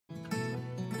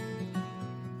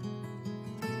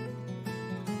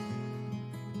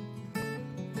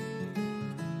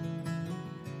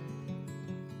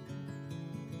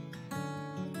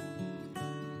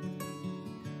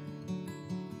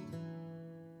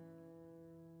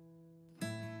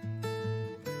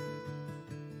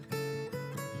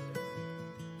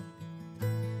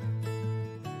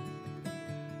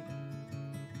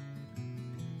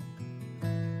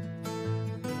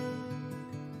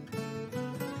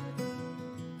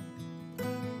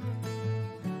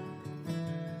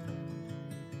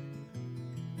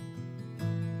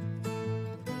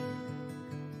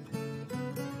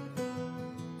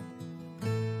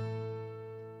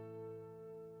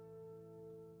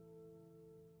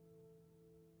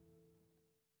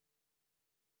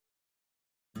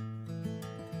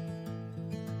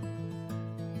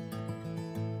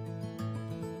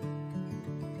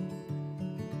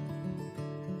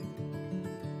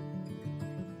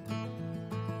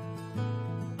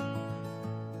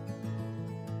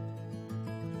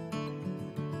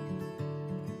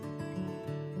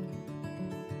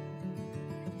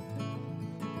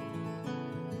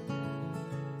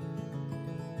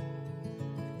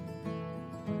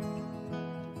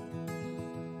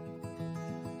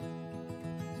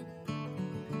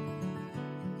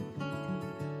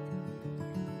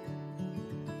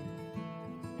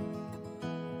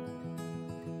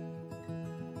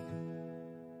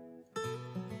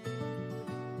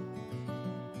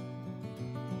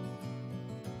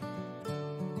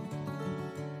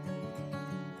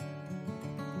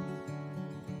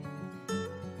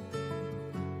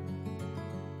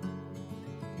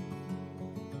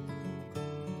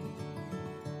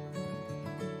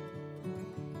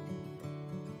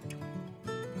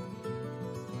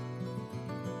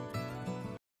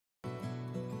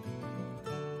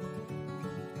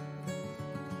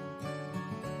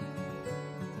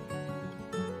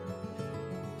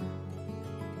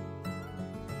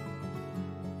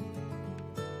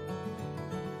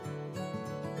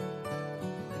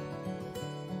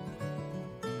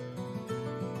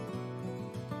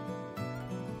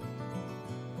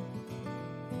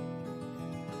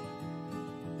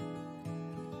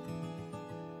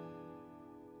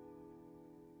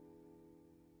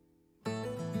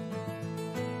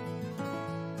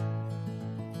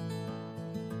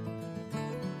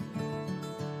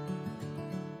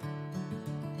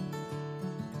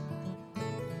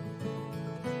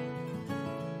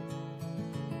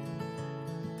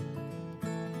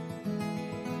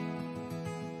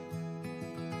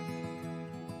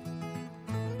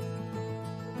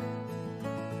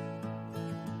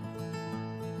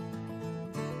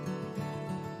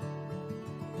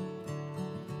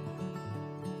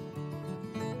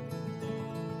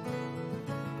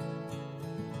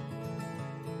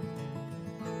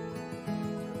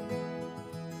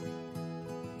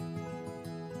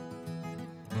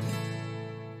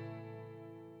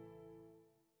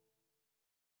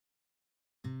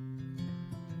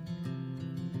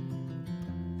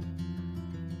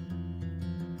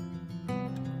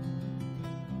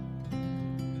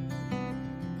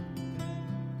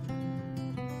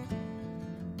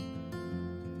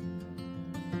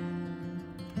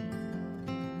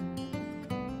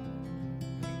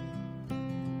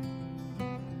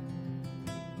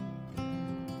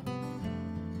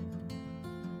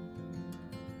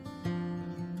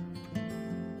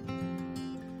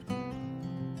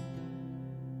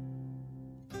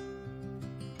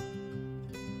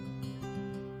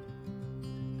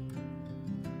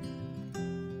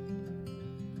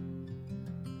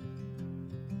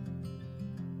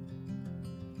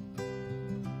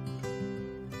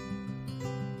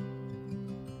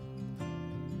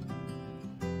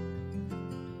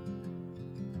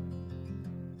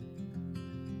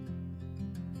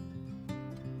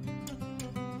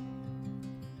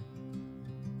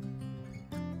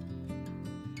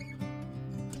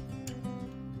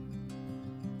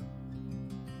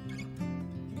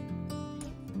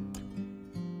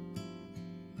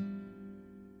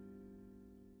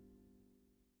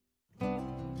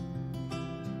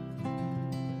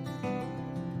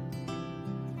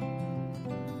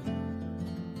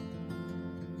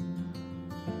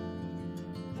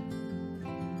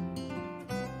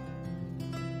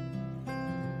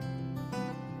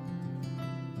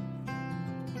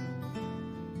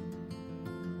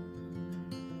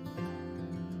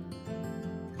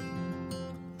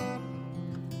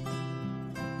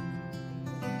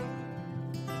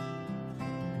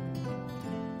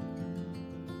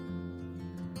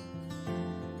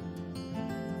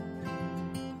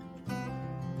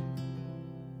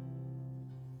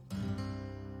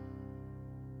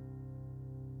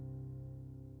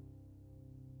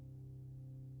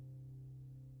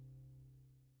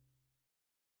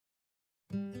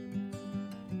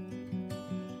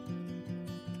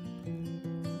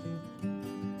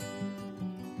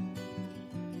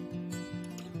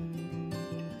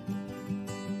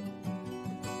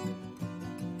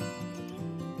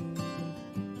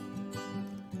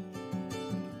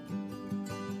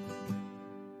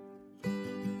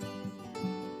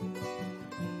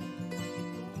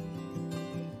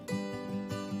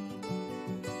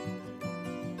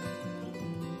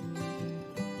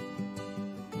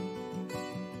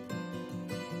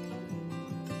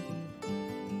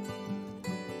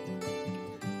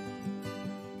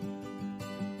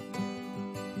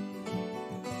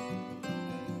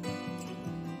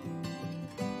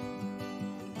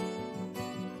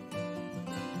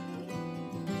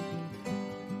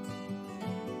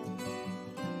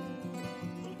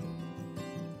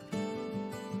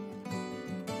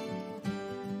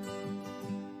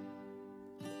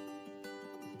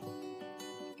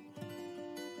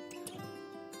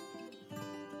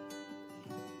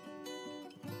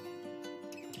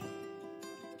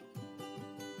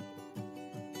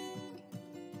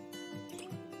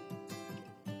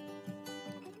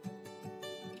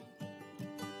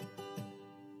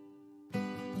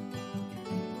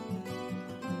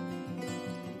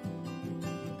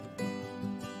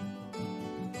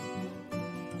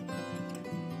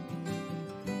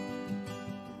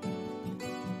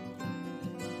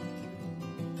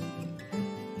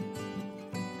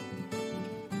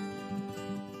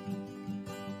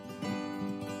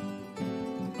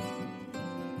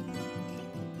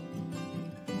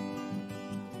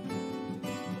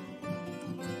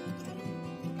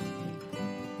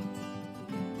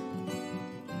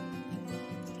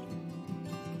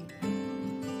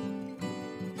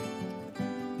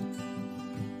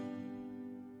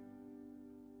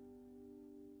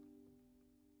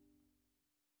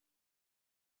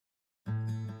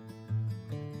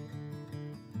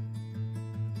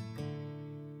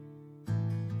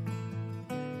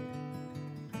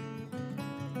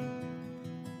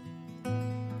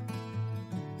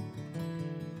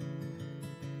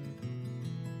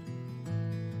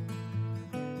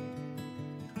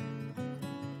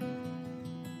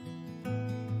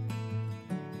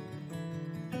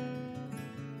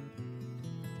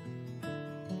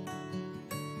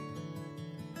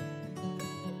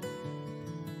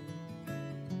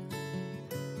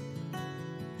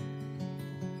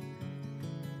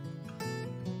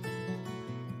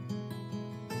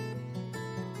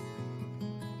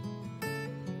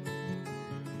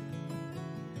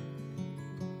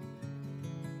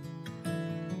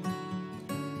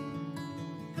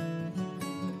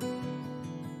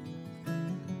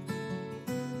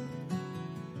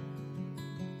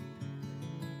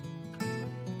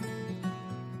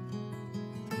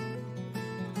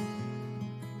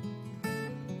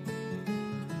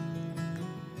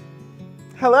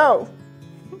Hello.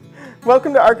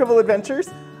 Welcome to Archival Adventures.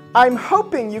 I'm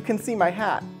hoping you can see my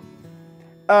hat.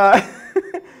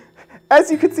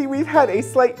 As you can see, we've had a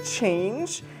slight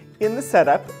change in the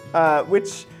setup,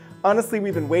 which honestly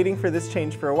we've been waiting for this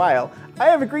change for a while. I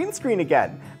have a green screen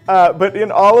again, but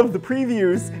in all of the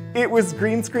previews, it was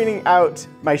green screening out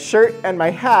my shirt and my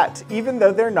hat, even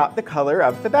though they're not the color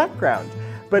of the background.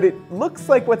 But it looks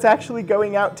like what's actually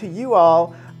going out to you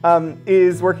all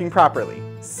is working properly.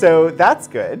 So that's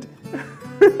good.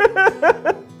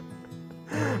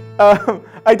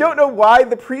 I don't know why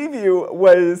the preview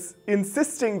was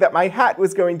insisting that my hat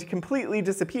was going to completely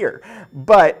disappear,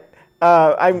 but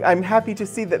I'm happy to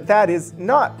see that that is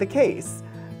not the case.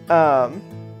 Yeah,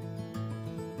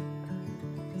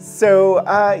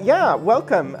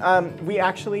 welcome. We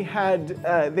actually had,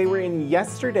 they were in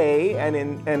yesterday and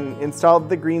installed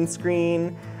the green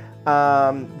screen.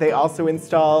 They also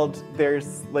installed,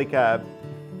 there's like a,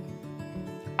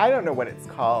 I don't know what it's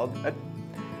called, a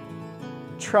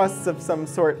truss of some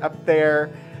sort up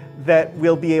there that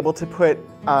we'll be able to put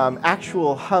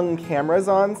actual hung cameras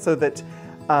on, so that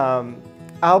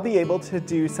I'll be able to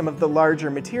do some of the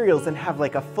larger materials and have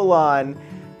like a full-on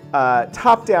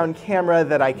top-down camera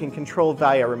that I can control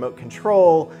via remote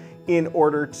control in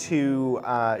order to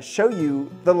show you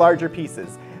the larger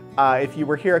pieces. If you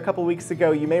were here a couple weeks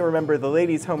ago, you may remember the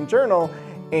Ladies' Home Journal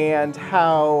and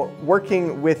how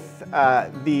working with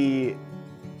the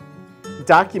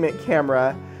document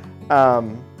camera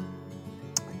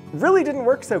really didn't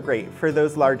work so great for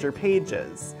those larger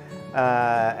pages.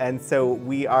 And so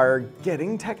we are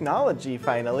getting technology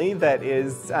finally that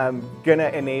is gonna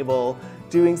enable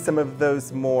doing some of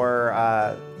those more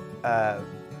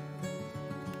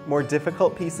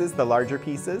difficult pieces, the larger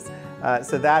pieces.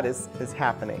 So that is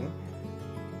happening.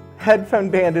 Headphone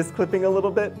band is clipping a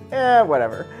little bit.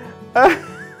 Whatever.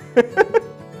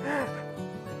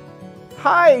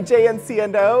 Hi,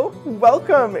 JNCNO.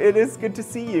 Welcome. It is good to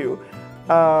see you.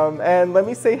 And let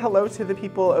me say hello to the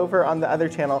people over on the other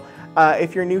channel.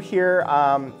 If you're new here,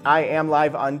 I am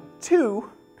live on two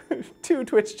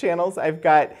Twitch channels. I've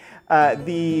got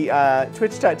the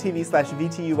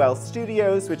twitch.tv/VTUL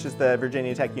Studios, which is the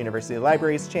Virginia Tech University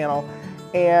Libraries channel,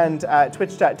 and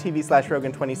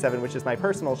twitch.tv/Rogan27, which is my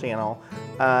personal channel.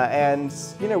 And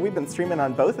you know, we've been streaming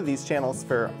on both of these channels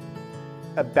for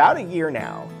about a year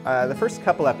now. The first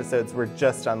couple episodes were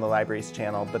just on the libraries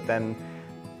channel, but then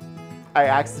I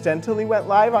accidentally went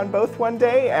live on both one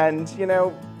day, and you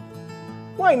know,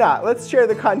 why not? Let's share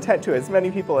the content to as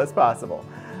many people as possible.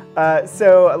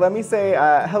 So let me say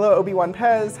hello Obi-Wan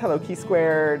Pez, hello Key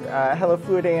Squared, hello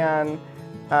Fluidan,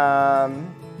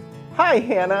 hi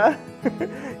Hannah.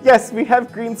 Yes, we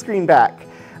have green screen back.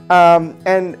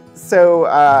 And so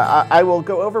I will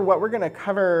go over what we're going to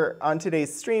cover on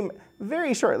today's stream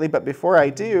very shortly, but before I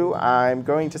do, I'm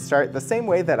going to start the same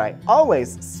way that I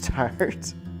always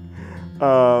start,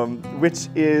 which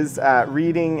is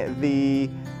reading the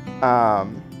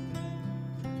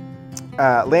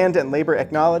land and labor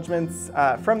acknowledgements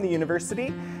from the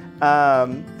university.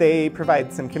 They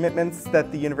provide some commitments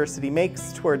that the university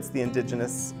makes towards the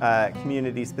indigenous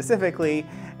community specifically,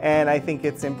 and I think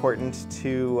it's important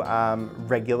to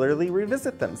regularly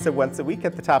revisit them. So once a week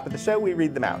at the top of the show, we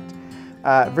read them out.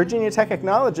 Virginia Tech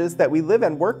acknowledges that we live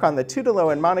and work on the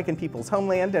Tutelo and Monacan people's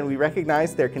homeland, and we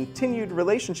recognize their continued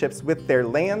relationships with their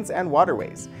lands and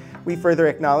waterways. We further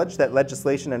acknowledge that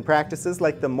legislation and practices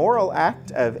like the Morrill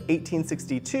Act of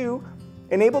 1862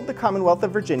 enabled the Commonwealth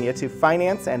of Virginia to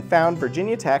finance and found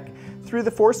Virginia Tech through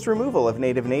the forced removal of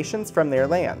Native nations from their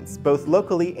lands, both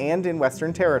locally and in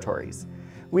Western territories.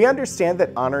 We understand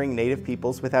that honoring Native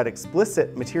peoples without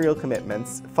explicit material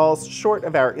commitments falls short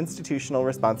of our institutional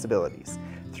responsibilities.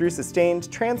 Through sustained,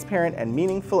 transparent, and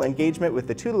meaningful engagement with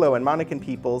the Tutelo and Monacan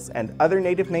peoples and other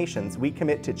Native nations, we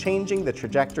commit to changing the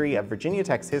trajectory of Virginia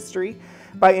Tech's history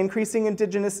by increasing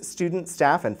Indigenous student,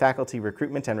 staff, and faculty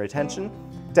recruitment and retention,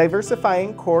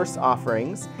 diversifying course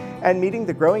offerings, and meeting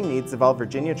the growing needs of all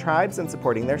Virginia tribes and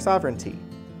supporting their sovereignty.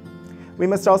 We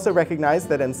must also recognize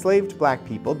that enslaved Black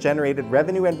people generated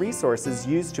revenue and resources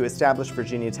used to establish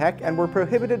Virginia Tech and were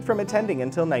prohibited from attending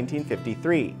until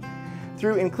 1953.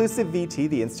 Through Inclusive VT,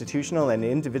 the institutional and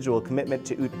individual commitment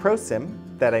to ut prosim,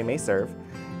 that I may serve,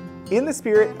 in the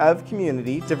spirit of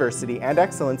community, diversity, and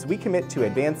excellence, we commit to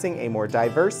advancing a more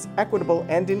diverse, equitable,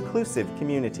 and inclusive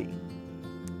community.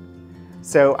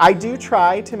 So I do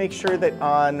try to make sure that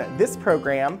on this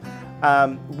program,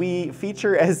 we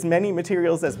feature as many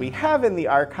materials as we have in the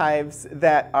archives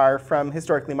that are from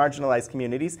historically marginalized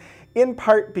communities, in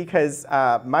part because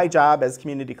my job as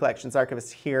community collections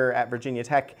archivist here at Virginia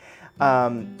Tech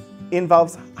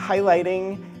involves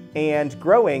highlighting and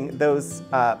growing those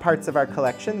parts of our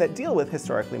collection that deal with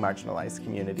historically marginalized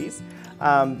communities.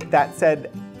 That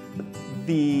said,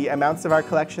 the amounts of our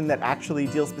collection that actually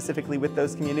deal specifically with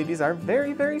those communities are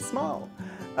very, very small.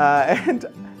 And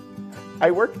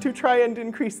I work to try and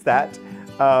increase that,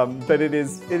 but it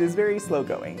is very slow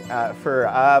going for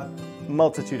a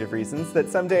multitude of reasons that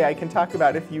someday I can talk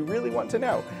about if you really want to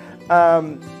know.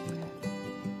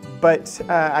 But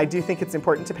I do think it's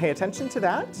important to pay attention to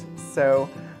that. So,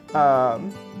 oh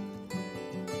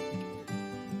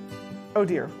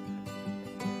dear.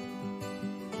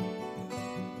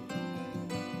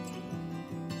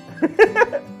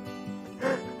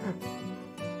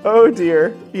 Oh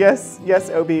dear. Yes, yes,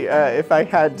 Obi. If I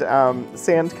had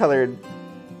sand-colored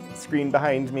screen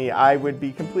behind me, I would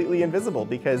be completely invisible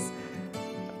because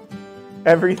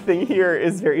everything here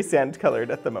is very sand-colored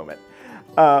at the moment.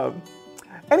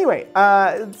 Anyway,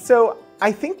 so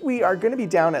I think we are going to be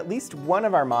down at least one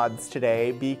of our mods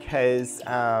today because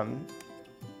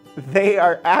they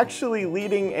are actually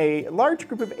leading a large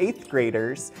group of 8th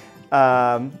graders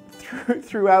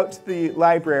throughout the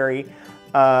library.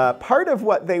 Part of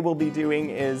what they will be doing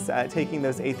is taking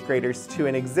those 8th graders to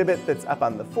an exhibit that's up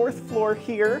on the 4th floor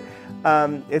here.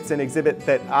 It's an exhibit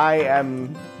that I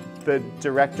am the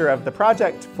director of the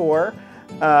project for,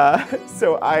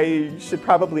 so I should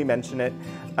probably mention it.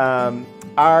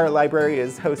 Our library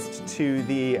is host to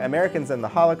the Americans and the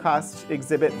Holocaust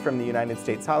exhibit from the United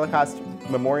States Holocaust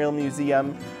Memorial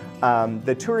Museum.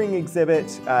 The touring exhibit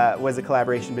was a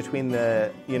collaboration between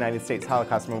the United States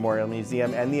Holocaust Memorial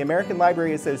Museum and the American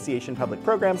Library Association Public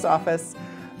Programs Office.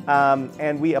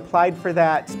 And we applied for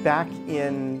that back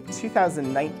in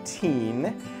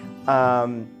 2019.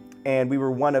 And we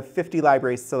were one of 50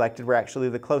 libraries selected. We're actually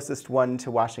the closest one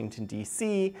to Washington,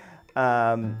 D.C.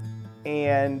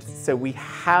 And so we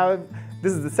have,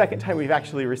 this is the second time we've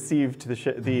actually received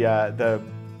the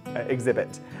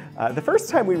exhibit. The first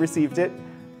time we received it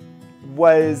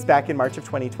was back in March of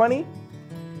 2020,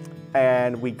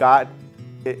 and we got,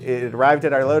 it arrived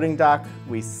at our loading dock,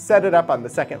 we set it up on the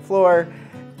 2nd floor,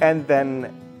 and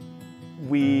then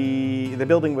the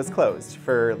building was closed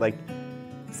for like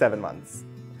 7 months.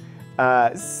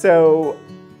 So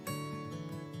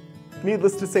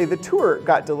needless to say, the tour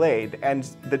got delayed, and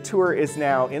the tour is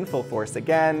now in full force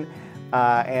again,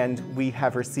 and we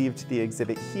have received the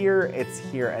exhibit here. It's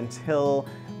here until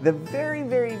the very,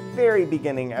 very, very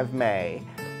beginning of May.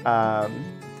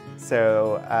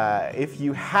 So if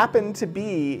you happen to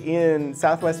be in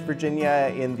Southwest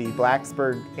Virginia, in the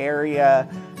Blacksburg area,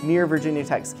 near Virginia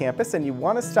Tech's campus, and you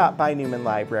want to stop by Newman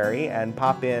Library and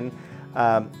pop in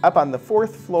up on the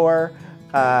 4th floor,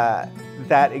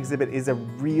 that exhibit is a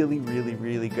really, really,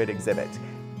 really good exhibit.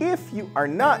 If you are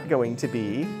not going to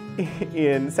be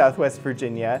in Southwest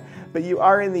Virginia, but you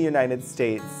are in the United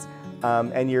States,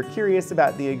 and you're curious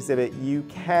about the exhibit, you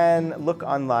can look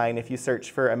online if you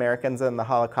search for Americans and the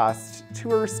Holocaust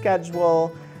tour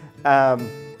schedule.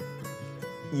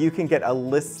 You can get a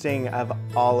listing of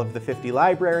all of the 50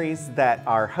 libraries that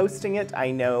are hosting it.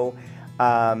 I know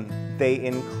they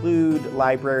include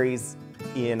libraries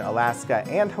in Alaska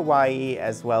and Hawaii,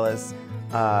 as well as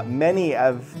many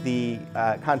of the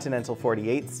continental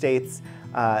 48 states.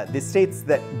 The states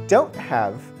that don't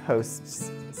have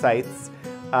host sites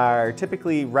are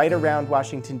typically right around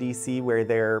Washington, D.C., where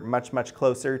they're much, much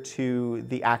closer to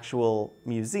the actual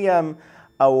museum,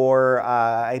 or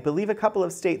I believe a couple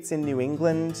of states in New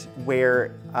England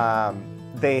where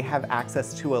they have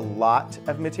access to a lot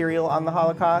of material on the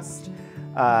Holocaust.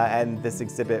 And this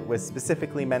exhibit was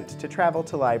specifically meant to travel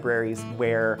to libraries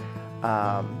where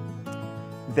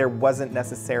there wasn't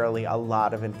necessarily a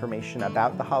lot of information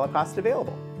about the Holocaust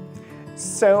available.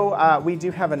 So we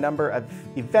do have a number of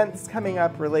events coming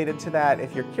up related to that.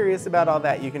 If you're curious about all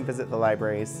that, you can visit the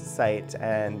library's site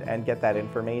and get that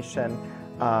information.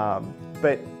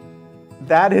 But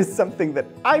that is something that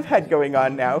I've had going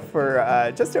on now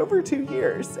for just over 2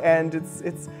 years, and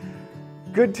it's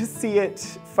good to see it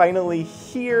finally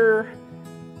here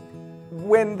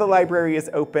when the library is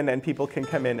open and people can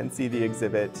come in and see the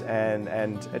exhibit and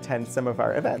attend some of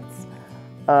our events.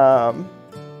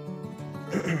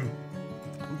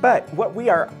 But what we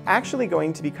are actually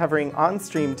going to be covering on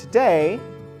stream today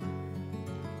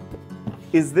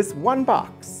is this one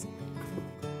box.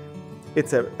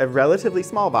 It's a relatively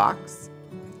small box.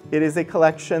 It is a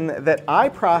collection that I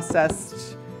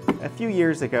processed a few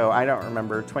years ago. I don't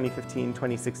remember, 2015,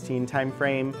 2016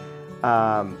 timeframe.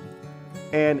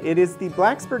 And it is the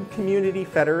Blacksburg Community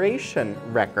Federation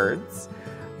records,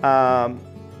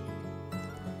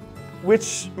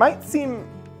 which might seem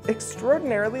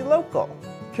extraordinarily local,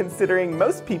 considering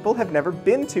most people have never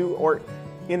been to or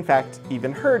in fact,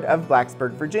 even heard of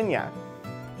Blacksburg, Virginia.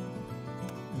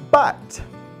 But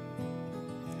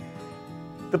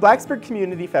the Blacksburg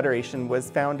Community Federation was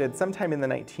founded sometime in the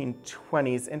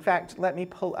 1920s. In fact, let me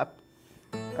pull up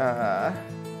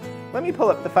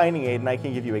the finding aid and I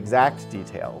can give you exact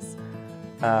details.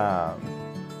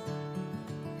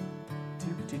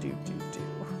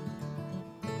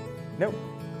 Nope.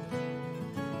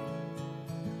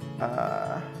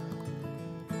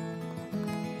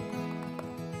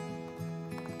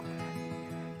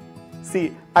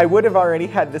 See, I would have already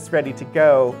had this ready to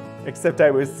go, except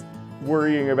I was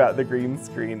worrying about the green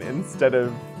screen instead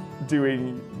of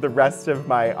doing the rest of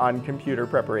my on-computer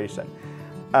preparation.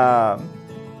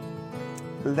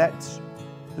 Let's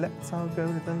all go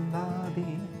to the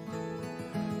lobby.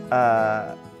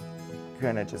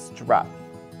 Gonna just drop.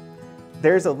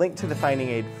 There's a link to the finding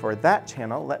aid for that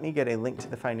channel. Let me get a link to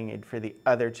the finding aid for the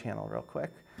other channel real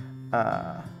quick.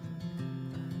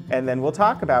 And then we'll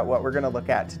talk about what we're gonna look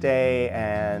at today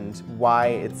and why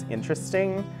it's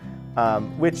interesting,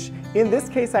 which in this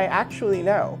case I actually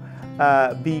know,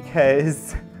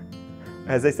 because,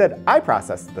 as I said, I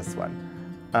processed this one.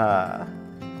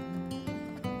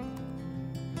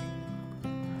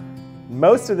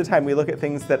 Most of the time we look at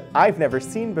things that I've never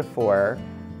seen before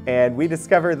and we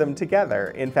discover them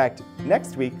together. In fact,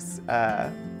 next week's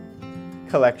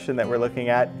collection that we're looking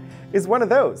at is one of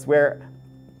those where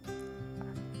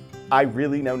I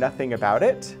really know nothing about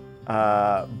it,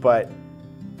 but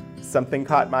something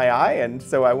caught my eye and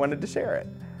so I wanted to share it.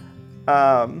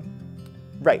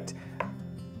 Right.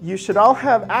 You should all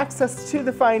have access to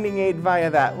the finding aid via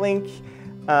that link.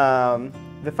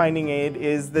 The finding aid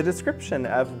is the description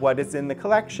of what is in the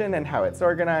collection and how it's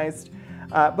organized.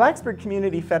 Blacksburg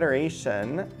Community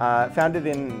Federation, founded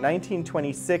in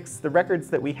 1926. The records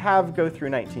that we have go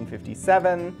through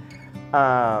 1957.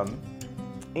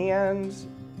 And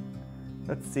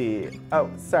let's see, oh,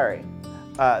 sorry.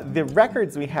 The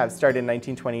records we have start in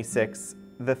 1926.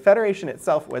 The Federation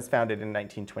itself was founded in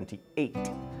 1928.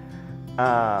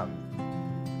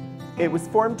 It was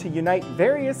formed to unite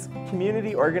various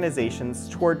community organizations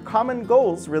toward common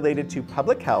goals related to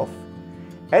public health,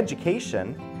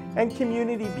 education, and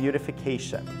community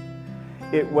beautification.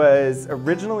 It was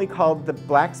originally called the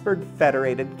Blacksburg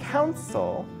Federated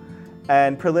Council,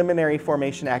 and preliminary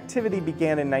formation activity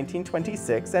began in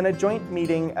 1926, and a joint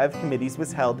meeting of committees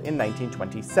was held in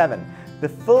 1927. The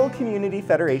full Community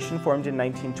Federation formed in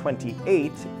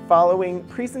 1928 following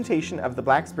presentation of the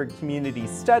Blacksburg Community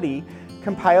Study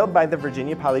compiled by the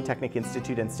Virginia Polytechnic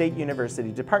Institute and State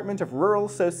University Department of Rural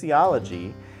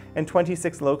Sociology and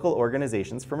 26 local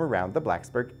organizations from around the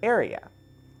Blacksburg area.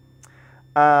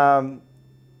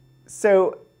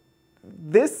 So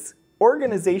this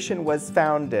organization was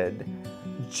founded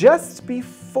just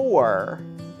before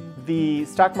the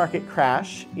stock market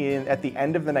crash at the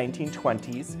end of the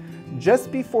 1920s,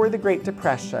 just before the Great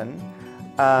Depression,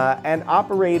 and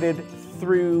operated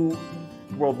through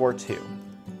World War II.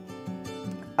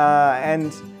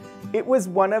 And it was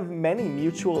one of many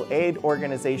mutual aid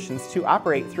organizations to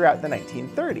operate throughout the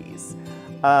 1930s.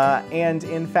 And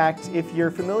in fact, if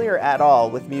you're familiar at all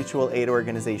with mutual aid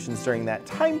organizations during that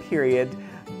time period,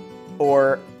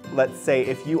 or let's say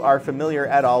if you are familiar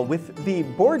at all with the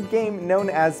board game known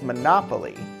as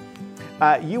Monopoly,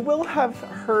 you will have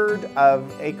heard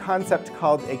of a concept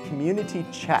called a community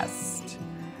chest.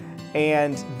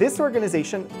 And this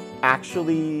organization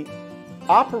actually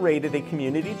operated a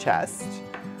community chest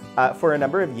for a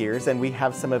number of years, and we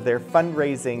have some of their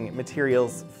fundraising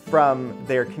materials from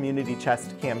their community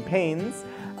chest campaigns,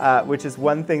 which is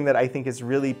one thing that I think is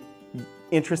really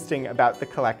interesting about the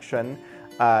collection,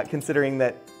 considering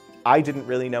that I didn't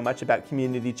really know much about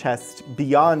community chest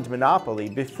beyond Monopoly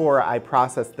before I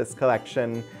processed this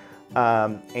collection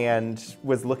and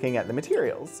was looking at the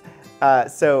materials.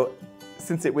 So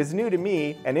since it was new to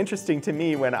me and interesting to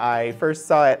me when I first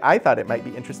saw it, I thought it might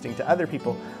be interesting to other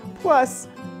people. Plus,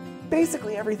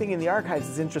 basically everything in the archives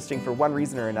is interesting for one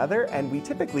reason or another, and we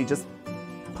typically just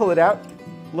pull it out,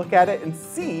 look at it, and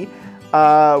see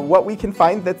what we can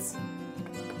find that's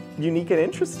unique and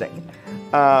interesting.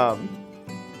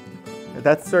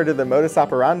 That's sort of the modus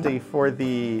operandi for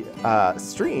the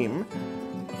stream.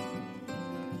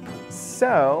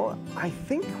 So I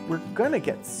think we're gonna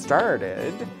get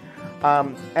started.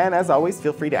 And as always,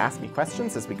 feel free to ask me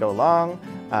questions as we go along.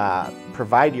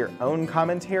 Provide your own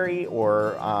commentary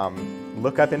or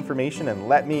look up information and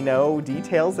let me know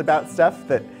details about stuff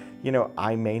that, you know,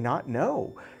 I may not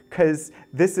know. Because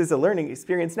this is a learning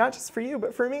experience, not just for you,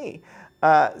 but for me.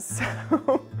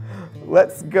 So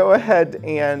let's go ahead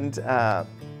and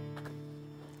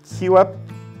queue up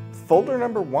folder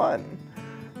number 1.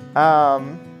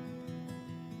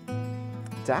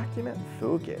 Document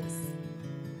focus.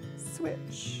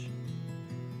 Switch.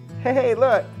 Hey,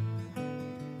 look.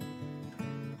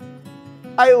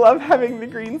 I love having the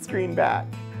green screen back.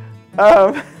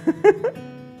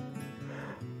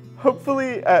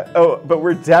 Hopefully, but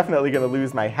we're definitely gonna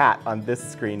lose my hat on this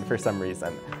screen for some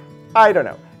reason. I don't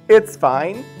know, it's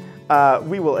fine.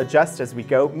 We will adjust as we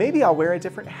go. Maybe I'll wear a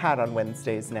different hat on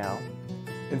Wednesdays now.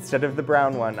 Instead of the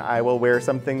brown one, I will wear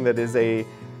something that is a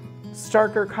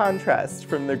starker contrast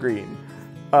from the green.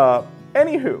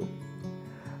 Anywho,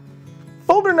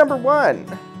 folder number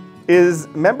 1 is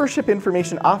membership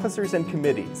information officers and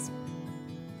committees.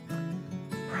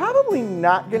 Probably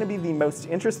not going to be the most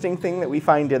interesting thing that we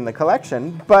find in the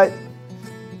collection, but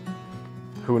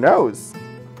who knows?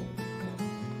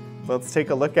 Let's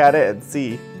take a look at it and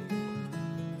see.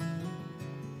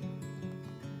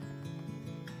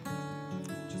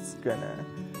 Just gonna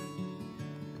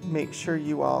make sure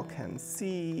you all can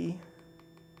see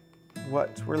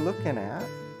what we're looking at.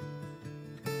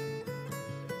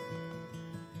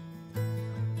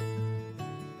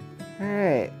 All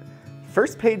right,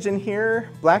 first page in here,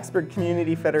 Blacksburg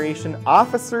Community Federation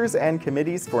Officers and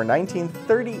Committees for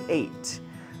 1938.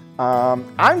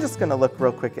 I'm just gonna look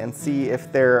real quick and see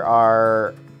if there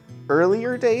are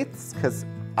earlier dates, because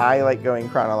I like going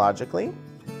chronologically.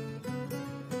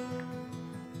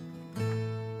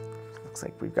 Looks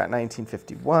like we've got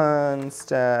 1951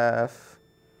 stuff.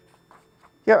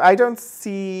 Yeah, I don't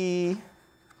see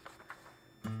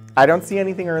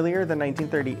anything earlier than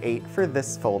 1938 for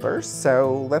this folder,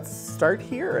 so let's start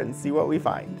here and see what we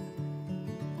find.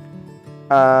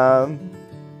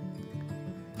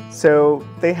 So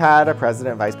they had a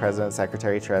president, vice president,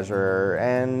 secretary, treasurer,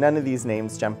 and none of these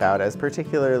names jump out as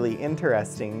particularly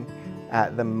interesting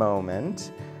at the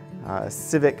moment.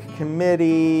 Civic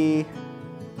committee,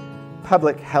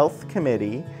 public health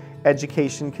committee,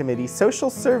 education committee, social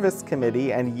service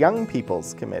committee, and young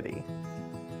people's committee.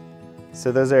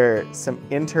 So those are some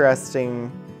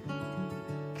interesting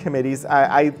committees.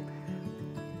 The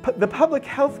public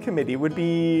health committee would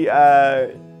be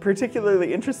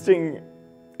particularly interesting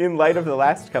in light of the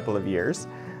last couple of years.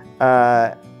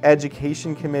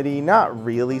 Education committee, not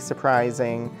really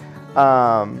surprising.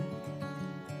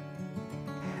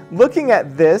 Looking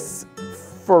at this,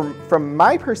 from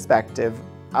my perspective,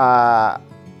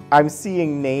 I'm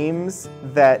seeing names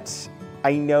that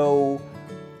I know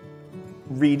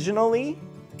regionally,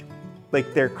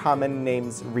 like they're common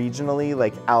names regionally,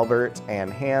 like Albert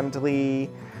and Handley.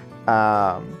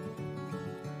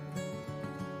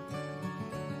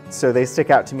 So they stick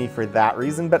out to me for that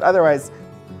reason, but otherwise,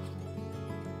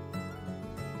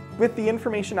 with the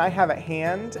information I have at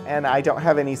hand, and I don't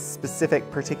have any specific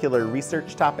particular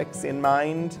research topics in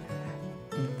mind,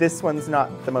 this one's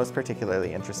not the most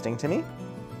particularly interesting to me.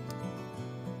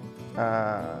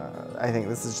 I think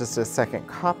this is just a second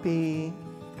copy.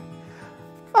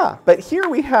 But here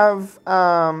we have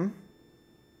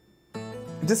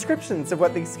descriptions of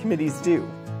what these committees do,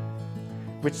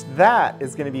 which that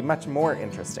is going to be much more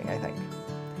interesting, I think.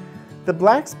 The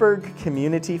Blacksburg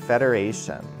Community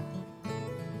Federation.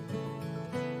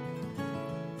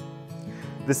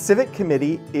 The Civic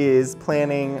Committee is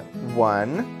planning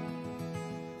 1,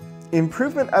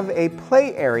 improvement of a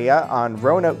play area on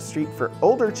Roanoke Street for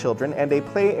older children and a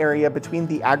play area between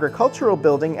the agricultural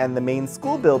building and the main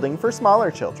school building for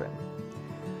smaller children.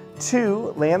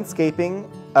 2, landscaping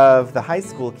of the high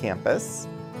school campus.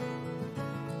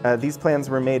 These plans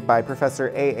were made by Professor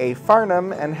A.A.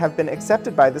 Farnham and have been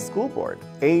accepted by the school board.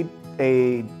 A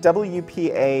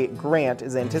WPA grant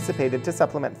is anticipated to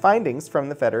supplement findings from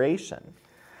the Federation.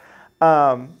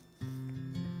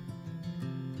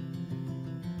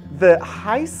 The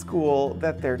high school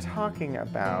that they're talking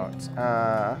about,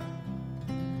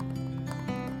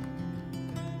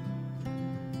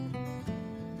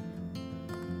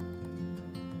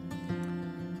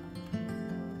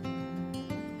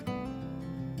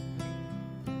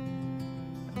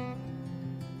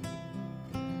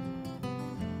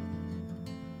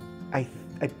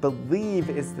 I believe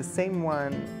is the same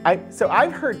one. So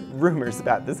I've heard rumors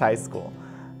about this high school.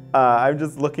 I'm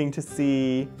just looking to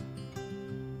see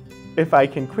if I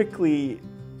can quickly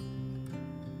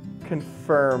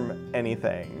confirm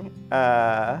anything.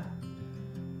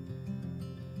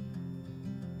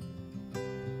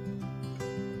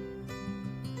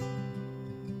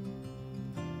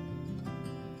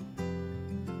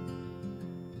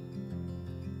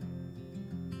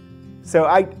 So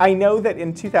I know that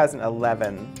in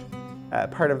 2011,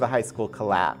 part of the high school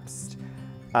collapsed.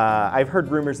 I've heard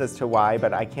rumors as to why,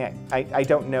 but I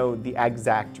don't know the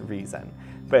exact reason.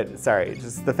 but sorry,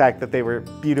 just the fact that they were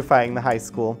beautifying the high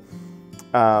school.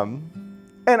 And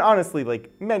honestly, like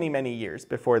many, many years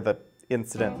before the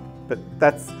incident, but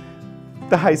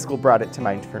the high school brought it to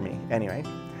mind for me. Anyway,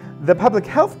 the Public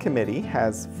Health Committee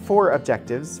has 4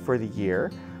 objectives for the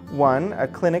year. 1, a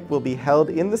clinic will be held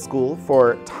in the school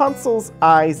for tonsils,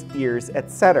 eyes, ears,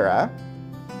 etc.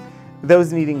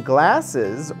 Those needing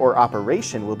glasses or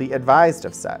operation will be advised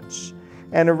of such,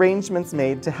 and arrangements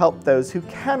made to help those who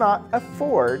cannot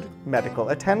afford medical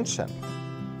attention.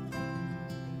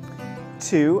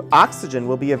 2, oxygen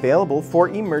will be available for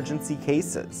emergency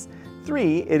cases.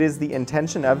 3, it is the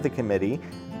intention of the committee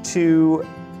to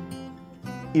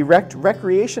erect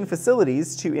recreation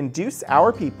facilities to induce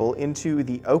our people into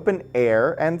the open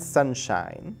air and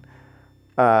sunshine.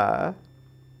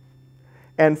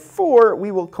 And 4,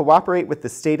 we will cooperate with the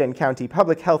state and county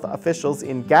public health officials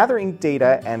in gathering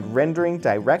data and rendering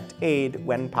direct aid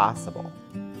when possible.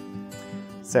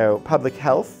 So public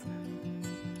health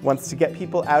wants to get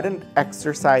people out and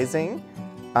exercising,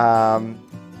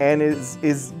 and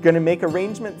is going to make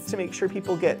arrangements to make sure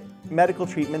people get medical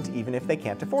treatment even if they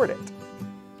can't afford it.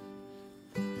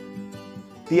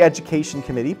 The Education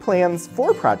Committee plans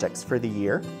 4 projects for the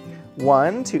year.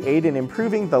 1, to aid in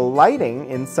improving the lighting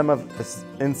in some of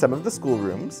the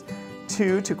schoolrooms.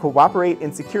 2, to cooperate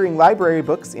in securing library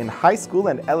books in high school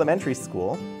and elementary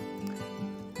school.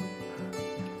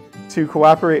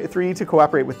 3, to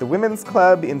cooperate with the Women's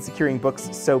Club in securing books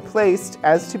so placed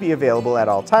as to be available at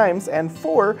all times. And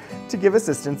 4, to give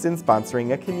assistance in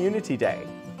sponsoring a community day.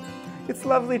 It's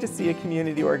lovely to see a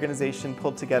community organization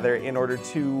pulled together in order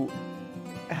to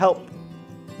help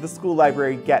the school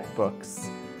library get books.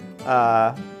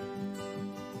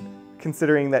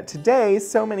 Considering that today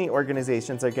so many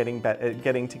organizations are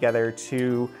getting together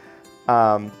to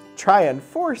try and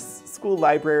force school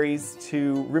libraries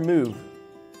to remove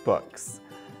books.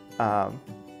 And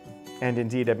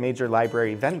indeed, a major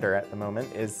library vendor at the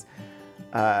moment is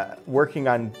working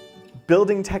on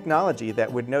building technology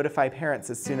that would notify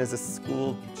parents as soon as a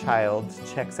school child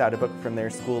checks out a book from their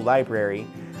school library,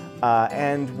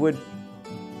 and would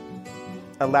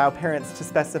allow parents to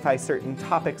specify certain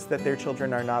topics that their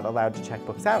children are not allowed to check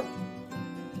books out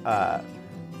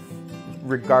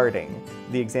regarding.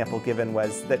 The example given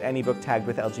was that any book tagged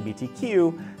with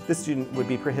LGBTQ, the student would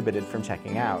be prohibited from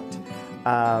checking out.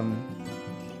 I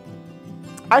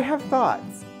have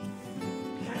thoughts.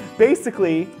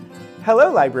 Basically,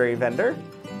 hello library vendor,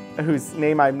 whose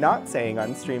name I'm not saying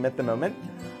on stream at the moment.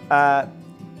 That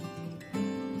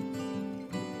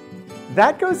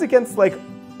goes against like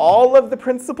all of the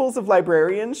principles of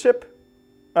librarianship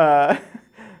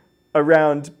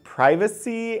around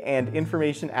privacy and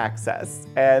information access,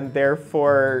 and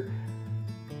therefore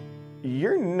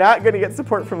you're not going to get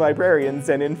support from librarians,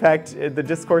 and in fact the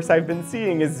discourse I've been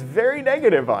seeing is very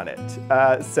negative on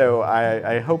it. So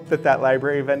I hope that that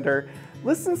library vendor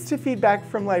listens to feedback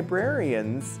from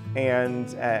librarians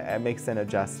and makes an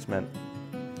adjustment.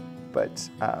 But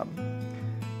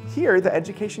here, the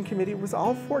Education Committee was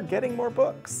all for getting more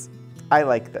books. I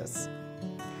like this.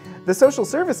 The Social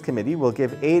Service Committee will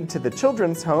give aid to the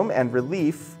Children's Home and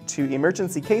relief to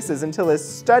emergency cases until a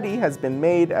study has been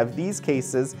made of these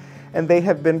cases and they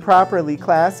have been properly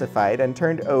classified and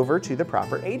turned over to the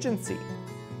proper agency.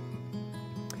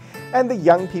 And the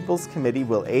Young People's Committee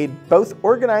will aid both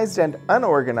organized and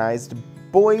unorganized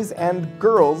boys and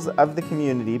girls of the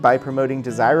community by promoting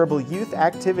desirable youth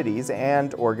activities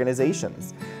and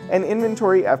organizations. An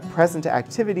inventory of present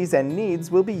activities and needs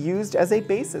will be used as a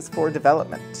basis for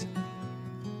development.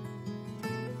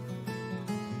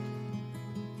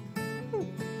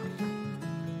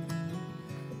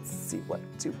 Let's see, what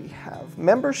do we have?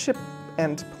 Membership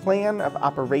and Plan of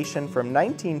Operation from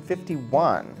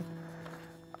 1951.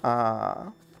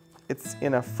 It's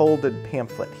in a folded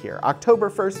pamphlet here. October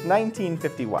 1st,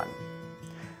 1951.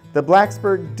 The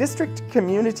Blacksburg District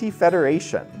Community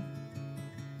Federation.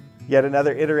 Yet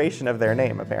another iteration of their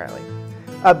name, apparently.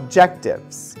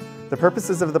 Objectives. The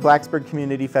purposes of the Blacksburg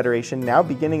Community Federation, now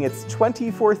beginning its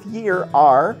 24th year,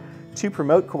 are to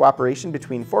promote cooperation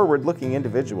between forward-looking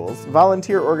individuals,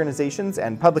 volunteer organizations,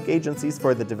 and public agencies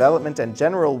for the development and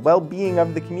general well-being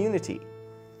of the community.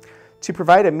 To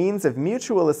provide a means of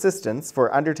mutual assistance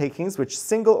for undertakings which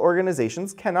single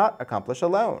organizations cannot accomplish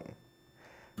alone.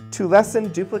 To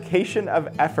lessen duplication of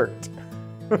effort.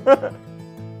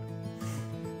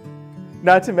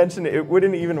 Not to mention, it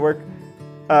wouldn't even work.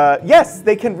 Yes,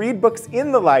 they can read books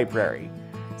in the library.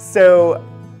 So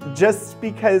just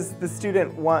because the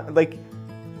student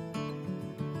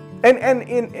and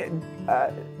in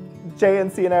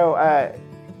JNCNO,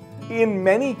 in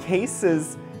many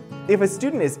cases, if a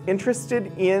student is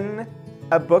interested in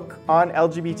a book on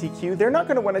LGBTQ, they're not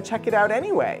going to want to check it out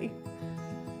anyway.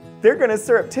 They're going to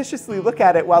surreptitiously look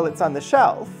at it while it's on the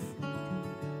shelf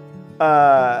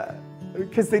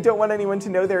because they don't want anyone to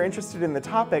know they're interested in the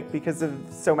topic because of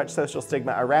so much social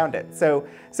stigma around it. So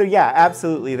yeah,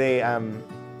 absolutely.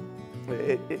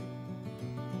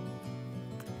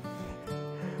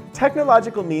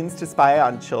 Technological means to spy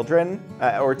on children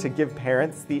or to give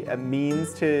parents the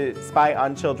means to spy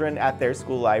on children at their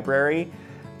school library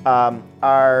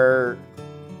are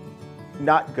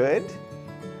not good.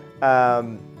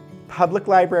 Public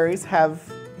libraries have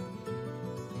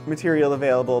material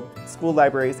available. School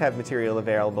libraries have material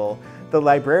available. The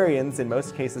librarians, in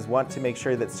most cases, want to make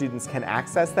sure that students can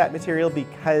access that material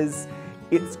because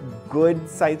it's good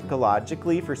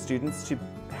psychologically for students to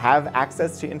have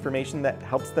access to information that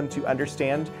helps them to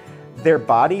understand their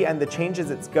body and the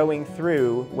changes it's going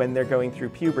through when they're going through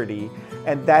puberty.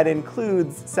 And that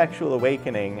includes sexual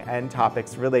awakening and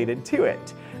topics related to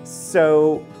it.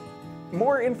 So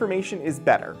more information is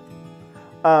better.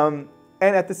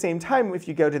 And at the same time, if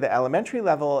you go to the elementary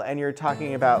level and you're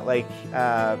talking about like,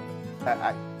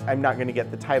 I'm not gonna get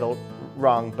the title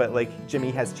wrong, but like Jimmy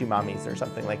Has Two Mommies or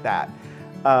something like that.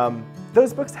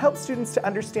 Those books help students to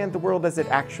understand the world as it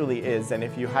actually is, and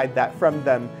if you hide that from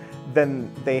them,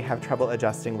 then they have trouble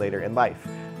adjusting later in life.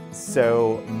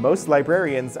 So most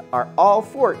librarians are all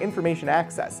for information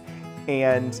access,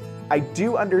 and I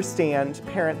do understand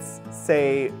parents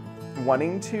say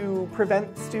wanting to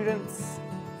prevent students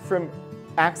from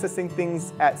accessing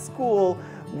things at school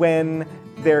when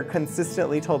they're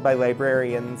consistently told by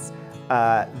librarians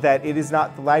that it is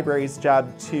not the library's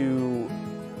job to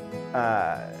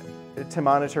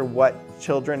monitor what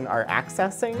children are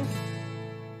accessing.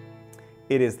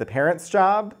 It is the parents'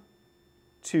 job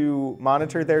to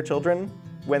monitor their children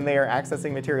when they are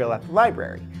accessing material at the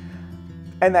library.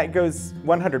 And that goes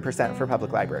 100% for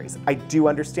public libraries. I do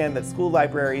understand that school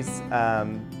libraries,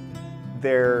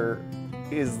 there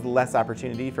is less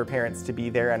opportunity for parents to be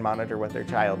there and monitor what their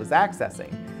child is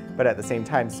accessing. But at the same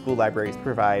time, school libraries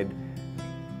provide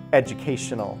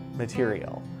educational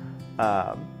material.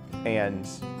 And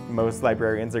most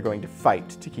librarians are going to fight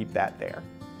to keep that there.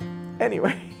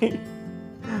 Anyway,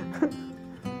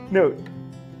 note.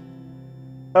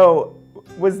 Oh,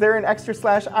 was there an extra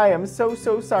slash? I am so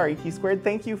sorry, T squared.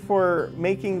 Thank you for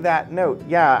making that note.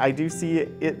 Yeah, I do see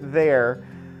it there.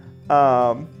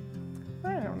 I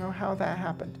don't know how that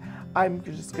happened. I'm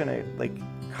just gonna like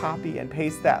copy and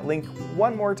paste that link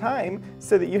one more time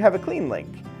so that you have a clean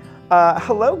link.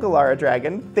 Hello, Galara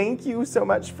Dragon. Thank you so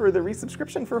much for the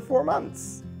resubscription for 4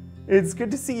 months. It's good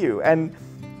to see you. And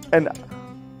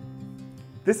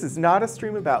this is not a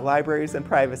stream about libraries and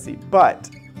privacy, but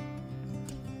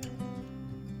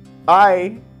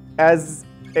I, as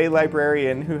a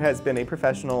librarian who has been a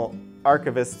professional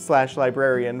archivist /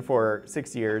 librarian for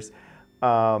 6 years,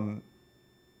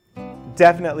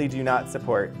 definitely do not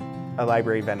support a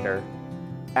library vendor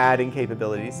adding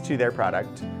capabilities to their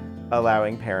product,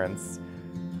 allowing parents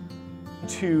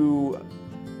to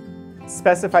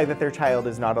specify that their child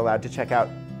is not allowed to check out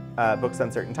books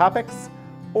on certain topics,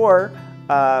 or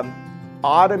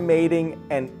automating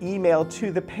an email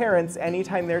to the parents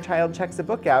anytime their child checks a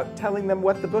book out, telling them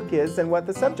what the book is and what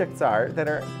the subjects are that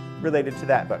are related to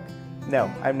that book.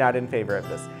 No, I'm not in favor of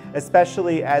this,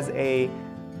 especially as a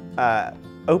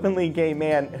openly gay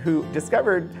man who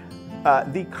discovered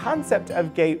the concept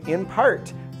of gay in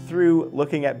part through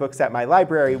looking at books at my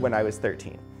library when I was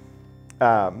 13.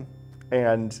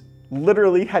 And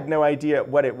literally had no idea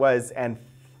what it was and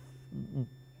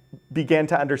began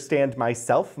to understand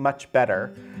myself much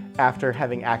better after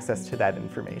having access to that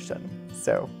information.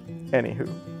 So, anywho.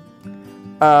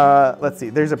 Let's see,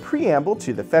 there's a preamble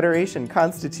to the Federation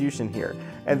Constitution here.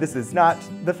 And this is not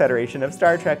the Federation of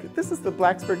Star Trek, this is the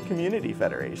Blacksburg Community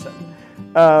Federation.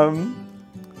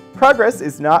 Progress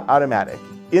is not automatic,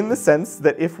 in the sense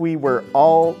that if we were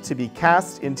all to be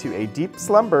cast into a deep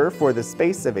slumber for the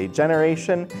space of a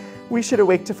generation, we should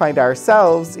awake to find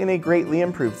ourselves in a greatly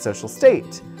improved social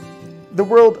state. The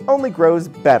world only grows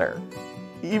better,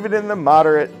 even in the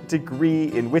moderate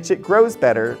degree in which it grows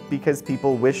better because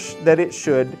people wish that it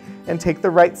should and take the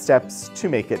right steps to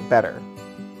make it better.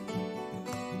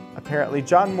 Apparently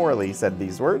John Morley said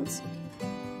these words.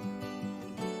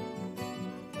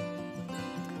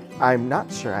 I'm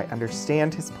not sure I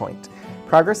understand his point.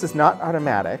 Progress is not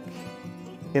automatic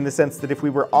in the sense that if we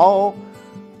were all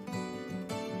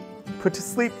put to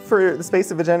sleep for the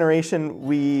space of a generation,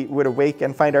 we would awake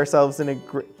and find ourselves in a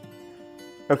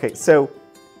Okay, so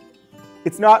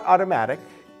it's not automatic,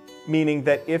 meaning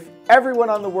that if everyone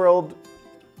on the world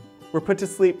were put to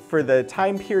sleep for the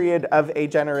time period of a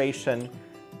generation,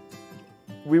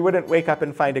 we wouldn't wake up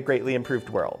and find a greatly improved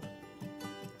world.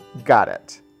 Got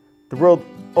it. The world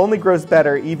only grows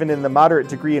better, even in the moderate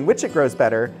degree in which it grows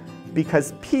better,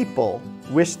 because people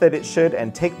wish that it should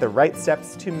and take the right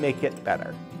steps to make it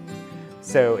better.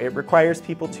 So it requires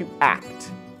people to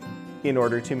act in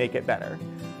order to make it better.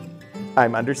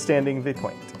 I'm understanding the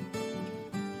point.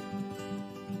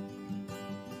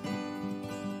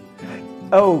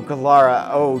 Oh, Galara,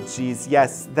 oh geez,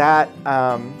 yes, that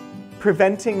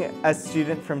preventing a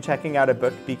student from checking out a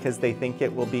book because they think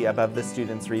it will be above the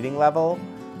student's reading level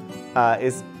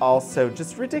is also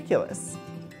just ridiculous.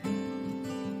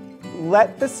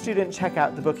 Let the student check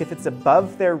out the book. If it's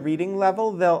above their reading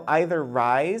level, they'll either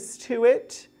rise to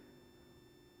it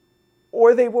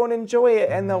or they won't enjoy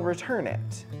it and they'll return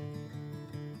it.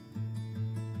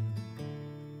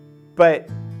 But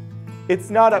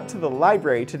it's not up to the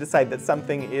library to decide that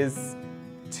something is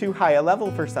too high a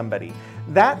level for somebody.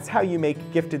 That's how you make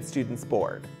gifted students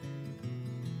bored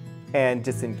and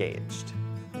disengaged.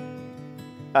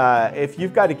 If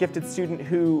you've got a gifted student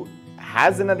who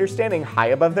has an understanding high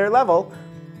above their level,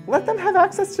 let them have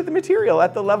access to the material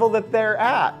at the level that they're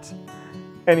at.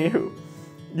 Anywho,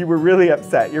 you were really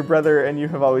upset. Your brother and you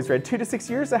have always read 2 to 6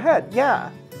 years ahead. Yeah.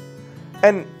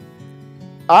 And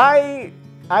I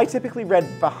typically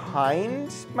read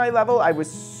behind my level. I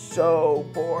was so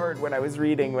bored when I was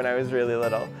reading when I was really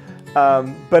little.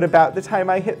 But about the time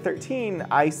I hit 13,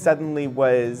 I suddenly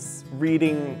was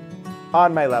reading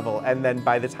on my level, and then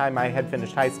by the time I had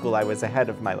finished high school, I was ahead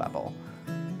of my level.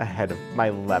 Ahead of my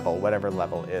level, whatever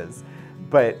level is.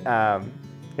 But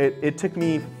it took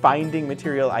me finding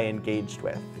material I engaged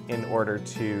with in order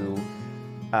to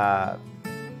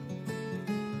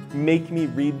make me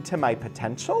read to my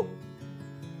potential.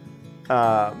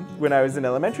 When I was in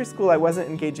elementary school, I wasn't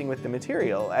engaging with the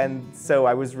material, and so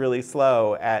I was really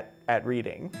slow at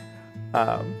reading.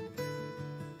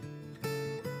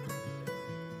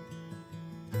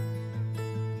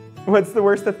 What's the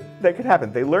worst that could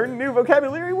happen? They learn new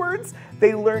vocabulary words.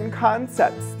 They learn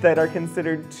concepts that are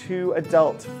considered too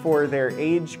adult for their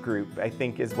age group, I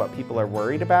think is what people are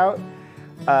worried about.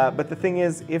 But the thing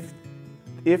is, if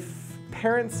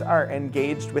parents are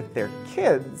engaged with their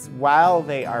kids while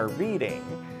they are reading,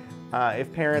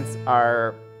 if parents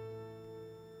are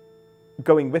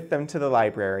going with them to the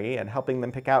library and helping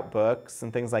them pick out books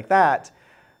and things like that,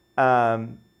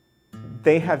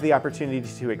 they have the opportunity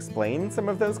to explain some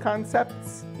of those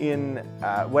concepts in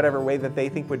whatever way that they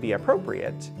think would be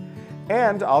appropriate.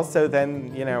 And also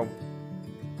then, you know,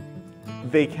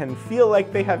 they can feel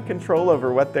like they have control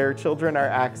over what their children are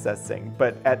accessing.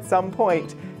 But at some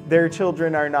point, their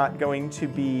children are not going to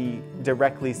be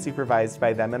directly supervised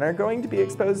by them and are going to be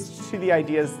exposed to the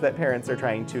ideas that parents are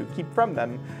trying to keep from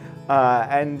them.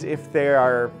 And if they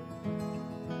are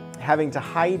having to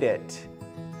hide it,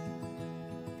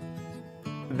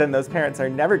 then those parents are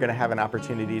never going to have an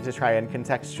opportunity to try and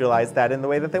contextualize that in the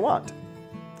way that they want.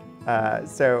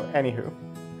 So, anywho.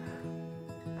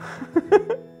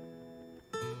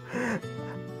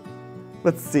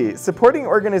 Let's see. Supporting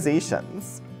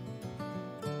organizations.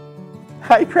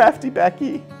 Hi, Crafty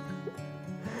Becky.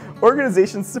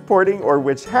 Organizations supporting or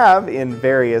which have, in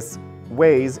various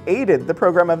ways, aided the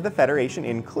program of the Federation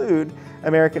include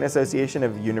American Association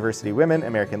of University Women,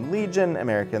 American Legion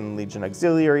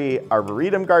Auxiliary,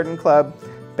 Arboretum Garden Club,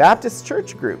 Baptist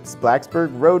Church Groups,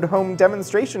 Blacksburg Road Home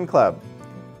Demonstration Club.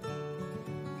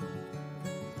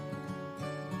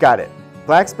 Got it.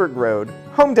 Blacksburg Road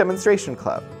Home Demonstration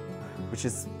Club, which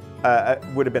is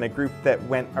would have been a group that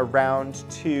went around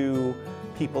to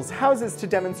people's houses to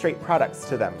demonstrate products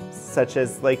to them, such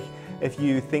as, like, if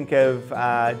you think of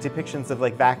depictions of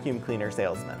like vacuum cleaner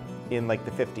salesmen in like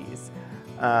the 50s,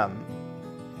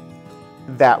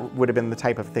 that would have been the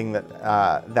type of thing that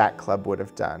that club would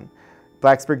have done.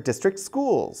 Blacksburg District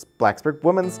Schools, Blacksburg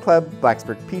Women's Club,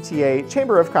 Blacksburg PTA,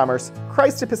 Chamber of Commerce,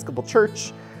 Christ Episcopal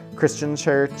Church, Christian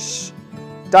Church,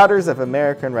 Daughters of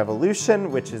American Revolution,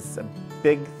 which is a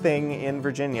big thing in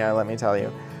Virginia, let me tell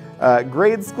you.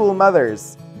 Grade School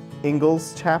Mothers,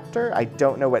 Ingalls Chapter. I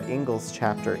don't know what Ingalls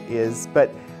Chapter is,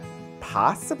 but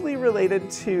possibly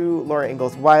related to Laura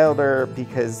Ingalls Wilder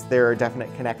because there are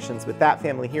definite connections with that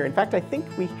family here. In fact, I think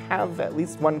we have at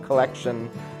least one collection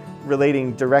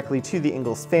relating directly to the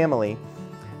Ingalls family.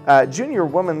 Junior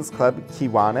Women's Club,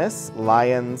 Kiwanis,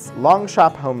 Lions, Long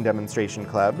Shop Home Demonstration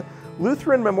Club,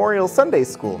 Lutheran Memorial Sunday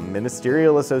School,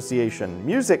 Ministerial Association,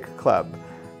 Music Club,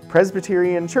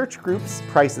 Presbyterian Church Groups,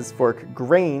 Price's Fork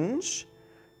Grange,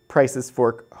 Price's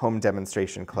Fork Home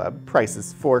Demonstration Club,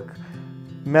 Price's Fork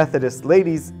Methodist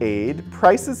Ladies Aid,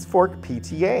 Price's Fork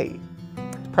PTA.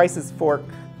 Price's Fork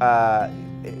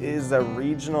is a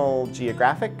regional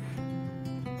geographic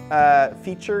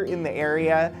feature in the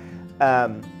area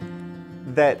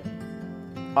that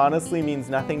honestly means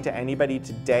nothing to anybody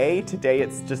today. Today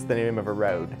it's just the name of a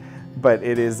road, but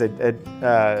it is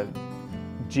a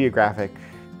geographic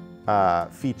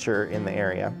feature in the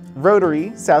area.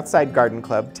 Rotary, Southside Garden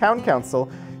Club, Town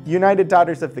Council, United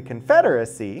Daughters of the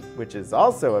Confederacy, which is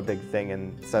also a big thing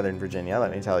in Southern Virginia,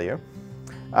 let me tell you.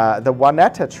 The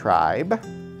Waneta Tribe,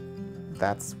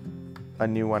 that's a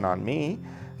new one on me.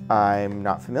 I'm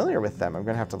not familiar with them. I'm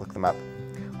gonna have to look them up.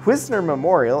 Wisner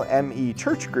Memorial, ME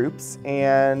Church Groups,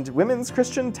 and Women's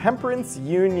Christian Temperance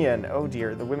Union. Oh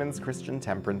dear, the Women's Christian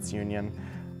Temperance Union.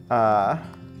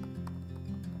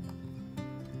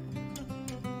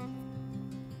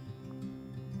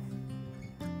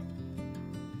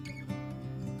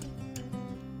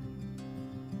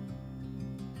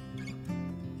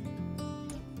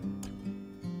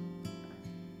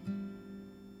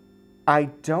 I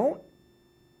don't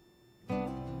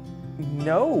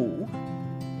know.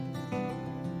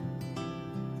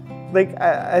 Like,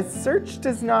 a search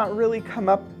does not really come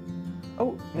up.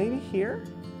 Oh, maybe here?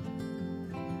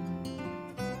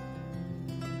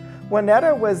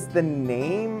 Waneta was the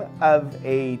name of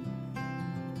a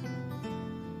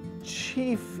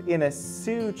chief in a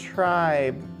Sioux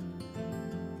tribe,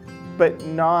 but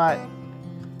not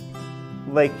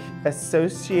like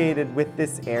associated with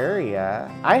this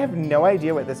area. I have no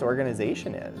idea what this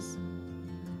organization is.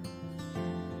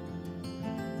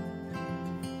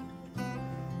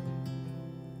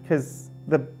 Because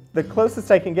the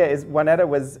closest I can get is Waneta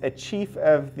was a chief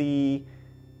of the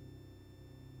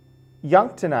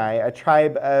Youngtanai, a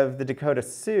tribe of the Dakota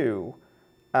Sioux,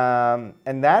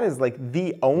 and that is like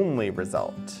the only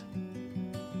result.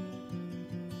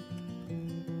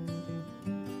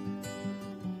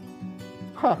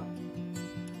 Huh.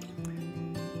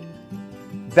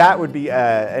 That would be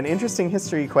an interesting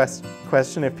history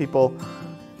question if people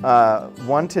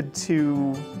wanted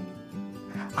to.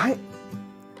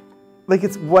 Like,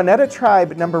 it's Waneta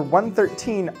Tribe number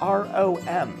 113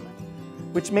 ROM,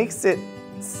 which makes it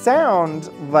sound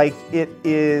like it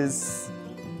is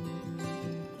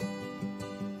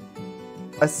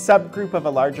a subgroup of a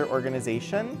larger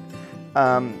organization.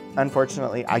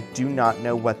 Unfortunately, I do not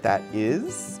know what that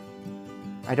is.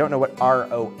 I don't know what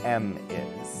ROM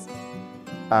is.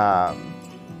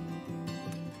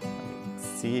 Let's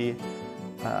see.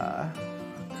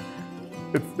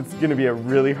 It's going to be a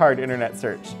really hard internet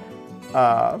search.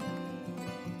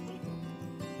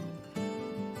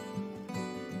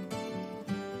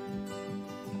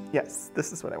 Yes,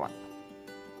 this is what I want.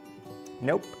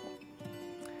 Nope.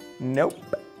 Nope.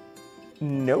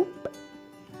 Nope.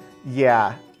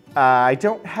 Yeah, I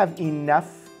don't have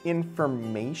enough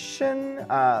information.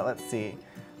 Let's see.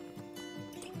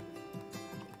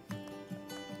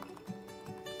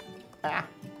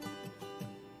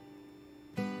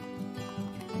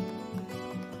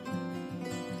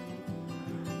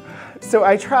 So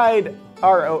I tried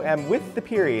ROM with the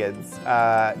periods,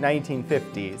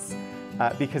 1950s,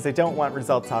 because I don't want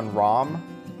results on ROM,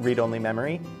 read-only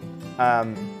memory.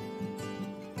 But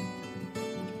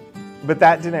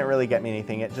that didn't really get me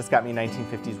anything. It just got me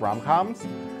 1950s rom-coms.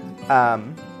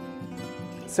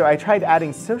 So I tried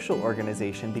adding social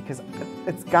organization because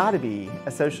it's got to be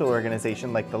a social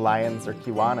organization like the Lions or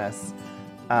Kiwanis.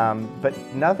 But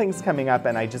nothing's coming up,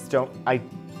 and I just don't. I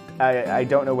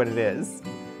don't know what it is.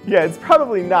 Yeah, it's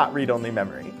probably not read-only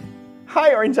memory.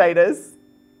 Hi, Orangitis.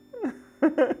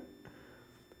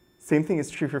 Same thing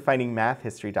is true for finding math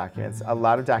history documents. A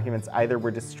lot of documents either were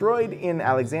destroyed in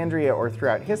Alexandria or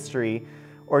throughout history,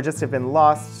 or just have been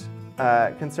lost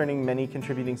concerning many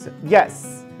contributing.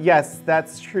 Yes, yes,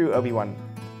 that's true, Obi-Wan.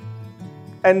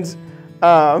 And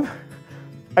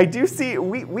I do see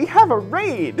we have a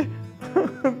raid.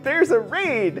 There's a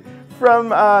raid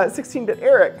from 16-bit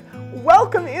Eric.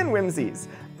 Welcome in, Whimsies.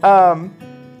 I'm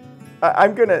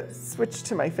gonna switch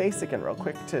to my face again real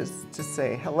quick to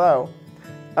say hello.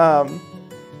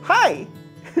 Hi,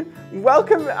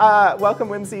 welcome, welcome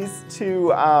Whimsies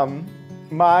to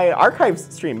my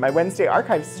archives stream, my Wednesday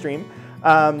archives stream.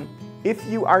 If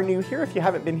you are new here, if you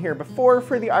haven't been here before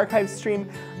for the archives stream,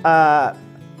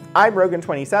 I'm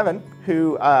Rogan27,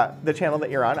 who the channel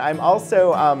that you're on. I'm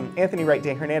also Anthony Wright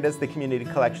Day Hernandez, the Community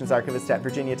Collections Archivist at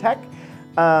Virginia Tech.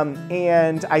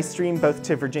 And I stream both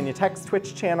to Virginia Tech's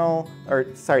Twitch channel, or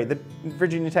sorry, the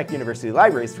Virginia Tech University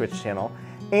Library's Twitch channel,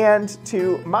 and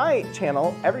to my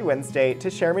channel every Wednesday to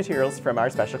share materials from our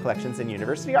special collections and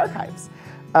university archives.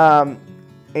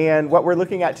 And what we're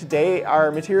looking at today are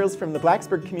materials from the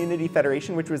Blacksburg Community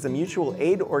Federation, which was a mutual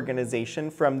aid organization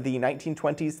from the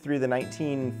 1920s through the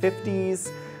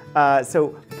 1950s.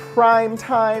 So prime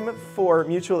time for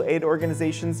mutual aid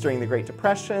organizations during the Great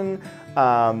Depression.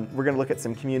 We're going to look at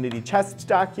some community chest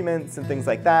documents and things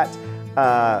like that.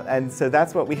 And so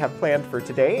that's what we have planned for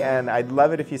today, and I'd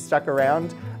love it if you stuck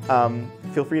around.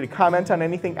 Feel free to comment on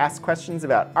anything, ask questions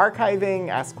about archiving,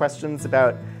 ask questions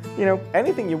about, you know,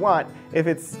 anything you want. If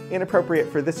it's inappropriate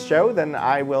for this show, then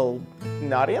I will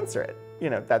not answer it. You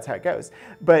know, that's how it goes.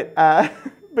 But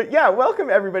yeah, welcome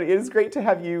everybody. It is great to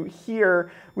have you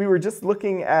here. We were just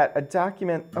looking at a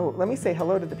document. Oh, let me say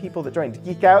hello to the people that joined.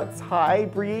 Geek Outs, hi,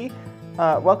 Bree.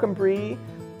 Welcome, Bree.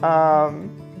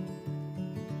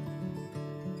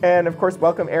 And of course,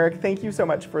 welcome, Eric. Thank you so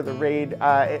much for the raid.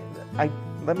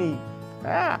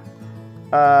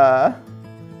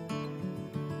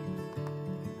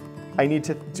 I need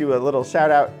to do a little shout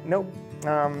out. Nope,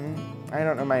 I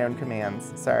don't know my own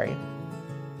commands, sorry.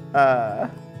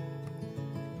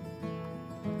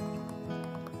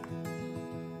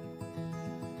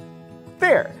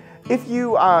 There. If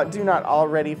you do not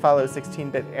already follow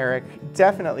 16-Bit Eric,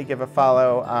 definitely give a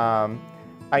follow.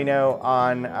 I know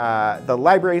on the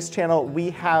library's channel, we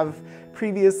have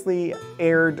previously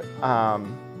aired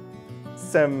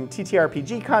some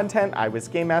TTRPG content. I was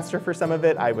game master for some of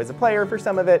it. I was a player for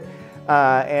some of it.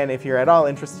 And if you're at all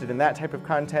interested in that type of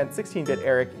content, 16-Bit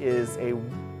Eric is a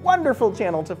wonderful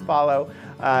channel to follow.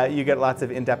 You get lots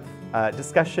of in-depth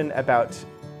discussion about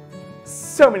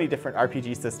so many different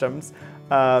RPG systems.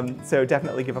 So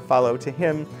definitely give a follow to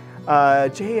him.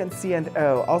 J and C and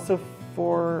O, also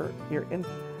for your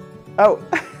Oh,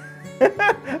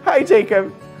 hi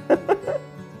Jacob.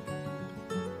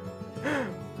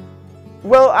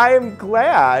 Well, I am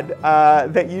glad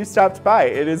that you stopped by.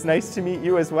 It is nice to meet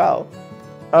you as well.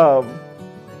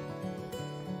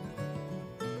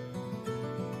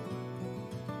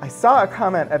 I saw a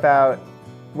comment about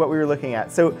what we were looking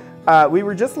at. So we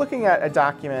were just looking at a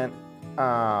document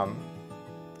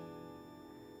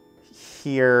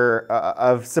here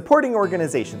of supporting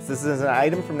organizations. This is an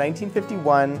item from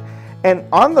 1951. And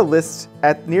on the list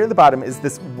near the bottom is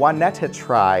this Waneta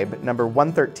tribe, number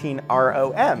 113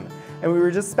 ROM. And we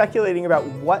were just speculating about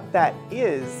what that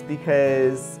is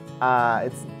because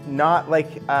it's not like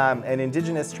an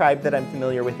indigenous tribe that I'm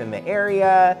familiar with in the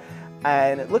area.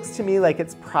 And it looks to me like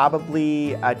it's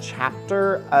probably a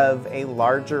chapter of a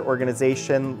larger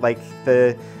organization like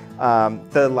the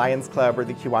Lions Club or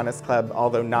the Kiwanis Club,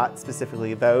 although not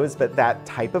specifically those, but that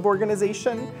type of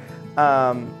organization.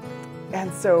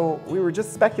 And so we were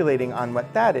just speculating on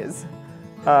what that is.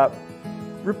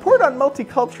 Report on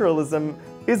multiculturalism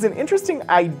is an interesting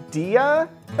idea,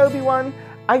 Obi-Wan.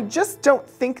 I just don't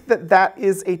think that that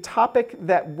is a topic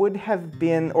that would have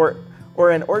been, or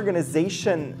an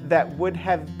organization that would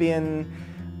have been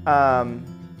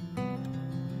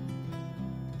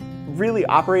really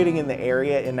operating in the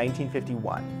area in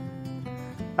 1951.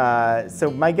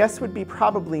 So my guess would be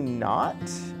probably not.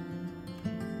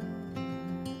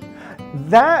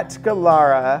 That,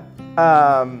 Galara,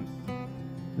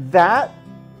 that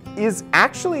is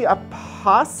actually a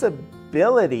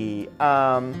possibility.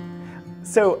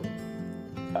 So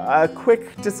a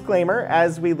quick disclaimer,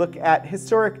 as we look at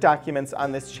historic documents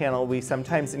on this channel, we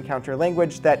sometimes encounter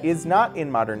language that is not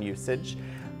in modern usage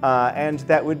and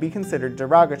that would be considered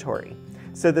derogatory.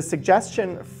 So the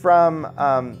suggestion from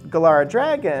Galara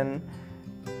Dragon,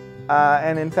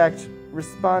 and in fact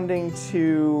responding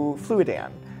to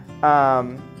Fluidan,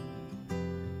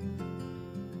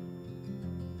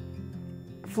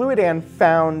 Fluidan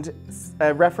found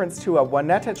a reference to a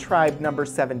Waneta tribe number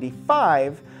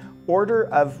 75, Order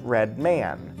of Red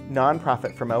Man,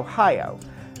 nonprofit from Ohio.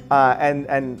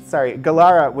 And sorry,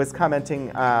 Galara was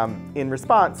commenting in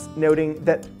response, noting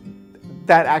that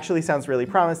that actually sounds really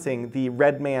promising. The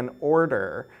Red Man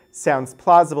Order sounds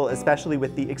plausible, especially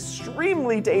with the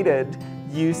extremely dated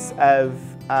use of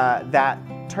that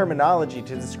terminology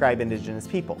to describe indigenous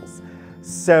peoples.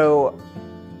 So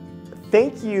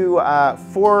thank you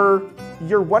for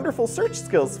your wonderful search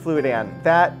skills, Fluidan.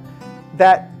 That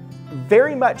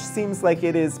very much seems like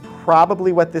it is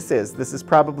probably what this is. This is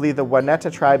probably the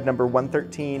Waneta tribe number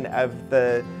 113 of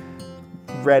the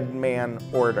Red Man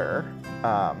Order.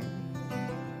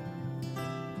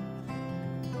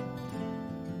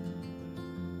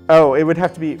 Oh, it would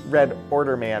have to be Red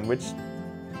Order Man, which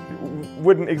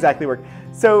wouldn't exactly work.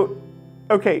 So,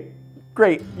 okay,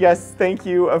 great. Yes, thank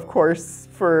you, of course,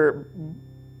 for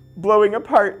blowing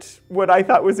apart what I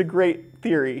thought was a great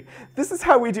theory. This is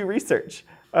how we do research.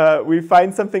 We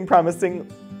find something promising,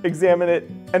 examine it,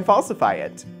 and falsify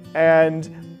it.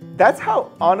 And That's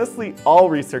how, honestly, all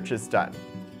research is done.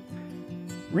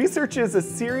 Research is a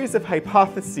series of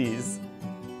hypotheses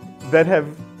that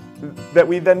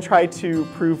we then try to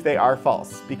prove they are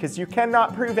false, because you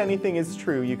cannot prove anything is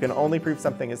true. You can only prove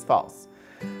something is false.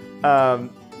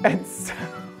 And so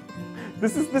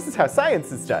this is how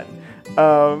science is done.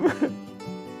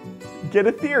 Get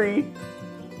a theory,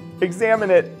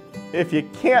 examine it. If you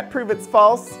can't prove it's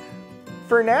false,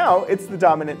 for now, it's the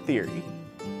dominant theory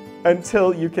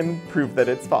until you can prove that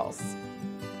it's false.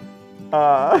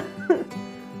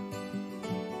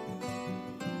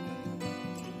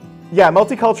 Yeah,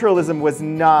 multiculturalism was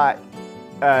not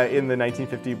in the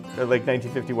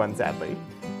 1951, sadly.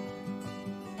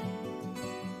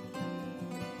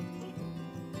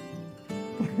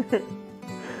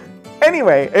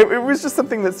 Anyway, it was just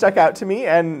something that stuck out to me,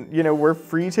 and we're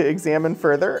free to examine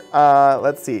further.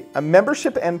 Let's see, a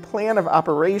membership and plan of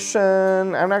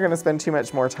operation. I'm not going to spend too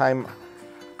much more time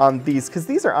on these because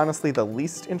these are honestly the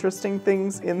least interesting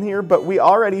things in here. But we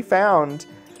already found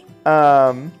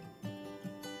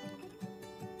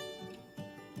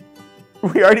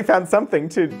something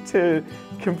to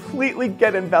completely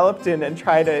get enveloped in and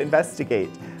try to investigate,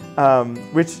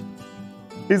 which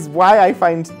is why I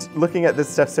find looking at this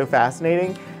stuff so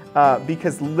fascinating,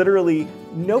 because literally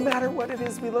no matter what it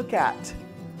is we look at,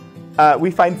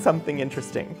 we find something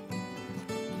interesting.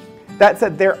 That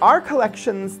said, there are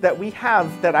collections that we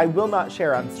have that I will not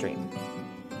share on stream.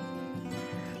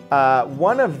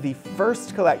 One of the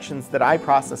first collections that I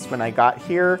processed when I got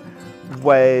here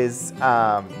was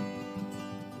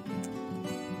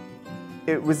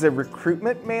it was a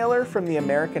recruitment mailer from the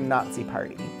American Nazi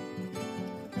Party.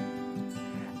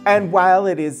 And while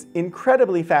it is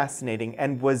incredibly fascinating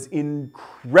and was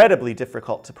incredibly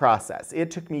difficult to process, it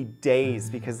took me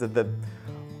days because of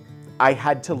I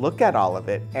had to look at all of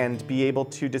it and be able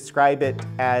to describe it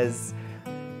as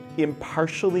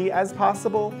impartially as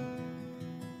possible.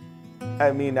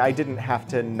 I mean, I didn't have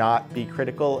to not be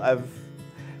critical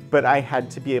but I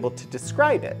had to be able to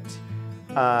describe it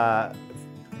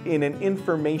in an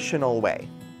informational way,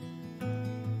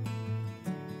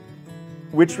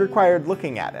 which required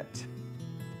looking at it,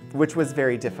 which was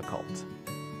very difficult.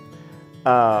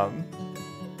 That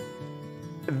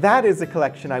is a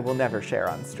collection I will never share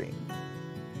on stream.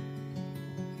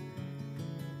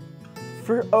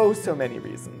 For oh so many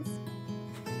reasons.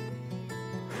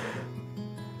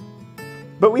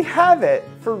 But we have it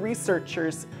for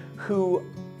researchers who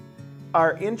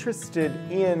are interested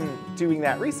in doing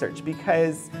that research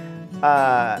because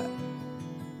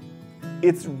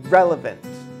it's relevant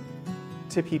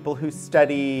to people who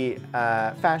study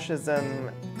fascism,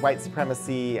 white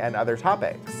supremacy, and other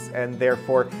topics. And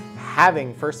therefore,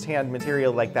 having firsthand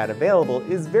material like that available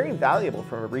is very valuable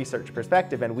from a research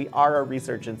perspective, and we are a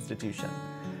research institution.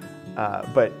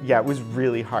 But yeah, it was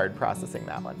really hard processing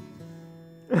that one.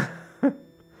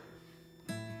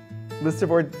 List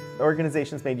of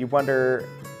organizations made you wonder,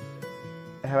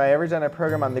 have I ever done a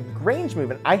program on the Grange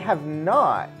movement? I have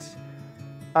not.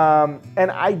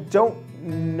 And I don't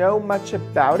know much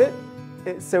about it,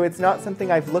 so it's not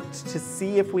something I've looked to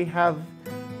see if we have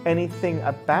anything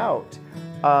about.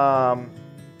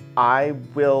 I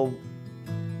will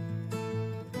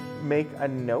make a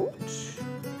note.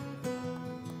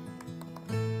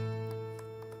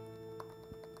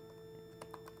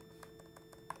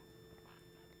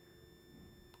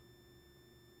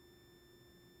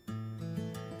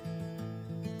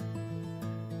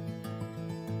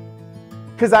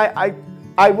 Because I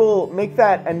will make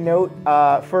that a note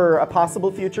for a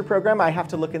possible future program. I have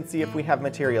to look and see if we have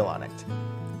material on it.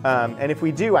 And if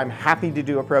we do, I'm happy to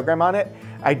do a program on it.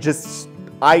 I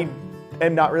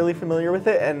am not really familiar with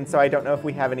it, and so I don't know if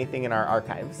we have anything in our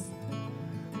archives.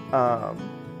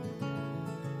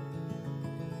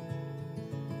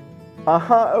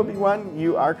 Obi-Wan,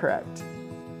 you are correct.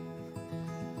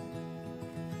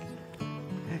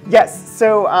 Yes,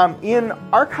 so in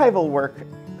archival work,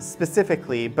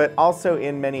 specifically, but also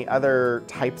in many other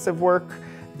types of work,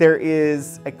 there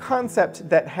is a concept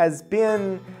that has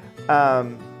been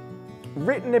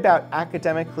written about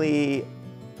academically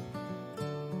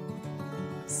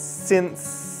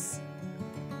since,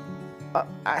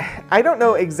 I don't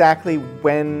know exactly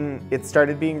when it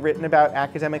started being written about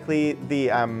academically.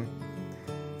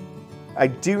 I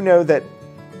do know that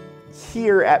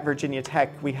here at Virginia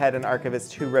Tech, we had an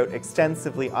archivist who wrote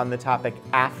extensively on the topic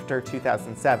after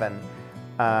 2007,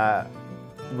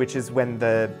 which is when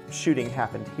the shooting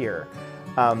happened here.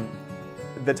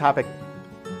 The topic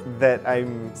that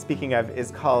I'm speaking of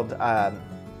is called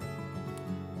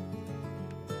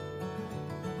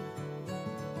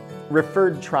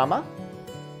referred trauma.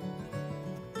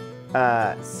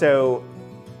 So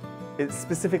it's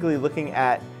specifically looking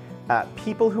at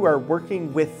people who are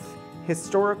working with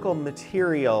historical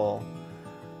material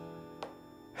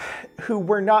who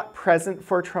were not present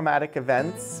for traumatic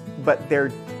events, but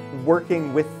they're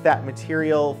working with that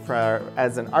material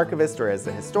as an archivist or as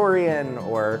a historian,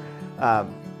 or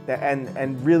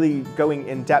and really going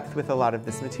in depth with a lot of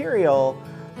this material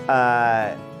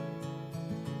can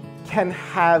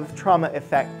have trauma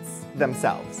effects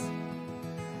themselves.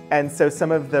 And so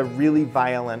some of the really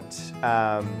violent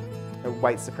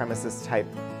white supremacist type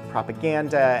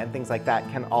propaganda and things like that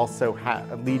can also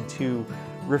lead to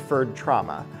referred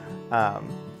trauma.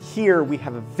 Here we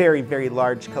have a very, very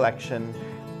large collection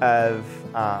of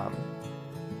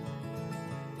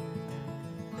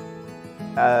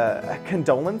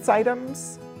condolence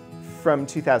items from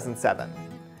 2007.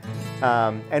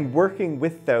 And working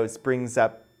with those brings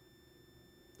up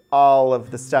all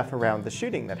of the stuff around the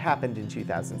shooting that happened in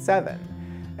 2007.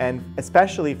 And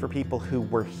especially for people who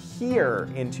were here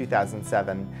in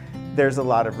 2007, there's a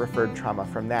lot of referred trauma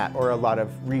from that, or a lot of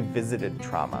revisited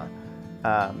trauma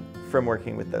from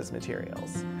working with those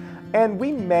materials. And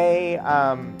we may,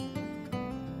 I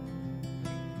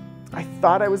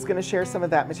thought I was going to share some of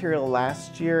that material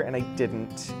last year, and I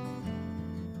didn't.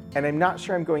 And I'm not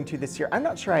sure I'm going to this year. I'm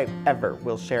not sure I ever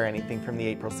will share anything from the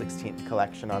April 16th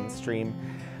collection on the stream,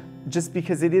 just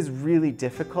because it is really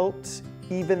difficult,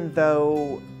 even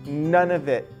though none of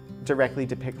it directly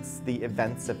depicts the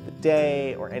events of the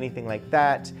day or anything like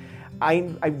that.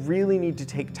 I really need to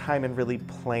take time and really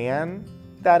plan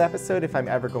that episode if I'm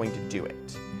ever going to do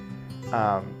it.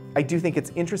 I do think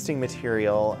it's interesting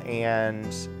material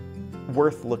and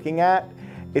worth looking at.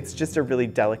 It's just a really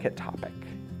delicate topic.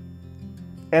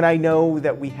 And I know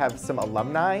that we have some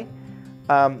alumni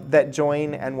that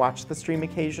join and watch the stream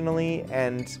occasionally,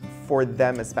 and for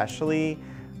them especially,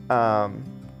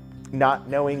 not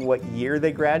knowing what year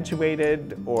they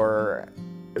graduated or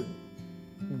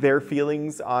their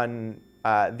feelings on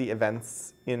the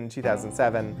events in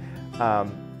 2007,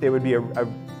 it would be a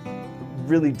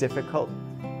really difficult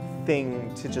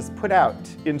thing to just put out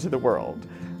into the world.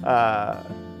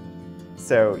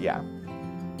 So yeah.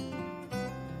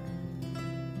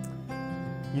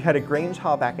 You had a Grange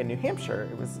Hall back in New Hampshire.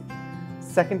 It was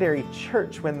secondary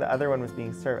church when the other one was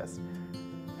being serviced.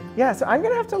 Yeah, so I'm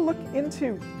gonna have to look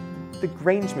into the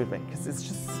Grange movement because it's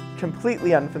just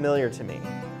completely unfamiliar to me.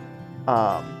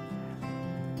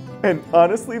 And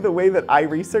honestly, the way that I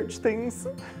research things,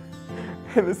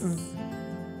 and this is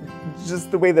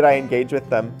just the way that I engage with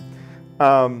them,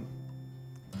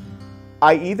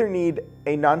 I either need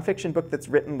a nonfiction book that's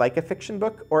written like a fiction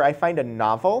book, or I find a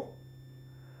novel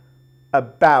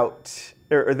about,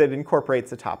 or that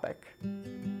incorporates a topic.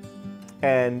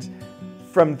 And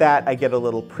from that, I get a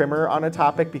little primer on a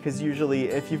topic, because usually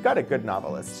if you've got a good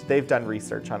novelist, they've done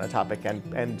research on a topic,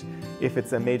 and if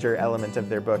it's a major element of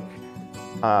their book,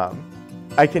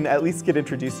 I can at least get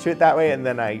introduced to it that way, and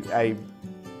then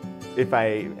if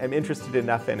I am interested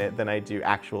enough in it, then I do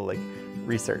actual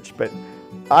research. But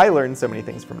I learn so many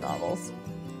things from novels.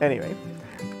 Anyway,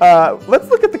 let's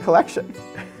look at the collection.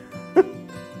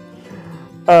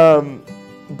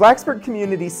 Blacksburg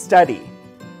Community Study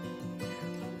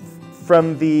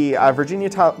from the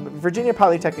Virginia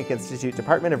Polytechnic Institute,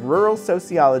 Department of Rural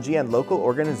Sociology and Local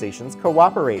Organizations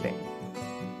Cooperating,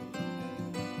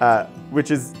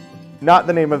 which is not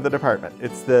the name of the department.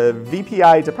 It's the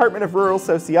VPI, Department of Rural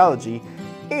Sociology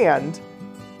and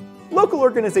Local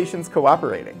Organizations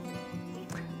Cooperating.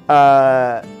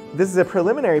 This is a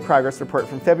preliminary progress report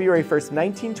from February 1st,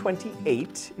 1928.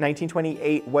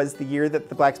 1928 was the year that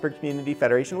the Blacksburg Community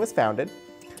Federation was founded.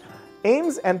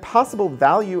 Aims and possible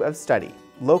value of study,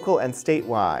 local and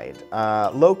statewide.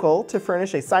 Local, to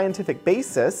furnish a scientific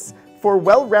basis for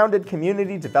well-rounded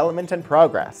community development and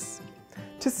progress.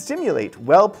 To stimulate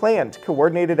well-planned,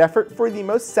 coordinated effort for the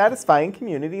most satisfying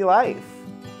community life.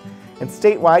 And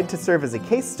statewide, to serve as a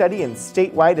case study in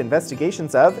statewide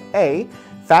investigations of A,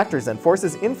 factors and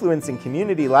forces influencing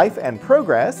community life and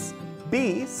progress,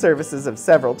 B, services of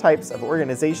several types of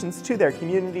organizations to their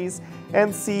communities,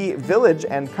 and C, village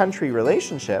and country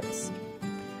relationships,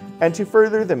 and to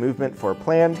further the movement for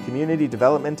planned community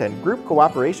development and group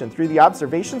cooperation through the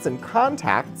observations and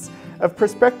contacts of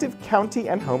prospective county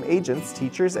and home agents,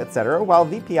 teachers, etc., while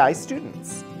VPI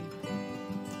students.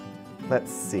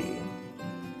 Let's see.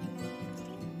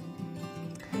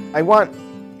 I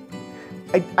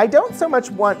don't so much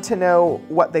want to know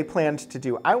what they planned to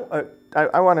do. I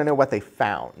want to know what they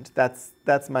found.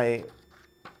 That's my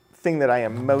thing that I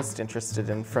am most interested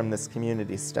in from this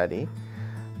community study.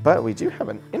 But we do have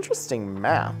an interesting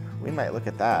map. We might look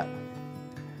at that.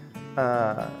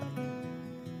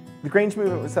 The Grange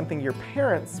movement was something your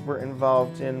parents were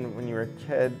involved in when you were a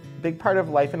kid. Big part of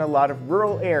life in a lot of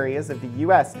rural areas of the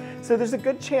US. So there's a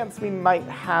good chance we might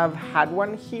have had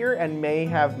one here and may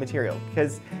have material.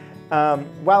 Because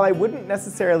while I wouldn't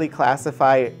necessarily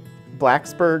classify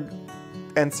Blacksburg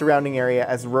and surrounding area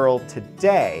as rural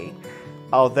today,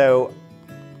 although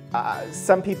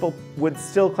some people would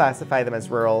still classify them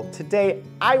as rural, today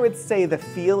I would say the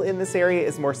feel in this area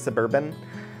is more suburban.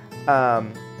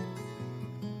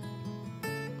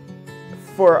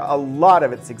 For a lot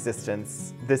of its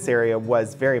existence, this area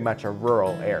was very much a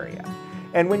rural area.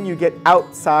 And when you get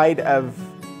outside of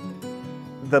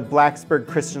the Blacksburg,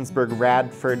 Christiansburg,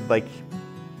 Radford, like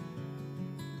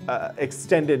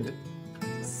extended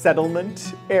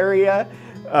settlement area,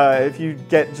 if you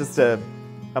get just a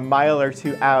mile or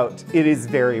two out, it is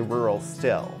very rural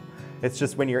still. It's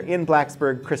just when you're in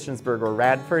Blacksburg, Christiansburg, or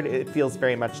Radford, it feels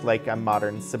very much like a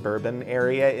modern suburban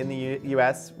area in the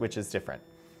US, which is different.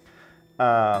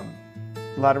 A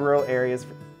lot of rural areas,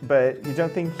 but you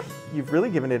don't think you've really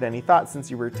given it any thought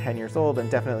since you were 10 years old, and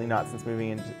definitely not since moving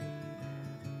into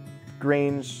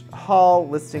Grange Hall.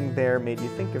 Listing there made you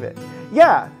think of it.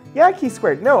 Yeah, Key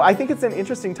Squared. No, I think it's an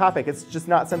interesting topic. It's just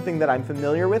not something that I'm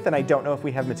familiar with, and I don't know if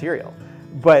we have material.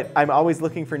 But I'm always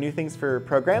looking for new things for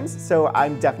programs, so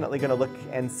I'm definitely going to look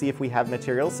and see if we have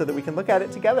material so that we can look at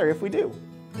it together if we do.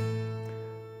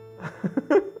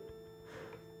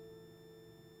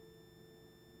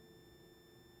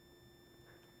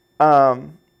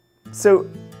 So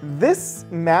this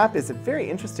map is a very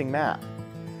interesting map.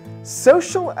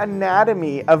 Social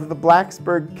anatomy of the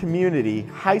Blacksburg Community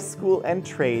High School and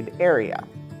Trade Area.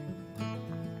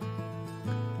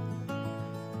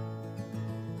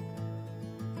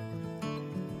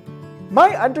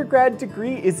 My undergrad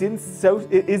degree is in a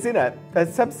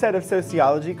subset of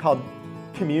sociology called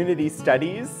Community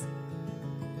Studies.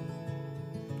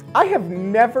 I have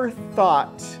never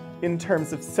thought in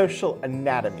terms of social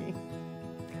anatomy.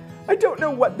 I don't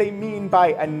know what they mean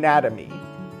by anatomy.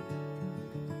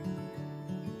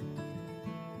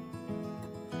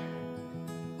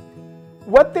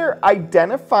 What they're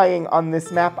identifying on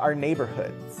this map are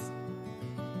neighborhoods.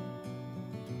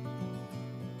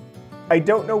 I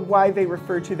don't know why they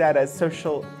refer to that as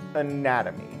social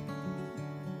anatomy,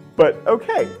 but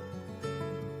okay.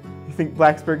 You think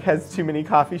Blacksburg has too many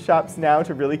coffee shops now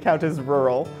to really count as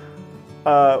rural?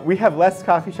 We have less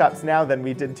coffee shops now than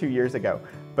we did 2 years ago,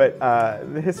 but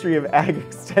the history of ag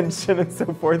extension and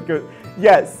so forth goes,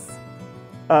 yes.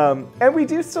 And we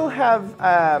do still have,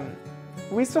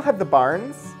 the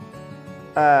barns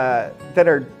that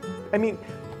are, I mean,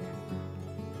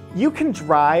 you can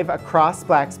drive across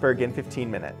Blacksburg in 15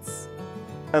 minutes,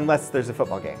 unless there's a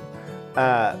football game.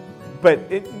 But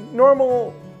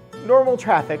normal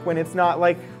traffic, when it's not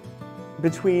like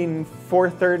between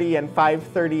 4:30 and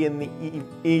 5:30 in the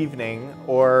evening,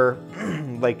 or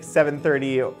like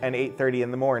 7:30 and 8:30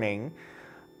 in the morning,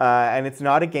 and it's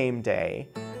not a game day,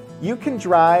 you can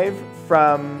drive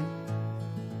from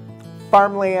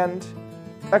farmland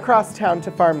across town to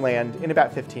farmland in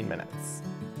about 15 minutes.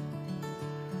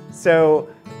 So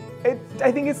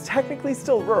I think it's technically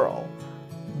still rural,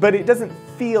 but it doesn't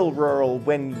feel rural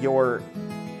when you're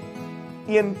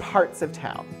in parts of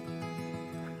town.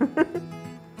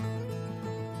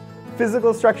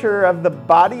 Physical structure of the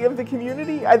body of the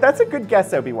community? That's a good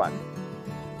guess, Obi-Wan.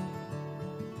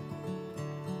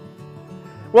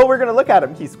 Well, we're going to look at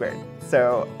them, Key Squared.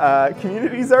 So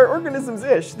communities are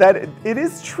organisms-ish. That it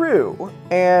is true,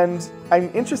 and I'm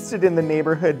interested in the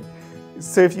neighborhood.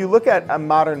 So if you look at a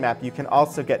modern map, you can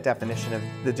also get definition of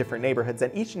the different neighborhoods,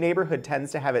 and each neighborhood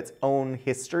tends to have its own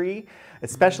history,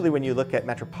 especially when you look at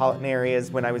metropolitan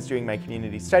areas. When I was doing my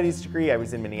community studies degree, I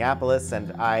was in Minneapolis,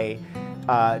 and I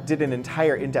did an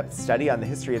entire in-depth study on the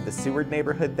history of the Seward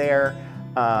neighborhood there.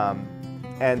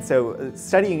 And so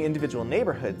studying individual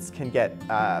neighborhoods can get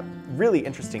really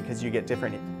interesting because you get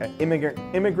different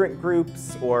immigrant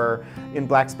groups, or in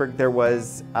Blacksburg there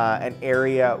was an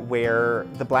area where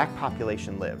the black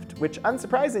population lived, which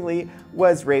unsurprisingly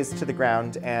was razed to the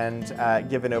ground and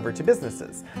given over to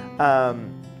businesses,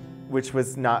 which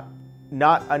was not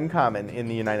uncommon in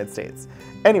the United States.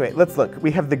 Anyway, let's look. We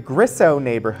have the Grisso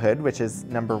neighborhood, which is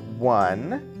number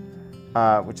 1,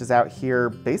 which is out here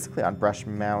basically on Brush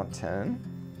Mountain.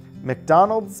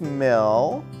 McDonald's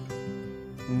Mill,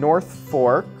 North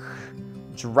Fork,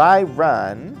 Dry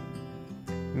Run,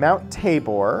 Mount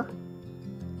Tabor,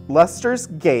 Luster's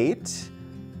Gate,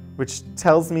 which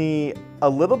tells me a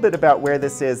little bit about where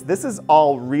this is. This is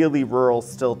all really rural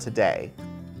still today,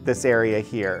 this area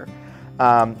here.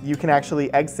 You can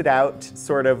actually exit out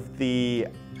sort of the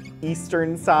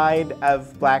eastern side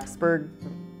of Blacksburg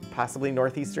possibly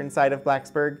northeastern side of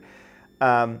Blacksburg,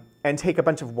 and take a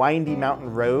bunch of windy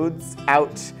mountain roads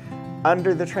out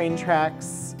under the train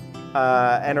tracks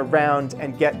and around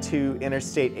and get to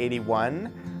Interstate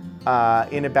 81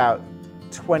 in about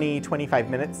 20-25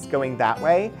 minutes going that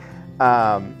way.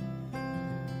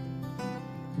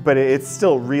 But it's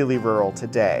still really rural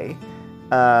today.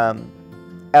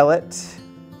 Ellet.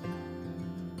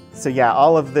 So yeah,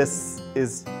 all of this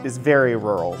is very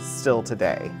rural still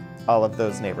today, all of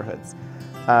those neighborhoods.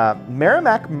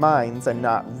 Merrimack Mines I'm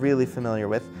not really familiar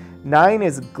with. 9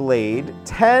 is Glade.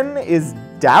 10 is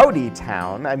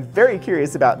Dowdytown. I'm very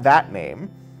curious about that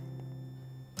name.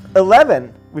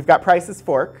 11, we've got Price's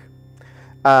Fork,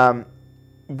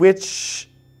 which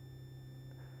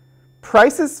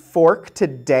Price's Fork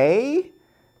today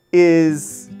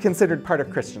is considered part of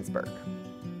Christiansburg.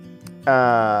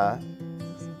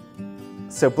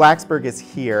 So Blacksburg is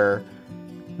here.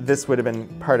 This would have been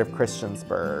part of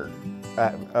Christiansburg.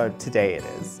 Today it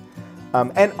is.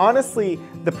 And honestly,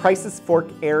 the Price's Fork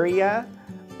area,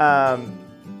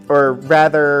 or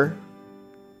rather,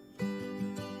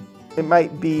 it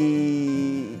might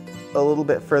be a little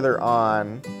bit further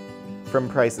on from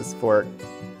Price's Fork.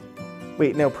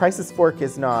 Wait, no, Price's Fork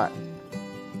is not.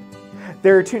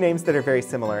 There are two names that are very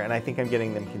similar, and I think I'm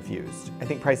getting them confused. I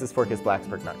think Price's Fork is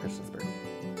Blacksburg, not Christiansburg.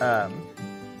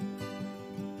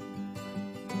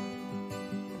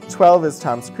 12 is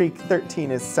Tom's Creek,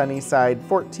 13 is Sunnyside,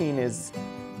 14 is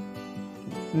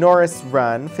Norris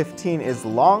Run, 15 is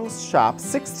Long's Shop,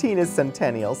 16 is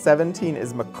Centennial, 17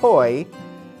 is McCoy.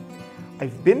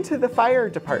 I've been to the fire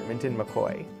department in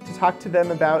McCoy to talk to them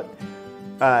about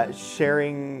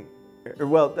sharing,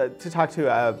 to talk to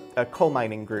a coal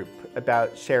mining group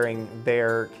about sharing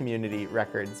their community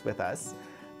records with us.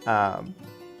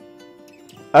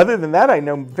 Other than that, I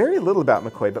know very little about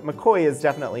McCoy, but McCoy is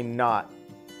definitely not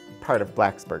part of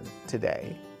Blacksburg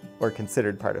today, or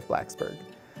considered part of Blacksburg.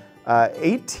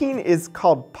 18 is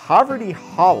called Poverty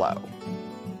Hollow.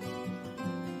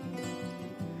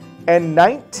 And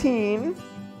 19,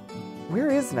 where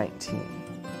is 19?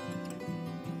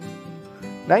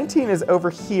 19 is over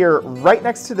here, right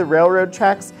next to the railroad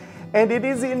tracks, and it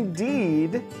is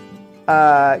indeed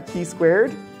Key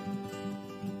Squared.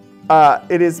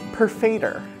 It is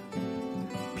Perfater.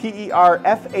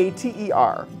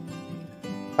 P-E-R-F-A-T-E-R.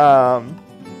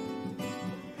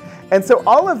 And so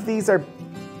all of these are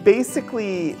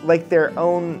basically like their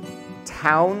own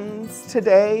towns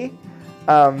today.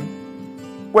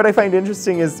 What I find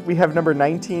interesting is we have number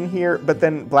 19 here, but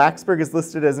then Blacksburg is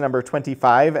listed as number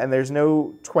 25, and there's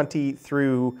no 20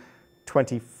 through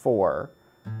 24.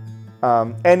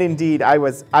 And indeed, I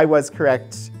was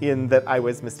correct in that I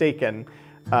was mistaken.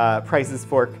 Price's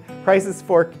Fork. Price's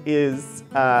Fork is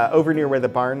over near where the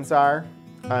barns are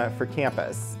for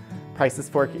campus. Price's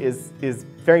Fork is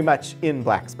very much in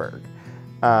Blacksburg.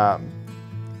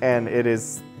 And it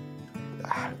is,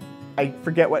 I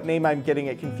forget what name I'm getting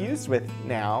it confused with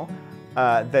now,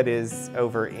 that is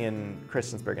over in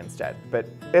Christiansburg instead. But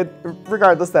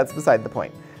regardless, that's beside the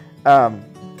point.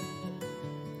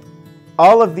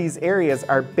 All of these areas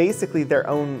are basically their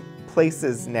own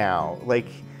places now. Like,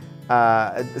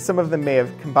 some of them may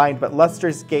have combined, but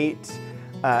Luster's Gate,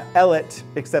 Ellet,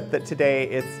 except that today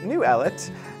it's New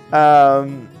Ellet,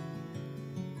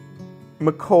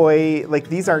 McCoy, like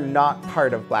these are not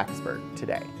part of Blacksburg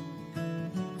today.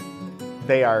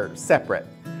 They are separate.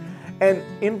 And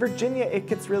in Virginia, it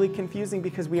gets really confusing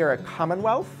because we are a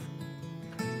commonwealth.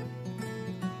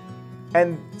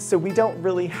 And so we don't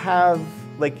really have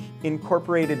like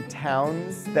incorporated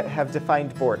towns that have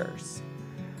defined borders.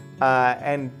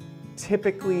 And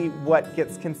typically what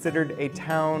gets considered a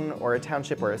town or a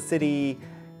township or a city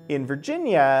in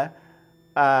Virginia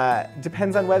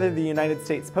depends on whether the United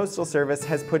States Postal Service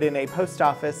has put in a post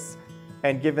office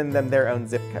and given them their own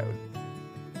zip code.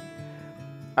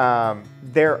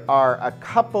 There are a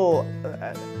couple,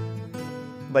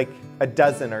 like a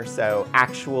dozen or so,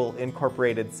 actual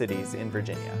incorporated cities in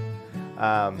Virginia.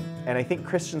 And I think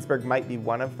Christiansburg might be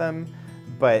one of them,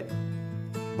 but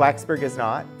Blacksburg is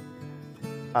not,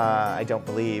 I don't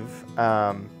believe.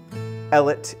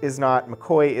 Ellet is not,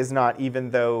 McCoy is not, even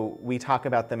though we talk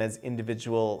about them as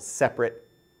individual separate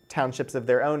townships of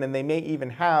their own, and they may even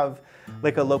have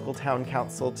like a local town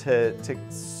council to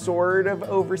sort of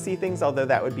oversee things, although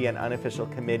that would be an unofficial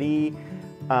committee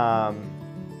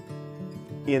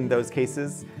in those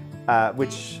cases,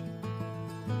 which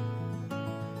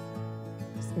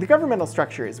the governmental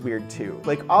structure is weird too.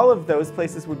 Like all of those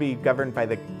places would be governed by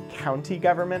the county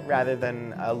government rather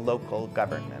than a local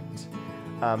government.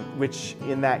 Which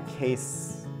in that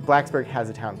case, Blacksburg has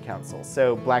a town council.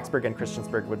 So Blacksburg and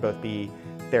Christiansburg would both be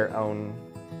their own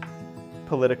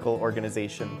political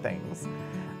organization things.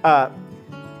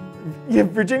 Yeah,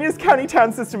 Virginia's county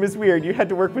town system is weird. You had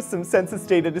to work with some census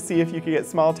data to see if you could get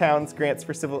small towns grants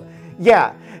for civil.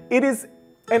 Yeah, it is,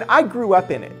 and I grew up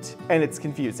in it, and it's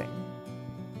confusing.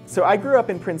 So I grew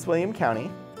up in Prince William County,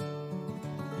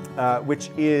 which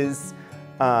is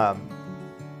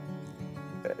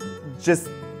just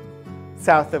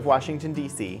south of Washington,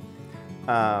 D.C.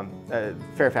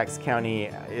 Fairfax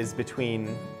County is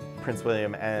between Prince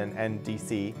William and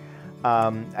D.C.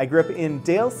 I grew up in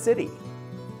Dale City.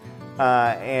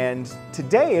 And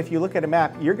today, if you look at a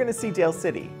map, you're going to see Dale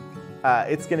City.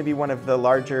 It's going to be one of the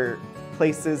larger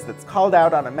places that's called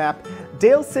out on a map.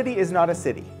 Dale City is not a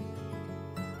city.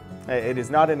 It is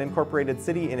not an incorporated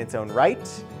city in its own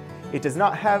right. It does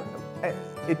not have,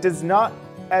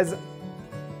 as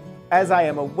I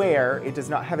am aware, it does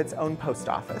not have its own post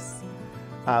office.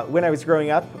 When I was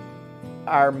growing up,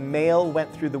 our mail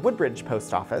went through the Woodbridge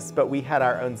post office, but we had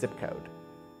our own zip code.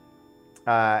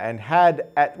 And had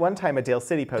at one time a Dale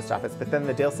City post office, but then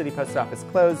the Dale City post office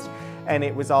closed and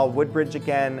it was all Woodbridge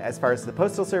again as far as the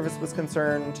Postal Service was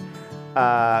concerned.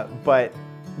 But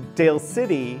Dale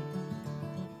City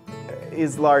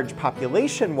is large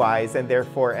population-wise and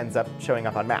therefore ends up showing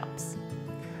up on maps.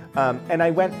 And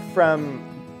I went from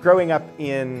growing up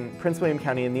in Prince William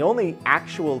County, and the only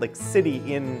actual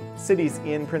cities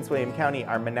in Prince William County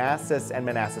are Manassas and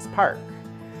Manassas Park.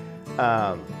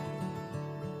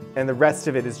 And the rest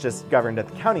of it is just governed at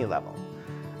the county level.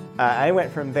 I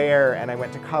went from there and I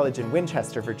went to college in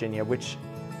Winchester, Virginia, which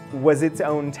was its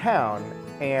own town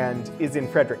and is in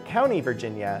Frederick County,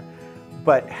 Virginia,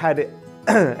 but had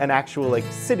an actual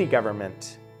city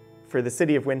government for the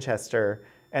city of Winchester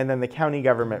and then the county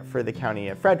government for the county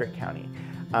of Frederick County.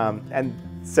 And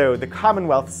so the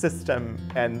Commonwealth system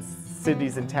and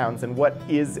cities and towns and what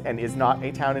is and is not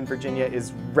a town in Virginia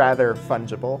is rather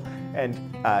fungible and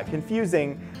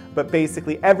confusing. But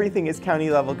basically everything is county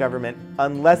level government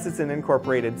unless it's an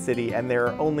incorporated city, and there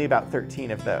are only about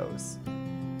 13 of those.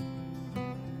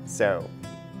 So,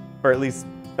 or at least,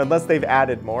 unless they've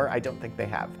added more, I don't think they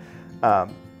have.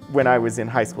 When I was in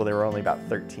high school, there were only about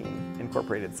 13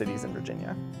 incorporated cities in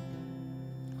Virginia.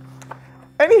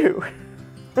 Anywho,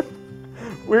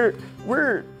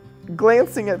 we're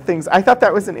glancing at things. I thought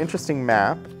that was an interesting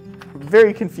map.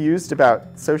 Very confused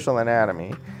about social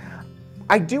anatomy.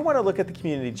 I do want to look at the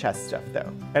community chest stuff,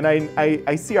 though. And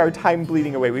I see our time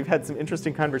bleeding away. We've had some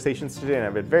interesting conversations today, and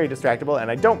I've been very distractible, and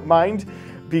I don't mind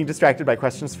being distracted by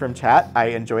questions from chat. I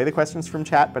enjoy the questions from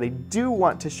chat, but I do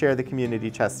want to share the community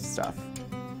chest stuff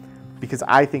because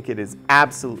I think it is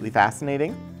absolutely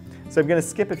fascinating. So I'm going to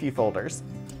skip a few folders,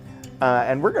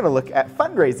 and we're going to look at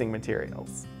fundraising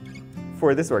materials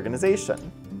for this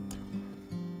organization.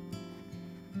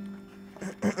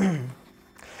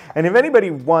 And if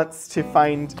anybody wants to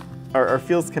find or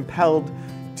feels compelled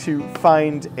to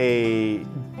find a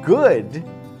good,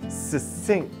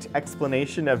 succinct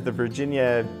explanation of the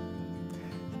Virginia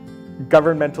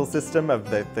governmental system of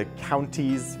the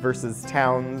counties versus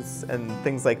towns and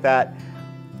things like that,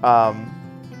 I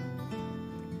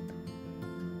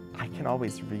can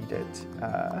always read it.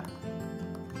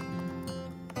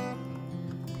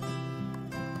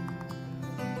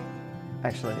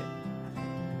 Actually,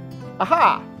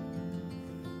 aha!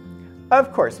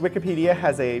 Of course, Wikipedia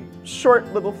has a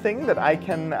short little thing that I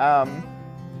can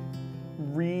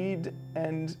read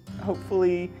and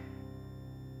hopefully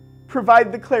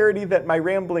provide the clarity that my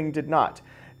rambling did not.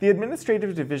 The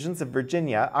administrative divisions of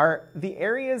Virginia are the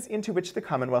areas into which the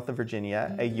Commonwealth of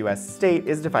Virginia, a U.S. state,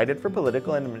 is divided for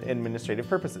political and administrative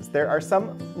purposes. There are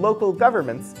some local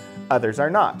governments, others are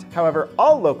not. However,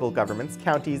 all local governments,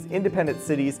 counties, independent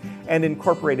cities, and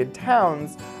incorporated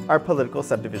towns are political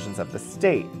subdivisions of the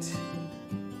state.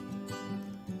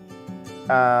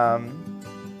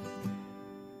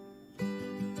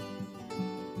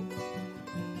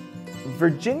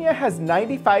 Virginia has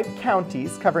 95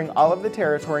 counties covering all of the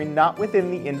territory not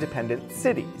within the independent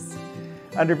cities.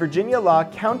 Under Virginia law,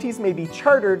 counties may be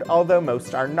chartered, although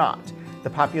most are not. The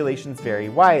populations vary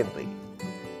widely.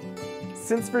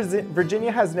 Since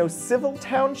Virginia has no civil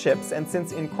townships, and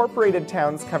since incorporated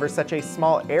towns cover such a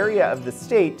small area of the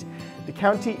state, the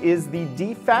county is the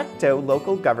de facto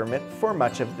local government for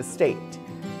much of the state.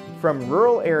 From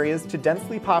rural areas to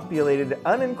densely populated,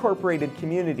 unincorporated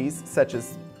communities, such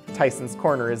as Tyson's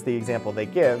Corner is the example they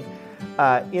give.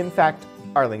 In fact,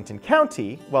 Arlington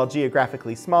County, while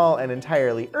geographically small and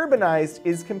entirely urbanized,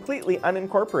 is completely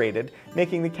unincorporated,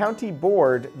 making the county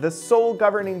board the sole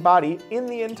governing body in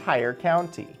the entire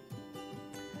county.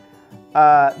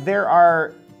 There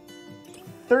are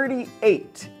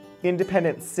 38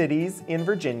 independent cities in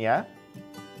Virginia.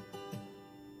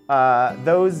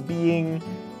 Those being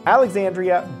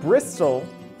Alexandria, Bristol,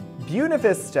 Buena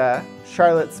Vista,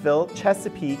 Charlottesville,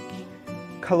 Chesapeake,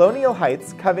 Colonial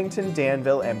Heights, Covington,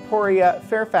 Danville, Emporia,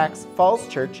 Fairfax, Falls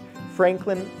Church,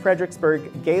 Franklin, Fredericksburg,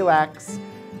 Galax,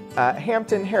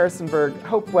 Hampton, Harrisonburg,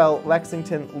 Hopewell,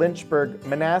 Lexington, Lynchburg,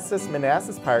 Manassas,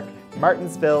 Manassas Park,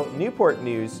 Martinsville, Newport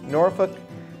News, Norfolk,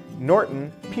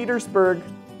 Norton, Petersburg,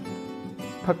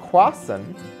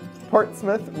 Pequawson,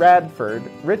 Portsmouth, Radford,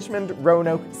 Richmond,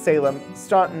 Roanoke, Salem,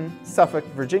 Staunton, Suffolk,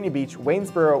 Virginia Beach,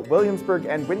 Waynesboro, Williamsburg,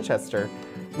 and Winchester,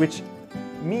 which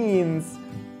means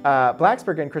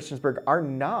Blacksburg and Christiansburg are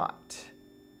not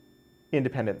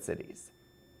independent cities.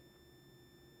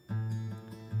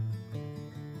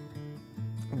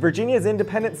 Virginia's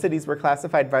independent cities were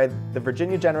classified by the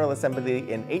Virginia General Assembly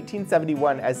in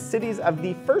 1871 as cities of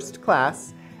the first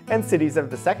class and cities of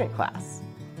the second class.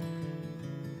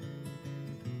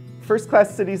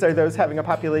 First-class cities are those having a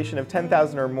population of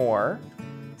 10,000 or more.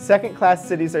 Second-class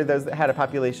cities are those that had a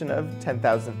population of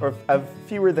 10,000 or of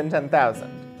fewer than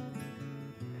 10,000.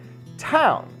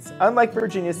 Towns, unlike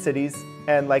Virginia's cities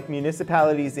and like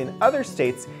municipalities in other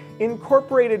states,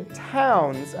 incorporated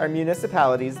towns are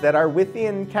municipalities that are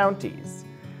within counties.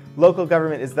 Local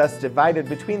government is thus divided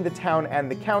between the town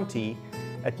and the county.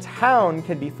 A town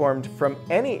can be formed from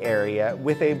any area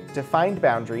with a defined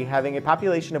boundary having a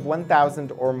population of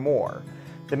 1,000 or more.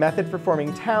 The method for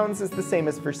forming towns is the same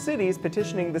as for cities,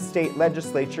 petitioning the state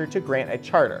legislature to grant a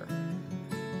charter.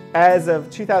 As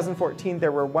of 2014,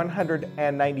 there were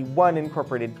 191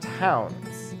 incorporated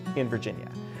towns in Virginia.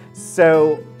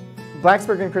 So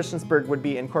Blacksburg and Christiansburg would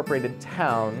be incorporated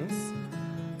towns,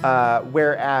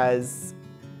 whereas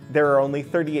there are only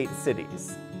 38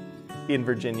 cities in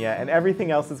Virginia, and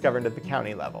everything else is governed at the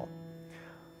county level.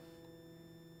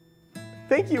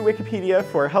 Thank you, Wikipedia,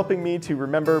 for helping me to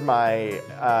remember my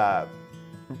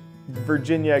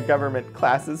Virginia government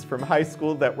classes from high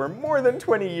school that were more than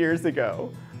 20 years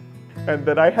ago, and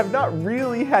that I have not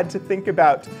really had to think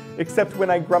about, except when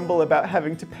I grumble about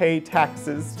having to pay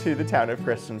taxes to the town of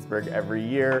Christiansburg every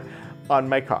year on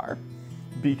my car,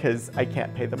 because I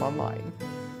can't pay them online.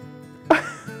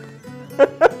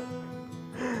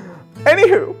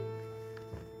 Anywho,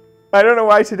 I don't know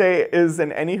why today is an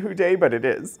anywho day, but it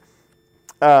is.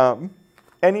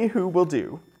 Anywho will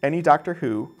do. Any Doctor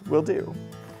Who will do.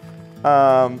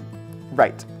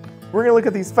 Right. We're gonna look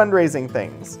at these fundraising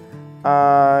things.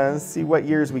 Let's see what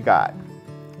years we got.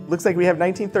 Looks like we have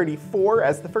 1934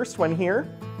 as the first one here.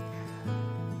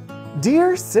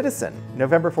 Dear Citizen,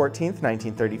 November 14th,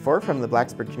 1934, from the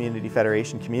Blacksburg Community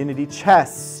Federation Community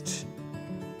Chest.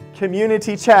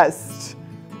 Community Chest.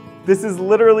 This is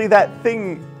literally that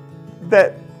thing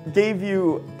that gave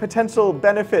you potential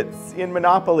benefits in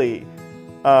Monopoly.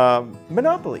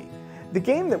 Monopoly. The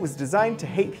game that was designed to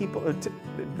hate people,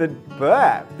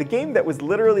 the game that was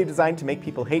literally designed to make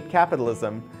people hate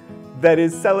capitalism, that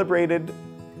is celebrated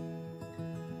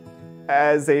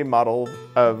as a model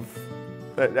of,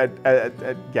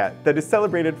 that is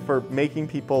celebrated for making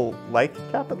people like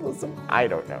capitalism? I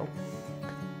don't know.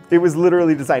 It was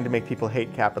literally designed to make people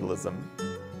hate capitalism.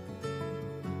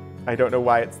 I don't know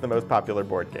why it's the most popular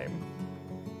board game.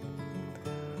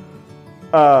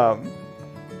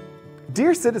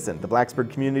 Dear Citizen, the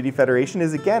Blacksburg Community Federation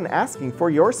is again asking for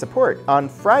your support. On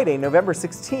Friday, November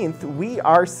 16th, we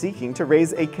are seeking to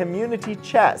raise a community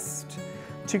chest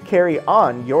to carry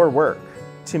on your work,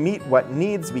 to meet what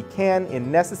needs we can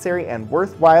in necessary and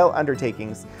worthwhile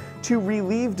undertakings, to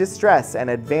relieve distress and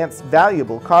advance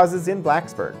valuable causes in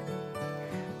Blacksburg.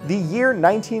 The year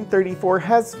 1934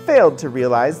 has failed to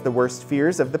realize the worst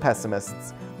fears of the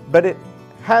pessimists, but it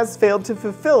has failed to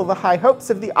fulfill the high hopes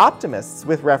of the optimists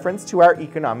with reference to our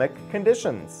economic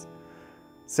conditions.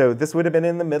 So this would have been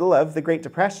in the middle of the Great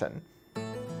Depression.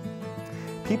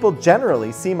 People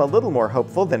generally seem a little more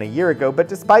hopeful than a year ago, but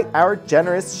despite our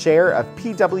generous share of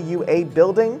PWA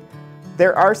building,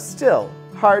 there are still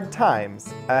hard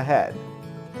times ahead.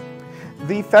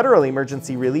 The Federal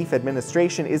Emergency Relief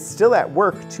Administration is still at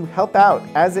work to help out,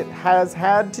 as it has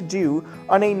had to do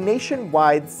on a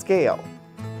nationwide scale,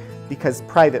 because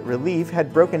private relief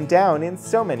had broken down in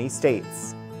so many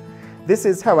states. This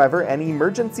is, however, an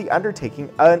emergency undertaking,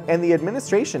 and the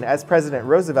administration, as President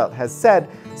Roosevelt has said,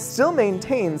 still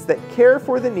maintains that care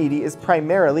for the needy is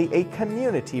primarily a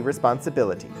community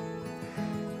responsibility.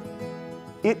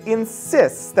 It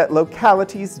insists that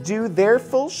localities do their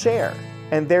full share,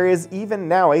 and there is even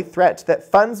now a threat that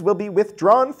funds will be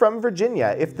withdrawn from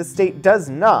Virginia if the state does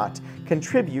not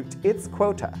contribute its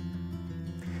quota.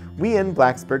 We in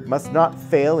Blacksburg must not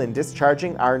fail in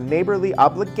discharging our neighborly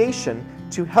obligation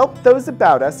to help those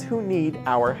about us who need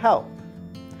our help.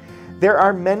 There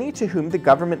are many to whom the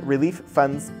government relief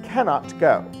funds cannot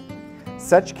go.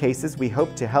 Such cases we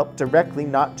hope to help directly,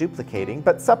 not duplicating,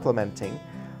 but supplementing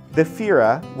the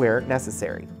FERA where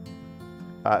necessary.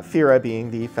 FERA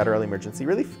being the Federal Emergency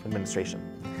Relief Administration.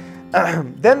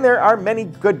 Then there are many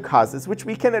good causes which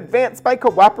we can advance by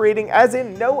cooperating as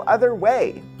in no other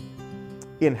way.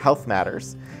 In health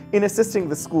matters, in assisting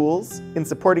the schools, in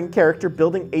supporting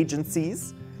character-building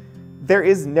agencies, there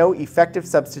is no effective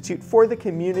substitute for the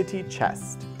community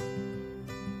chest.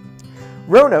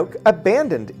 Roanoke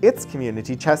abandoned its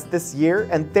community chest this year,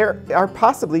 and there are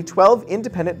possibly 12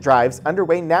 independent drives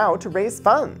underway now to raise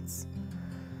funds.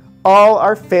 All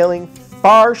are failing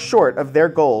far short of their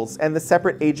goals, and the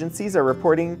separate agencies are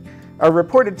reported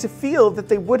to feel that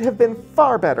they would have been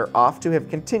far better off to have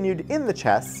continued in the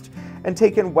chest and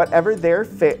taken whatever their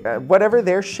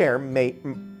share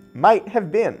might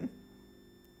have been.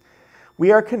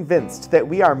 We are convinced that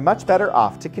we are much better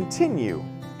off to continue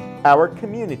our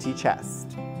community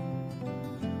chest.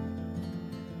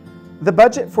 The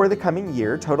budget for the coming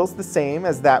year totals the same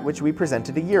as that which we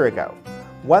presented a year ago,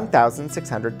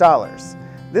 $1,600.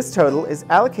 This total is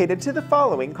allocated to the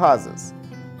following causes.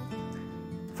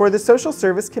 For the Social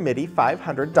Service Committee,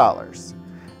 $500.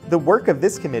 The work of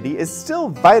this committee is still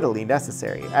vitally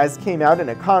necessary, as came out in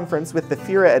a conference with the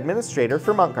FERA administrator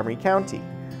for Montgomery County.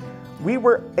 We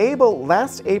were able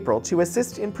last April to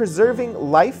assist in preserving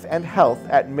life and health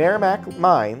at Merrimack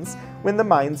mines when the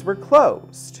mines were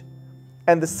closed,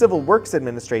 and the Civil Works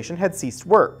Administration had ceased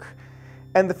work,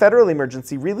 and the Federal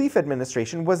Emergency Relief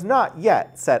Administration was not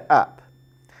yet set up.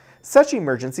 Such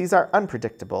emergencies are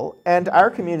unpredictable, and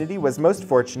our community was most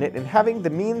fortunate in having the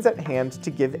means at hand to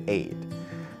give aid.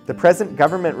 The present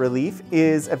government relief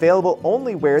is available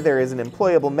only where there is an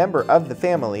employable member of the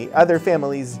family. Other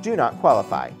families do not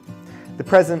qualify. The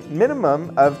present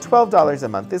minimum of $12 a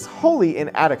month is wholly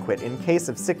inadequate in case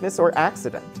of sickness or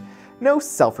accident. No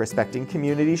self-respecting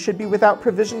community should be without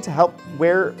provision to help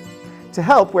where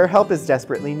help is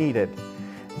desperately needed.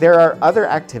 There are other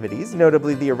activities,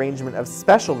 notably the arrangement of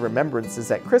special remembrances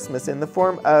at Christmas in the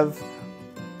form of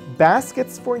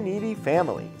baskets for needy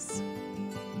families.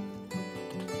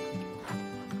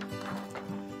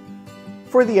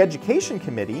 For the Education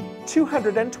Committee,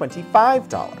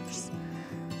 $225.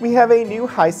 We have a new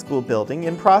high school building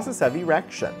in process of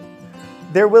erection.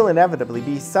 There will inevitably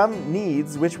be some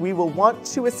needs which we will want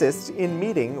to assist in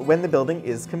meeting when the building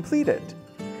is completed.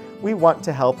 We want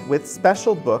to help with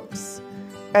special books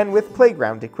and with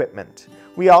playground equipment.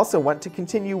 We also want to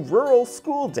continue Rural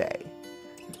School Day,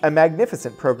 a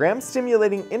magnificent program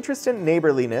stimulating interest and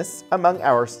neighborliness among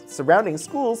our surrounding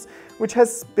schools, which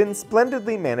has been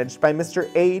splendidly managed by Mr.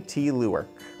 A.T. Lewer.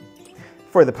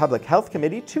 For the Public Health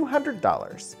Committee,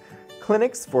 $200.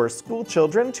 Clinics for school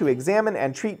children to examine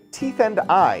and treat teeth and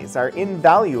eyes are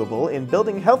invaluable in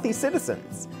building healthy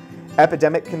citizens.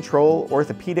 Epidemic control,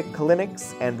 orthopedic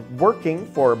clinics, and working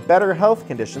for better health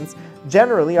conditions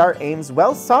generally are aims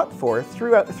well sought for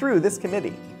through this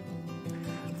committee.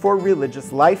 For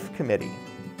Religious Life Committee,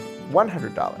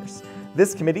 $100.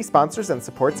 This committee sponsors and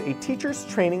supports a Teachers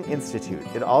Training Institute.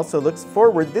 It also looks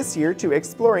forward this year to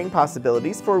exploring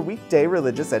possibilities for weekday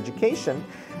religious education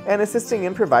and assisting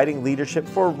in providing leadership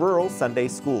for rural Sunday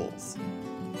schools.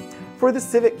 For the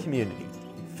Civic Community,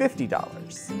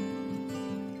 $50.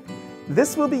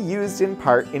 This will be used in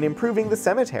part in improving the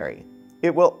cemetery.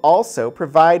 It will also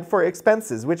provide for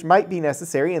expenses which might be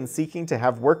necessary in seeking to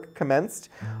have work commenced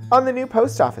on the new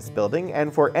post office building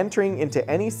and for entering into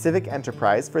any civic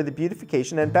enterprise for the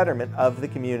beautification and betterment of the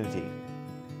community.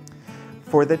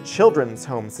 For the Children's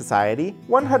Home Society,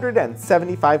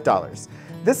 $175.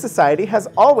 This society has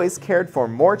always cared for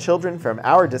more children from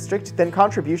our district than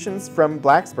contributions from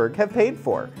Blacksburg have paid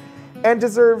for, and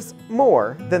deserves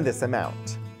more than this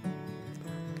amount.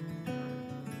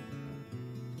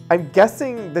 I'm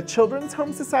guessing the Children's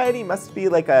Home Society must be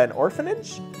like an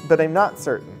orphanage, but I'm not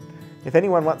certain. If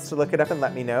anyone wants to look it up and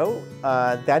let me know,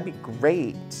 that'd be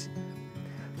great.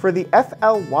 For the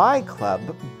FLY Club,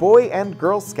 Boy and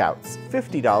Girl Scouts,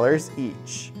 $50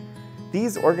 each.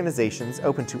 These organizations,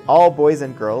 open to all boys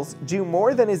and girls, do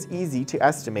more than is easy to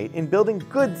estimate in building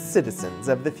good citizens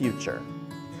of the future.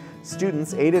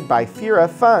 Students aided by FERA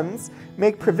funds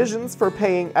make provisions for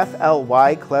paying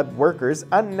FLY Club workers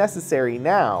unnecessary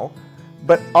now,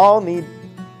 but all need...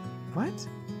 What?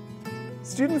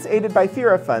 Students aided by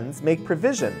FERA funds make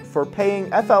provision for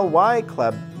paying FLY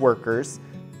Club workers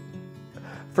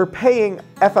unnecessary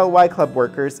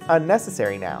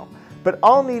now, but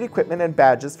all need equipment and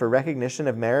badges for recognition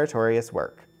of meritorious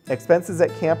work. Expenses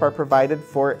at camp are provided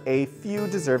for a few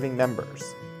deserving members.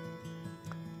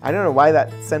 I don't know why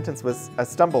that sentence was a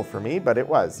stumble for me, but it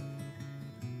was.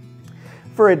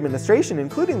 For administration,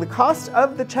 including the cost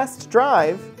of the chest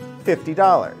drive,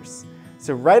 $50.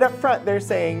 So right up front, they're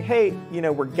saying, hey,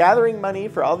 we're gathering money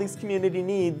for all these community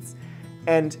needs,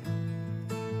 and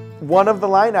one of the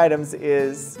line items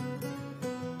is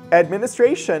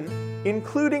administration,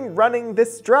 including running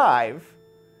this drive.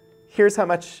 Here's how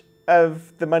much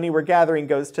of the money we're gathering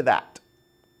goes to that.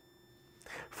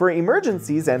 For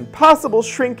emergencies and possible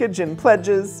shrinkage in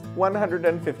pledges,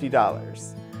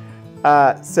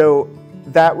 $150. So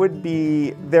that would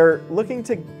be, they're looking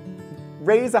to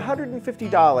raise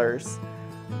 $150,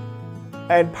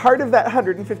 and part of that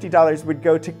 $150 would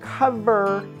go to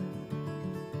cover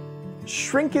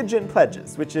shrinkage in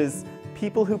pledges, which is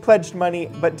people who pledged money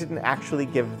but didn't actually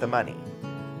give the money.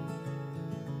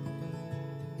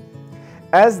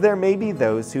 As there may be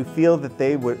those who feel that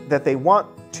they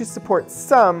want to support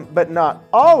some but not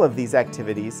all of these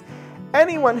activities,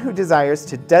 anyone who desires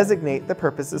to designate the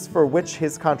purposes for which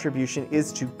his contribution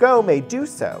is to go may do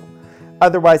so.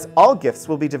 Otherwise, all gifts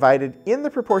will be divided in the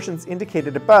proportions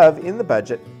indicated above in the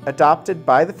budget adopted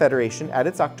by the Federation at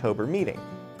its October meeting.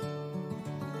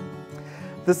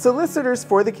 The solicitors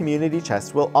for the community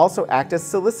chest will also act as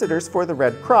solicitors for the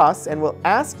Red Cross and will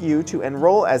ask you to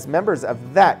enroll as members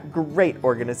of that great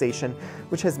organization,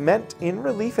 which has meant in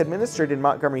relief administered in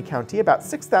Montgomery County about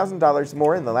 $6,000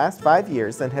 more in the last 5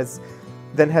 years than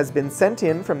has been sent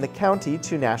in from the county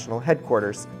to national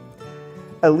headquarters.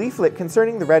 A leaflet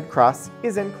concerning the Red Cross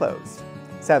is enclosed.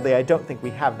 Sadly, I don't think we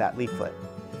have that leaflet.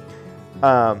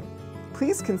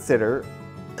 Please consider,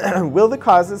 will the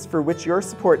causes for which your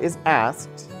support is asked,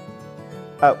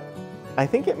 I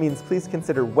think it means please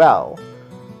consider well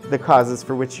the causes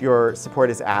for which your support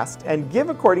is asked, and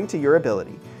give according to your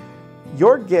ability.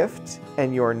 Your gift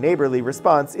and your neighborly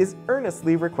response is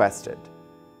earnestly requested.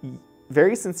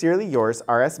 Very sincerely yours,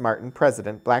 R.S. Martin,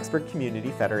 President, Blacksburg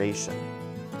Community Federation.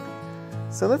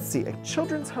 So let's see, a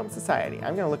Children's Home Society.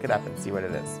 I'm going to look it up and see what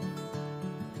it is.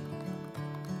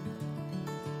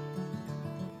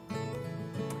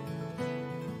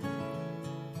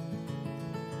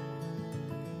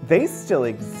 They still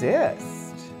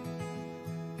exist.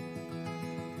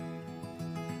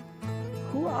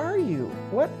 Who are you?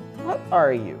 What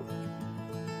are you?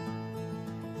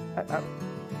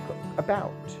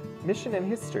 About mission and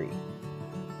history.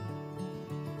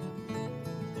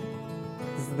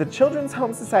 The Children's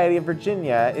Home Society of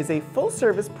Virginia is a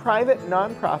full-service, private,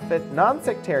 nonprofit,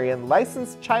 non-sectarian,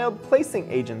 licensed child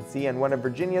placing agency and one of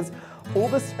Virginia's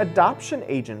oldest adoption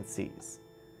agencies.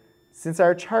 Since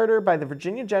our charter by the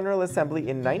Virginia General Assembly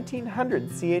in 1900,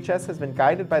 CHS has been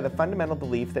guided by the fundamental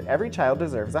belief that every child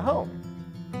deserves a home.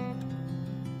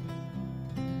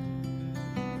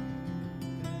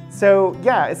 So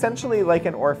yeah, essentially like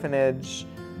an orphanage,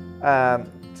 to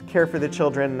care for the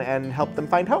children and help them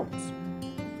find homes.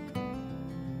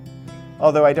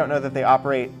 Although I don't know that they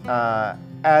operate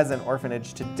as an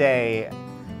orphanage today.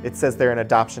 It says they're an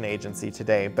adoption agency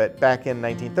today, but back in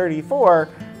 1934,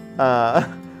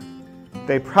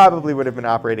 they probably would have been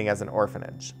operating as an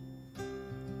orphanage.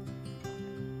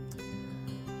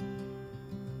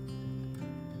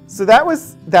 So that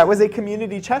was a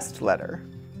community chest letter,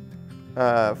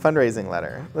 fundraising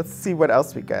letter. Let's see what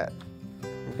else we got.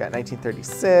 We've got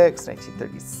 1936,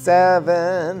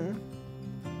 1937.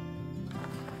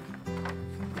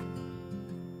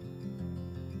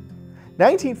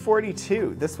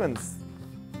 1942, this one's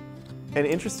an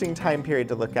interesting time period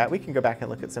to look at. We can go back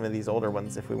and look at some of these older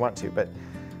ones if we want to, but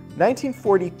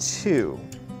 1942.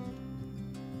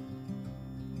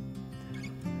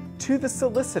 To the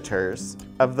solicitors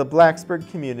of the Blacksburg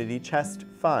Community Chest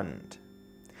Fund.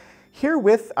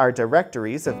 Herewith are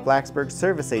directories of Blacksburg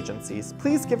service agencies.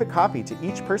 Please give a copy to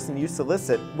each person you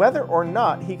solicit, whether or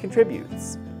not he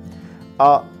contributes.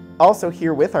 Also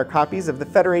herewith are copies of the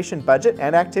Federation budget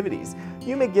and activities.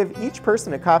 You may give each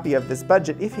person a copy of this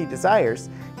budget if he desires.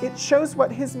 It shows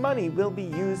what his money will be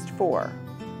used for.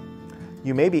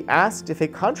 You may be asked if a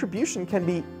contribution can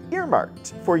be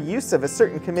earmarked for use of a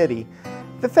certain committee.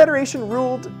 The Federation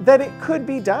ruled that it could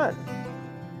be done.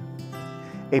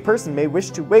 A person may wish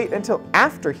to wait until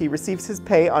after he receives his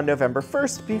pay on November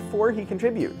 1st before he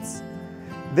contributes.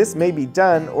 This may be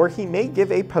done, or he may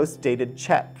give a post-dated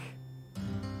check.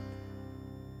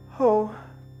 Oh.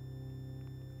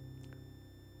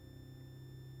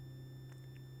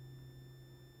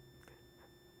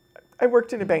 I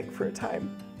worked in a bank for a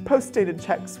time. Post-dated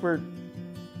checks were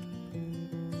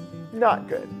not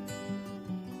good.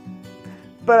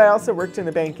 But I also worked in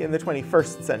a bank in the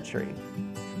 21st century.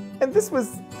 And this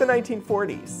was the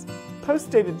 1940s.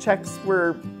 Post-dated checks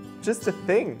were just a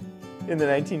thing in the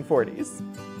 1940s.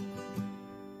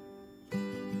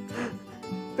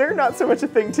 They're not so much a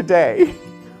thing today.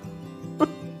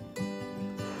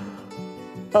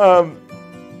 I'm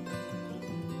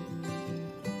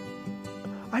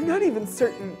not even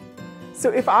certain. So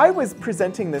if I was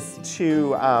presenting this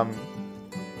to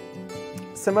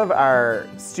some of our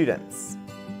students,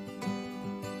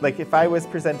 like if I was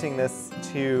presenting this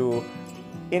to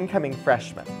incoming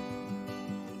freshmen,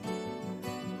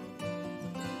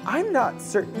 I'm not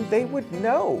certain they would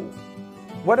know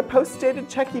what a post-dated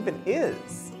check even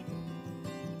is.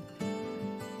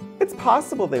 It's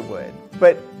possible they would,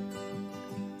 but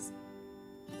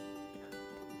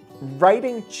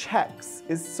writing checks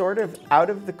is sort of out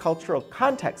of the cultural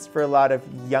context for a lot of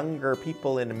younger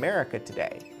people in America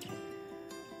today.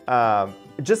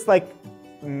 Just like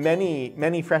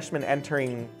many freshmen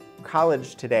entering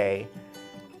college today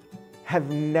have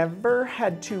never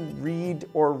had to read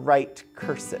or write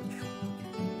cursive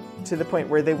to the point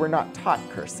where they were not taught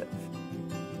cursive.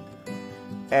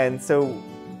 And so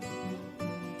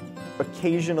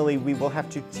occasionally we will have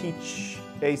to teach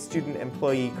a student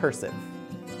employee cursive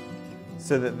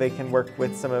so that they can work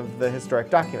with some of the historic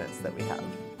documents that we have.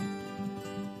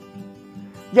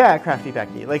 Yeah, Crafty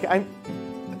Becky. Like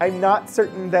I'm not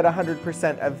certain that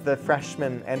 100% of the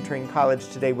freshmen entering college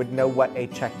today would know what a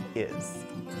check is.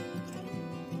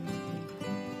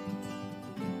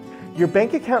 Your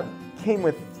bank account came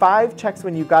with 5 checks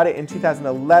when you got it in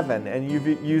 2011, and you've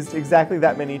used exactly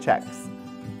that many checks.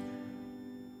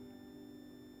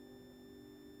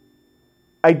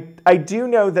 I do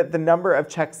know that the number of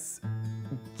checks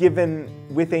given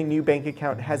with a new bank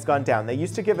account has gone down. They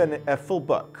used to give a full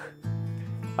book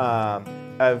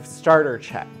of starter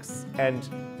checks and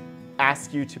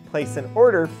ask you to place an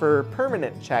order for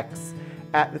permanent checks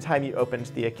at the time you opened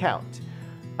the account.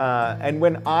 And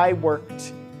when I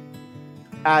worked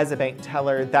as a bank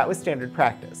teller, that was standard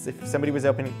practice. If somebody was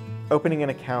opening an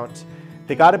account,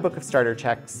 they got a book of starter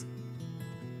checks,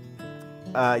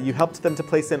 you helped them to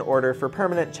place an order for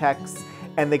permanent checks,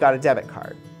 and they got a debit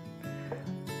card.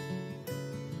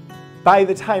 By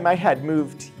the time I had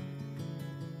moved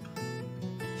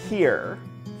here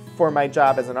for my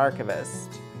job as an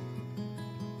archivist,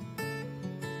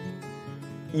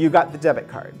 you got the debit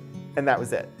card, and that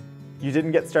was it. You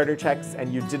didn't get starter checks,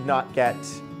 and you did not get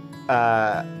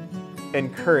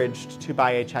encouraged to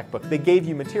buy a checkbook. They gave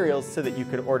you materials so that you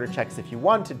could order checks if you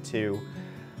wanted to,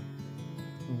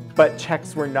 but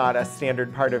checks were not a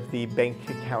standard part of the bank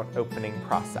account opening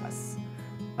process.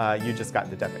 You just got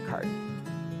the debit card.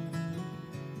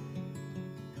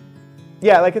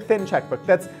 Yeah, like a thin checkbook.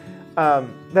 That's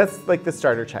like the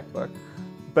starter checkbook,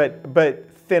 but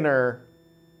thinner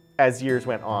as years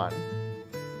went on.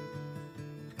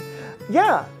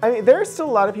 Yeah, I mean, there are still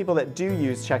a lot of people that do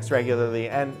use checks regularly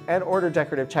and order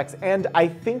decorative checks, and I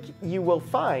think you will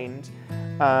find,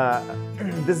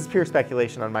 this is pure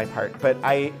speculation on my part, but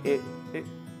I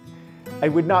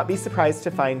would not be surprised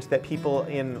to find that people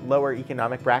in lower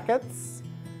economic brackets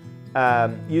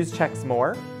use checks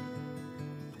more.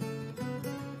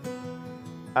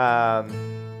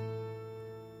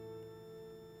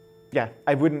 Yeah,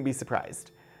 I wouldn't be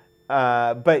surprised.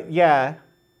 But yeah,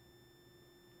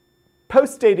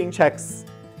 post-dating checks,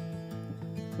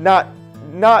 not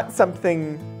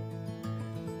something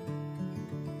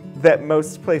that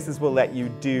most places will let you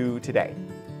do today.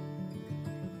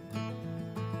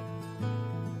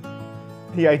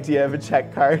 The idea of a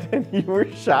check card, and you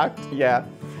were shocked, yeah.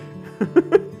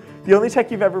 The only check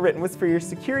you've ever written was for your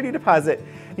security deposit.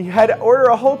 You had to order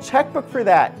a whole checkbook for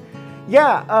that.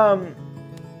 Yeah,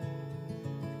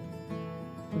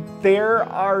 there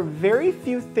are very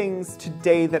few things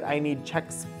today that I need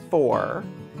checks for,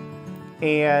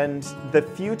 and the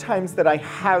few times that I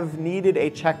have needed a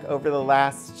check over the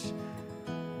last,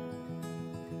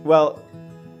 well,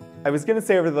 I was going to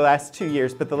say over the last 2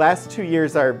 years, but the last 2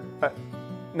 years are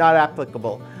not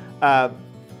applicable.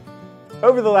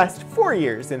 Over the last 4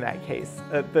 years, in that case,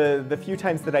 the few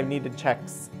times that I've needed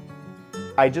checks,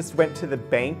 I just went to the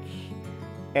bank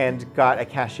and got a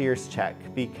cashier's check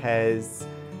because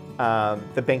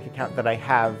the bank account that I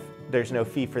have, there's no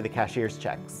fee for the cashier's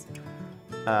checks.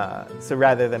 So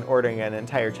rather than ordering an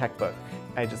entire checkbook,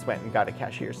 I just went and got a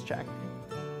cashier's check.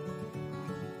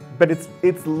 But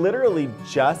it's literally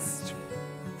just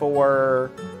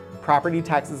for property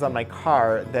taxes on my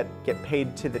car that get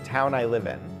paid to the town I live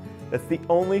in. That's the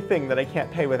only thing that I can't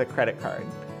pay with a credit card.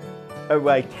 Well,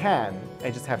 I can,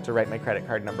 I just have to write my credit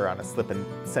card number on a slip and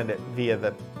send it via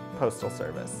the postal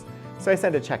service. So I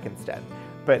send a check instead.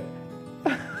 But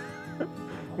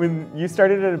when you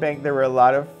started at a bank, there were a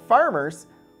lot of farmers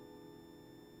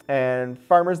and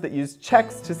farmers that used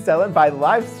checks to sell and buy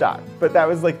livestock, but that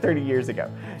was like 30 years ago.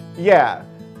 Yeah,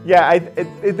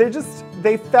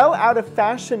 they fell out of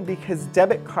fashion because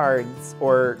debit cards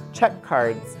or check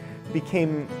cards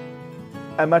became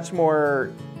a much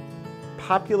more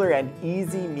popular and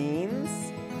easy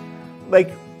means.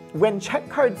 Like when check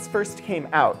cards first came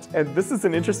out, and this is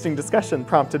an interesting discussion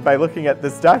prompted by looking at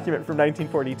this document from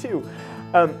 1942.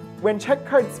 When check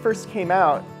cards first came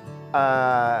out,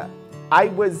 I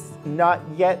was not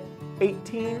yet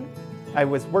 18. I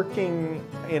was working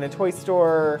in a toy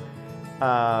store.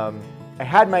 I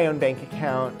had my own bank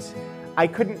account. I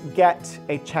couldn't get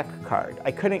a check card.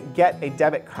 I couldn't get a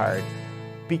debit card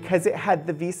because it had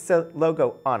the Visa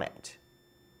logo on it.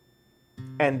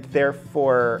 And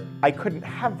therefore, I couldn't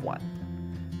have one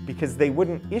because they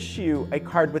wouldn't issue a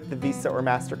card with the Visa or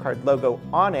MasterCard logo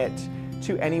on it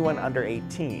to anyone under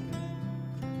 18.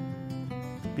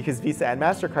 Because Visa and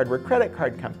MasterCard were credit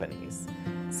card companies.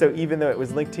 So even though it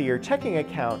was linked to your checking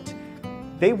account,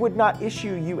 they would not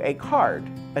issue you a card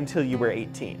until you were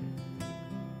 18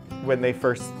 when they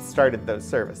first started those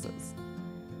services.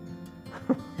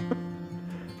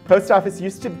 Post office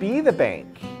used to be the bank.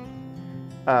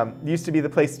 Used to be the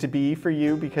place to be for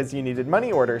you because you needed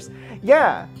money orders.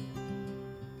 Yeah.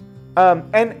 I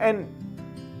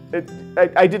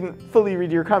didn't fully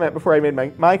read your comment before I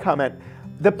made my comment.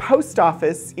 The post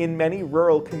office in many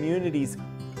rural communities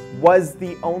was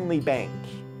the only bank.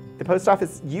 The post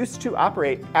office used to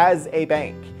operate as a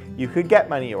bank. You could get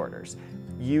money orders.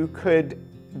 You could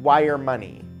wire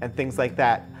money and things like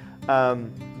that.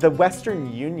 The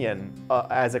Western Union,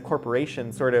 as a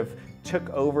corporation, sort of took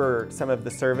over some of the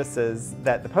services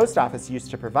that the post office used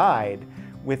to provide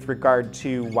with regard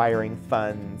to wiring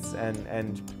funds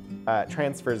and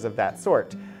transfers of that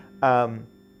sort.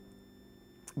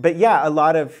 But yeah, a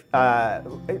lot of,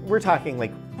 we're talking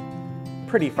like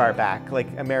pretty far back, like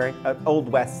Old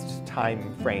West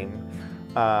time frame,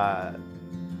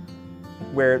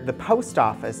 where the post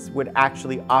office would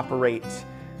actually operate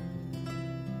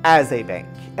as a bank.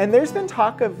 And there's been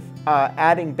talk of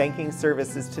adding banking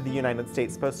services to the United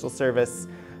States Postal Service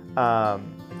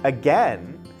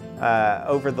again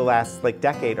over the last like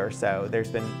decade or so.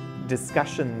 There's been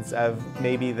discussions of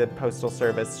maybe the Postal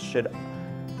Service should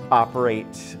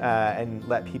operate and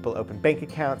let people open bank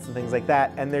accounts and things like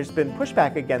that. And there's been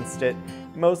pushback against it,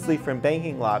 mostly from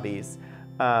banking lobbies.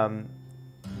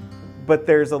 But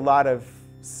there's a lot of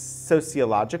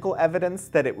sociological evidence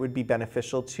that it would be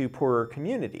beneficial to poorer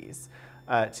communities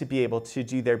to be able to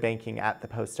do their banking at the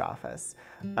post office.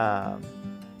 And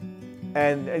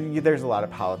there's a lot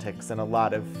of politics and a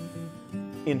lot of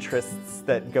interests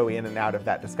that go in and out of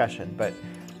that discussion. But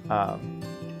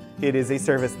it is a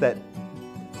service that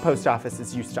post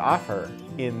offices used to offer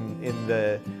in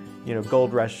the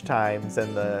gold rush times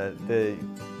and the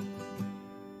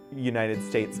United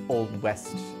States Old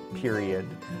West period.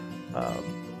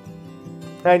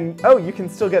 And oh, you can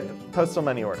still get postal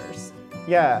money orders.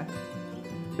 Yeah,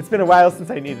 it's been a while since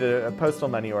I needed a postal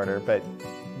money order, but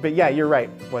yeah, you're right,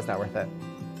 it was not worth it.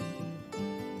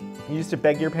 You used to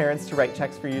beg your parents to write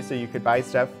checks for you so you could buy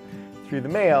stuff through the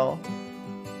mail.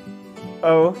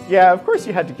 Oh, yeah, of course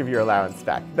you had to give your allowance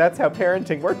back. That's how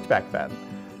parenting worked back then.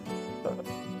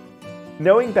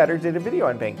 Knowing Better did a video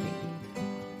on banking.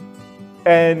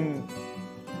 And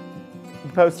the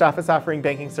post office offering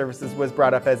banking services was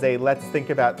brought up as a let's think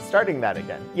about starting that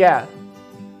again. Yeah.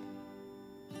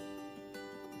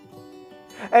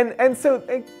 And so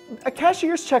a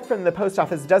cashier's check from the post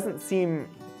office doesn't seem,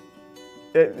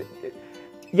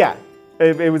 yeah,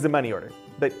 it was a money order.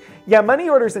 But yeah, money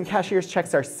orders and cashier's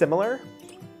checks are similar.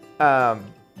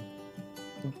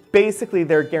 Basically,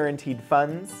 they're guaranteed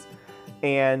funds,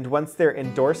 and once they're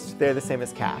endorsed, they're the same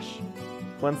as cash.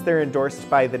 Once they're endorsed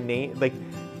by the name, like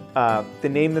the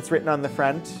name that's written on the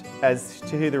front as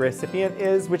to who the recipient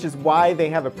is, which is why they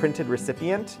have a printed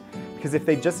recipient, because if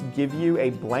they just give you a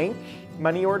blank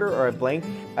money order or a blank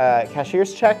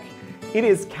cashier's check, it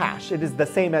is cash. It is the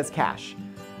same as cash.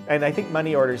 And I think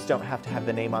money orders don't have to have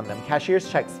the name on them. Cashier's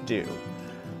checks do.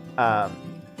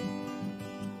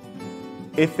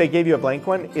 If they gave you a blank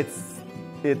one, it's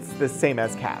the same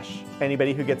as cash.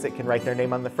 Anybody who gets it can write their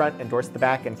name on the front, endorse the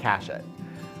back, and cash it.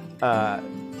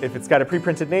 If it's got a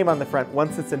pre-printed name on the front,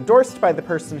 once it's endorsed by the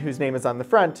person whose name is on the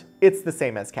front, it's the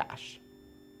same as cash.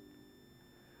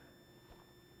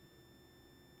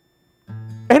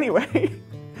 Anyway,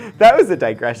 that was a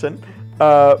digression.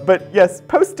 But yes,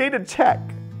 post-dated check.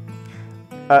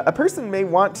 A person may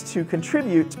want to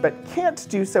contribute but can't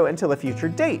do so until a future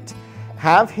date.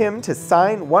 Have him to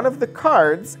sign one of the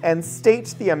cards and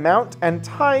state the amount and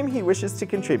time he wishes to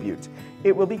contribute.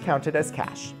 It will be counted as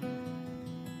cash.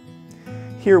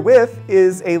 Herewith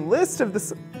is a list of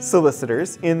the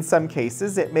solicitors. In some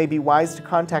cases, it may be wise to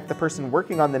contact the person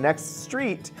working on the next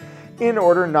street in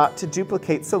order not to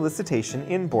duplicate solicitation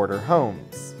in border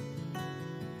homes.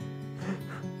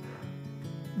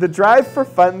 The drive for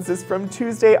funds is from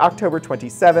Tuesday, October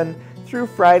 27 through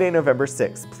Friday, November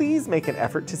 6. Please make an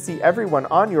effort to see everyone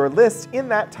on your list in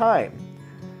that time.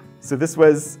 So this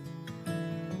was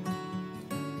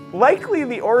likely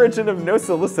the origin of no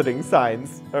soliciting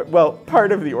signs. Well,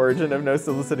 part of the origin of no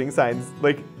soliciting signs.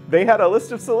 Like, they had a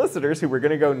list of solicitors who were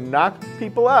going to go knock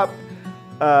people up,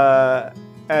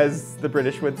 as the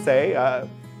British would say,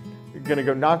 going to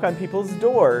go knock on people's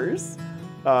doors,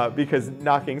 because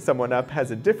knocking someone up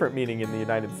has a different meaning in the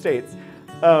United States.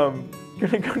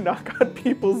 Gonna go knock on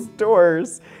people's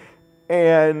doors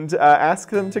and ask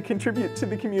them to contribute to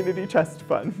the community trust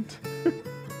fund.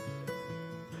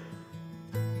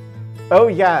 Oh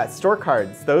yeah, store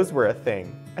cards, those were a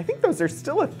thing. I think those are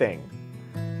still a thing.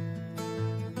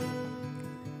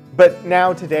 But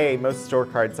now today, most store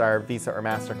cards are Visa or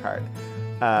MasterCard.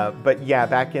 But yeah,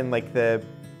 back in like the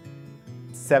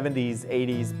 70s,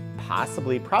 80s,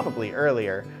 possibly, probably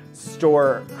earlier,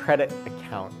 store credit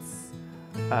accounts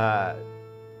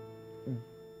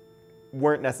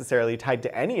weren't necessarily tied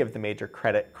to any of the major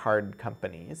credit card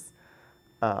companies.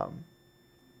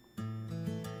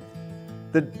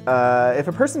 If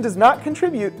a person does not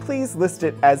contribute, please list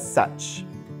it as such.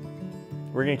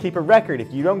 We're going to keep a record.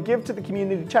 If you don't give to the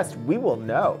community chest, we will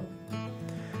know.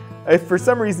 If for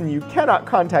some reason you cannot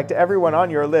contact everyone on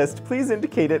your list, please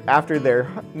indicate it after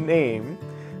their name.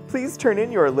 Please turn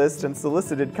in your list and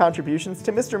solicited contributions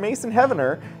to Mr. Mason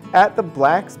Heavener at the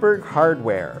Blacksburg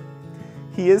Hardware.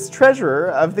 He is treasurer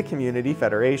of the Community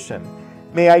Federation.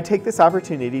 May I take this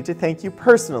opportunity to thank you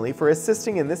personally for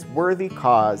assisting in this worthy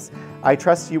cause. I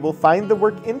trust you will find the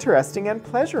work interesting and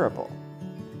pleasurable.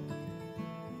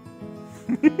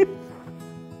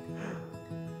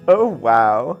 Oh,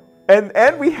 wow.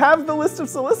 And we have the list of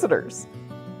solicitors.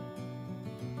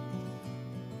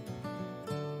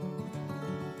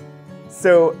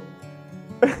 So,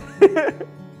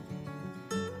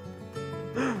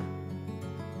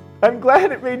 I'm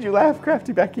glad it made you laugh,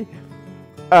 Crafty Becky.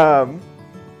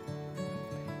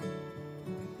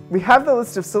 We have the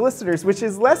list of solicitors, which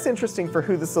is less interesting for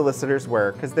who the solicitors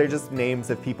were, because they're just names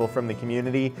of people from the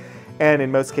community. And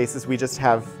in most cases, we just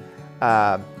have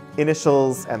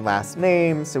initials and last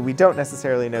names, so we don't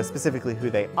necessarily know specifically who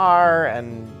they are,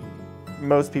 and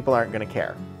most people aren't going to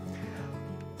care.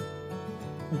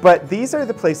 But these are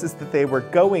the places that they were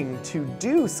going to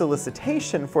do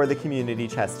solicitation for the Community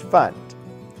Chest Fund.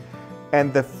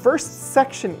 And the first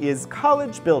section is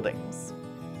college buildings.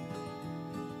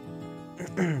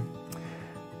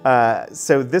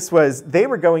 So this was, they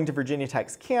were going to Virginia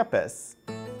Tech's campus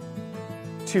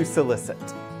to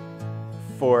solicit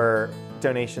for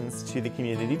donations to the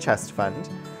Community Chest Fund.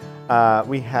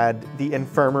 We had the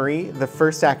infirmary, the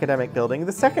first academic building,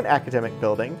 the second academic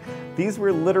building. These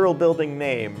were literal building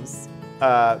names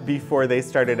before they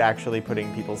started actually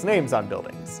putting people's names on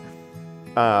buildings.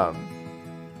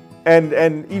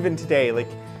 And even today, like,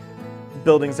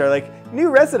 buildings are like new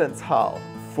residence hall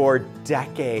for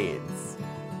decades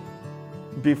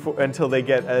until they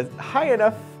get a high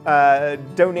enough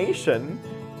donation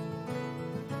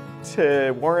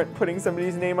to warrant putting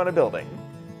somebody's name on a building.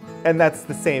 And that's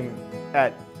the same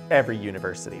at every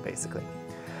university, basically.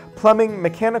 Plumbing,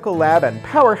 mechanical lab, and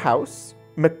powerhouse,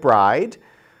 McBride.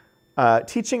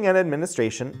 Teaching and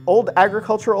administration, old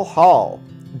agricultural hall,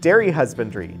 dairy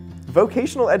husbandry,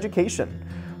 vocational education,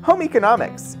 home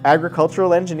economics,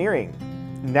 agricultural engineering,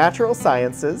 natural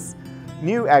sciences,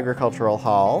 new agricultural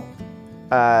hall,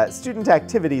 student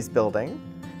activities building,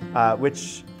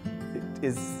 which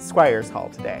is Squires Hall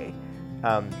today.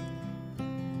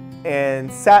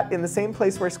 And sat in the same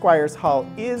place where Squires Hall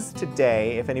is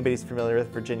today, if anybody's familiar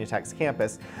with Virginia Tech's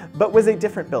campus, but was a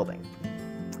different building.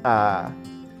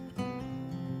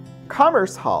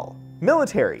 Commerce Hall,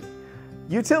 military,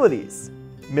 utilities,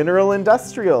 mineral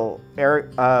industrial,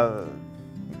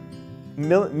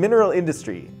 mineral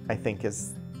industry, I think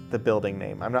is the building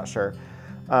name, I'm not sure.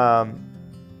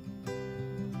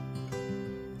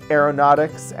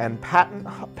 Aeronautics and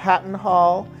Patton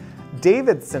Hall,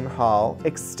 Davidson Hall,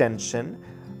 Extension,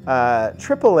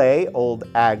 AAA, Old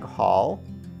Ag Hall,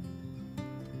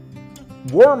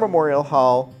 War Memorial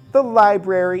Hall, the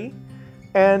Library,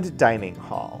 and Dining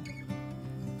Hall.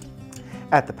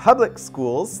 At the public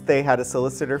schools, they had a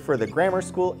solicitor for the grammar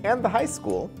school and the high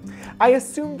school. I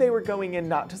assumed they were going in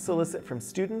not to solicit from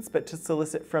students, but to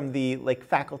solicit from the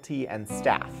faculty and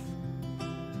staff.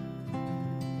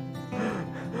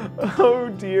 Oh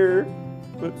dear.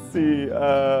 Let's see.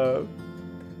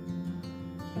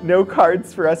 No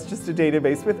cards for us, just a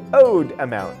database with owed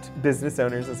amount. Business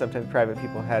owners and sometimes private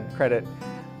people had credit.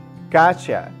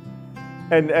 Gotcha.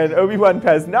 And Obi-Wan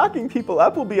Pez, knocking people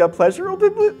up will be a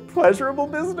pleasurable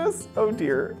business? Oh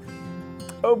dear.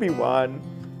 Obi-Wan.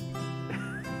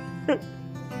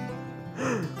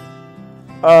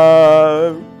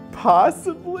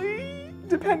 Possibly,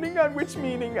 depending on which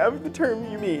meaning of the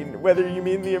term you mean, whether you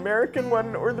mean the American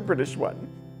one or the British one.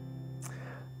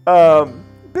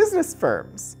 Business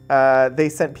firms. They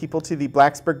sent people to the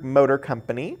Blacksburg Motor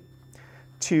Company,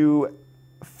 to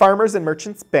Farmers and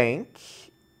Merchants Bank,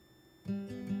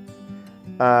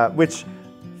 which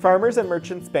Farmers and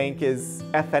Merchants Bank is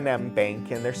F&M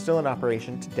Bank, and they're still in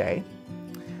operation today.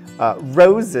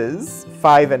 Rose's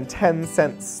 5 and 10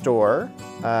 cent store.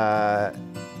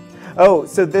 Oh,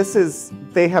 so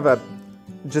they have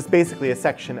just basically a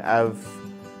section of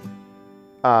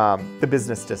the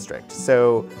business district.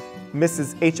 So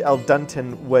Mrs. H.L.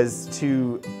 Dunton was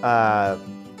to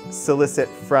solicit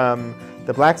from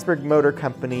the Blacksburg Motor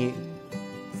Company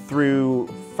through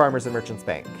Farmers and Merchants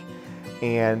Bank.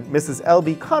 And Mrs.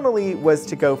 L.B. Connolly was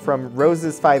to go from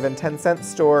Rose's 5 and 10 cent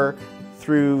store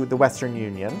through the Western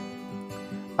Union.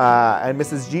 And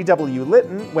Mrs. G.W.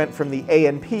 Litton went from the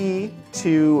A&P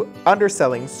to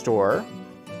underselling store.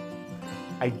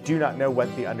 I do not know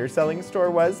what the underselling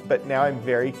store was, but now I'm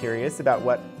very curious about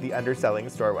what the underselling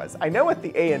store was. I know what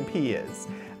the A&P is.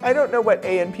 I don't know what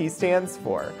A&P stands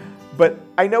for, but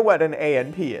I know what an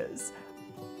A&P is.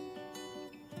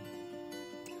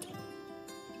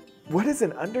 What is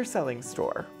an underselling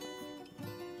store?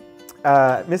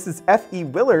 Mrs. F.E.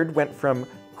 Willard went from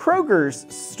Kroger's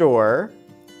store,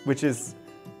 which is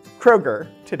Kroger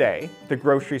today, the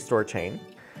grocery store chain,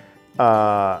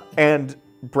 and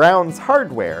Brown's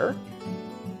Hardware.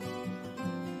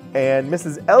 And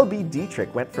Mrs. L.B.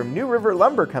 Dietrich went from New River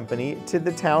Lumber Company to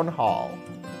the Town Hall.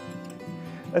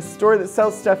 A store that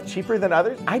sells stuff cheaper than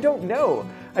others? I don't know.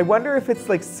 I wonder if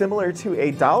it's similar to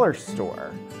a dollar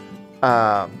store.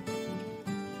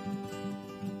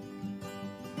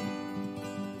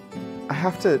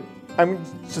 I'm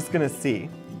just gonna see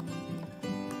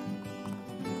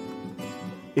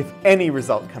if any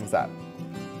result comes up.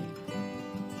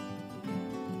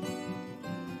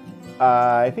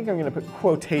 I think I'm gonna put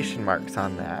quotation marks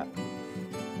on that.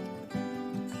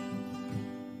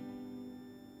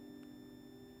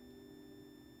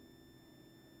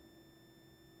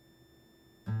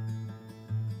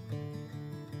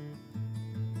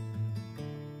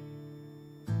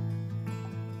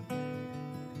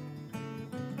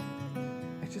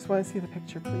 I just want to see the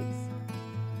picture, please.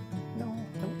 No,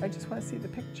 I just want to see the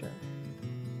picture.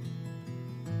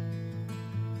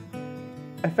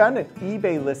 I found an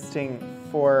eBay listing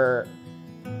for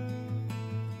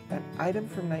an item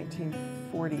from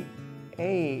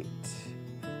 1948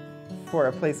 for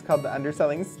a place called the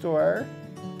Underselling Store.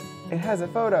 It has a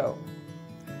photo.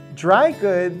 Dry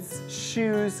goods,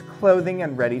 shoes, clothing,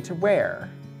 and ready to wear.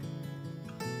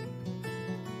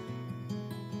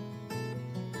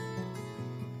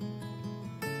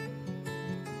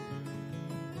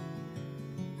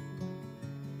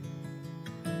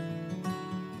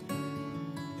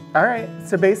 All right,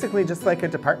 so basically just like a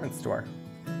department store.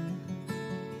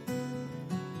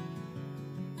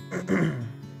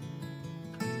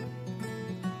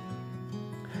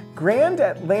 Grand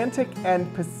Atlantic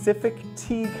and Pacific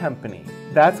Tea Company.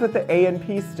 That's what the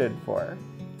A&P stood for.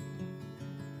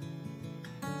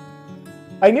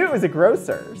 I knew it was a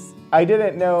grocer's. I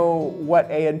didn't know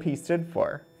what A&P stood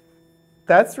for.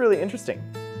 That's really interesting.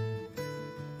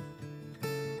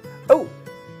 Oh!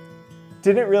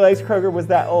 Didn't realize Kroger was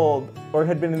that old or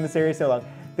had been in this area so long.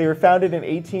 They were founded in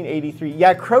 1883.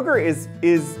 Yeah, Kroger is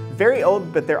very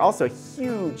old, but they're also a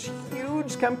huge,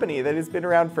 huge company that has been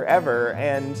around forever.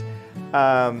 And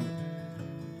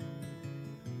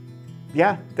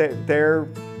yeah, they're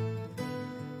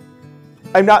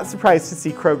I'm not surprised to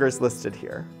see Kroger's listed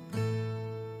here.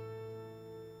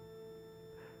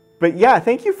 But yeah,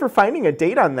 thank you for finding a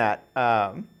date on that.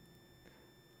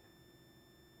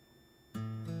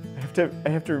 I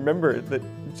have to remember that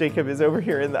Jacob is over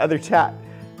here in the other chat.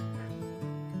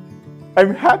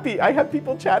 I'm happy I have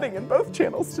people chatting in both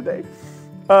channels today.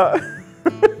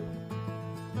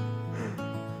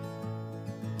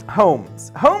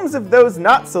 Homes. Homes of those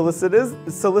not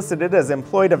solicited as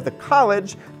employed of the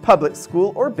college, public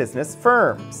school, or business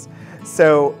firms.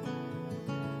 So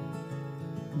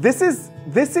this is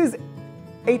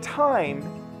a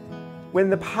time when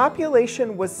the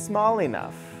population was small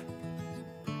enough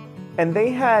and they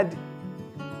had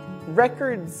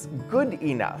records good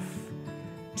enough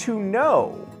to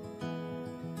know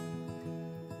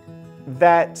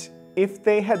that if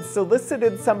they had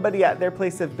solicited somebody at their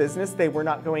place of business, they were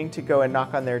not going to go and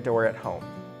knock on their door at home.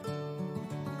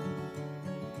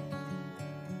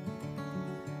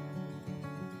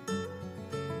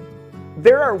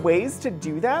 There are ways to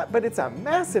do that, but it's a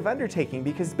massive undertaking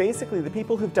because basically the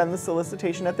people who've done the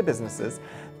solicitation at the businesses,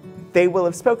 they will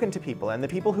have spoken to people, and the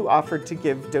people who offered to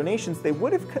give donations, they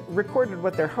would have recorded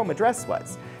what their home address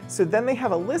was. So then they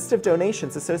have a list of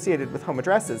donations associated with home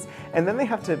addresses, and then they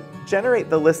have to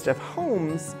generate the list of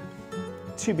homes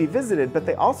to be visited, but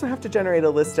they also have to generate a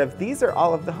list of these are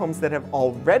all of the homes that have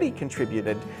already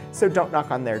contributed, so don't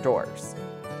knock on their doors.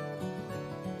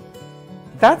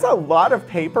 That's a lot of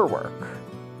paperwork.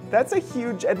 That's a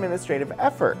huge administrative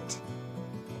effort.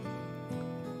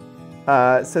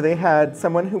 So they had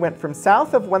someone who went from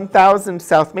south of 1000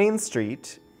 South Main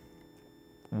Street,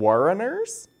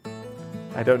 Warreners?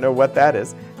 I don't know what that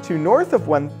is, to north of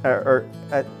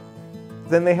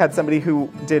then they had somebody who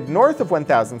did north of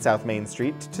 1000 South Main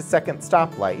Street to Second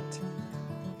Stoplight,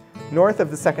 north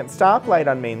of the Second Stoplight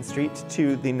on Main Street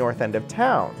to the north end of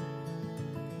town.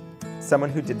 Someone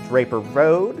who did Draper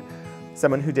Road,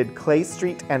 someone who did Clay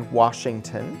Street and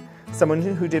Washington, someone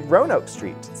who did Roanoke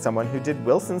Street, someone who did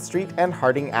Wilson Street and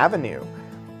Harding Avenue,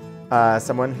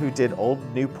 someone who did Old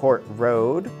Newport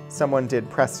Road, someone did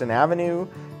Preston Avenue,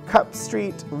 Cup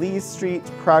Street, Lee Street,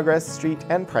 Progress Street,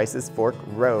 and Price's Fork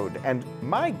Road. And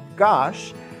my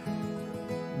gosh,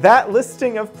 that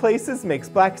listing of places makes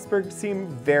Blacksburg seem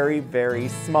very, very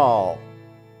small.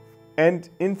 And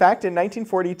in fact, in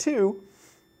 1942,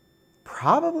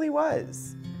 probably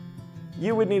was.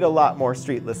 You would need a lot more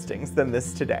street listings than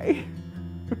this today.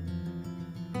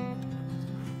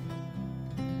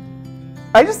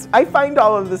 I find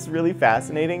all of this really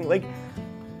fascinating. Like,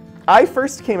 I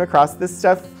first came across this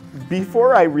stuff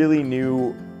before I really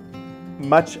knew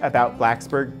much about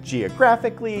Blacksburg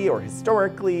geographically or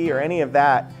historically or any of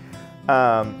that.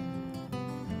 And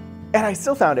I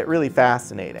still found it really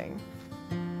fascinating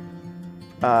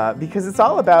because it's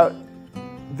all about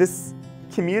this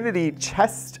community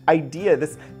chest idea,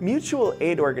 this mutual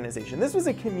aid organization. This was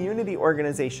a community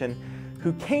organization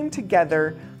who came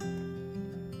together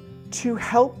to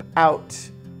help out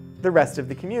the rest of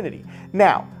the community.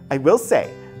 Now, I will say,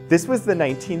 this was the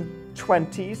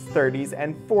 1920s, 30s,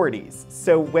 and 40s.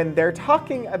 So when they're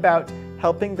talking about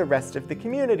helping the rest of the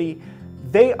community,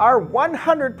 they are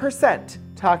 100%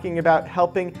 talking about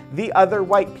helping the other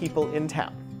white people in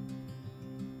town.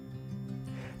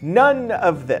 None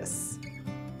of this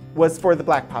was for the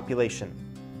black population.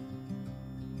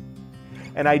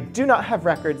 And I do not have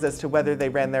records as to whether they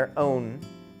ran their own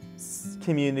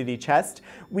community chest.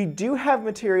 We do have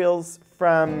materials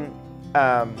from,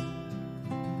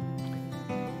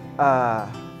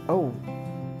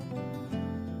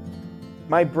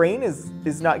 my brain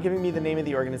is not giving me the name of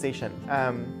the organization.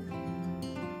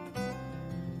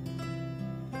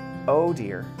 Oh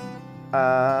dear.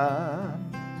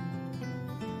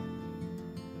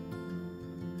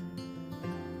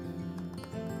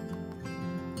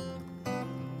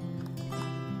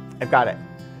 I've got it.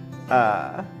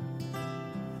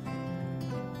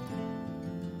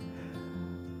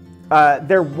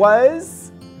 There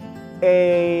was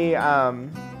a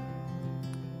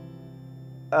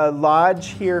lodge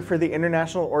here for the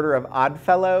International Order of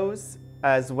Oddfellows,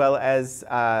 as well as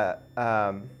I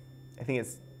think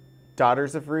it's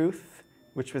Daughters of Ruth,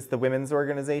 which was the women's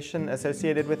organization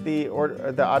associated with the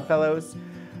Oddfellows.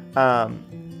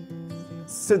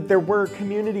 So there were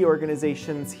community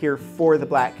organizations here for the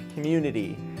black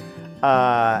community,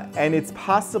 and it's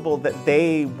possible that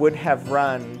they would have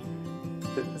run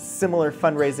similar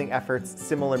fundraising efforts,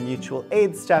 similar mutual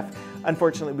aid stuff.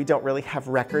 Unfortunately, we don't really have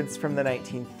records from the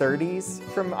 1930s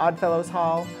from Oddfellows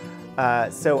Hall,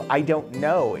 so I don't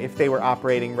know if they were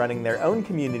running their own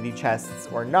community chests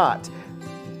or not.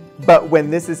 But when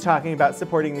this is talking about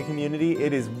supporting the community,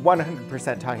 it is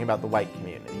 100% talking about the white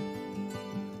community.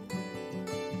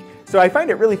 So I find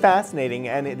it really fascinating,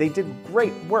 and they did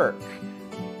great work,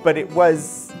 but it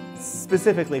was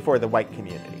specifically for the white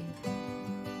community.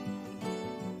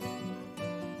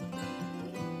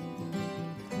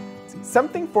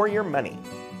 Something for your money.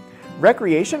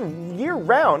 Recreation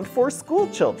year-round for school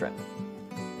children.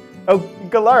 Oh,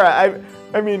 Galara,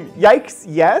 I mean, yikes,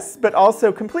 yes, but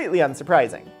also completely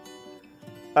unsurprising.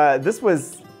 This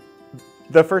was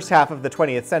the first half of the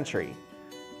 20th century.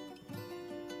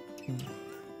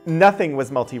 Nothing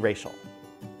was multiracial.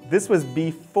 This was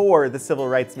before the civil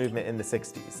rights movement in the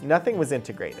 60s. Nothing was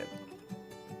integrated.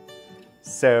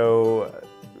 So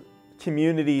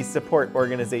community support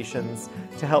organizations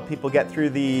to help people get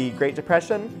through the Great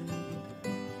Depression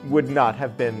would not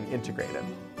have been integrated.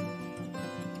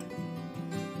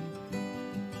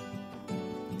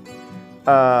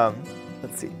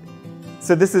 Let's see.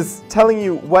 So this is telling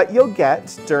you what you'll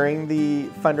get during the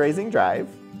fundraising drive.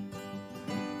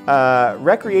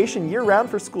 Recreation year-round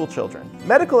for school children.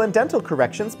 Medical and dental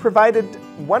corrections provided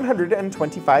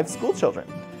 125 school children.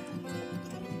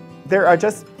 There are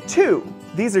just two.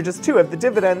 These are just two of the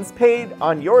dividends paid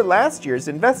on your last year's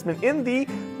investment in the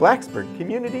Blacksburg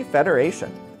Community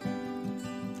Federation.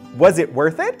 Was it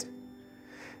worth it?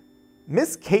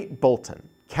 Miss Kate Bolton,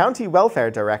 County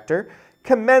Welfare Director,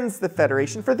 commends the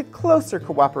Federation for the closer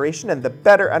cooperation and the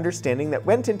better understanding that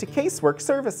went into casework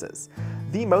services,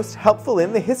 the most helpful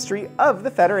in the history of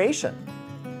the Federation.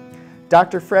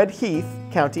 Dr. Fred Heath,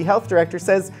 County Health Director,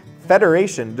 says,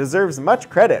 Federation deserves much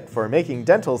credit for making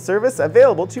dental service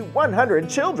available to 100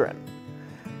 children.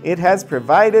 It has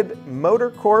provided motor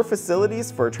core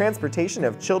facilities for transportation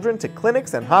of children to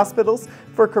clinics and hospitals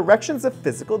for corrections of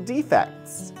physical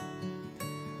defects.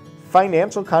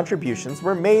 Financial contributions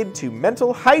were made to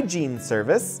mental hygiene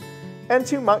service and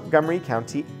to Montgomery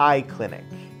County Eye Clinic.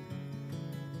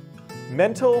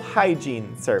 Mental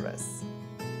hygiene service.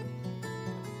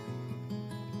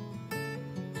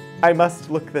 I must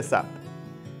look this up.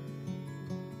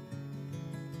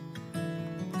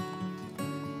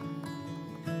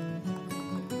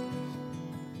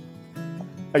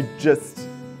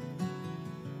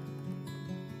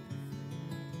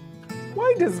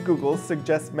 Why does Google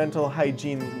suggest mental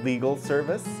hygiene legal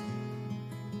service?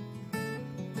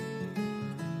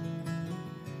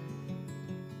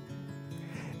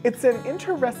 It's an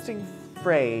interesting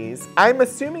phrase. I'm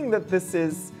assuming that this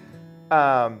is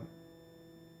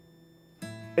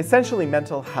essentially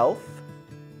mental health,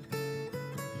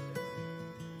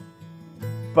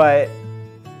 but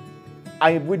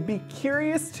I would be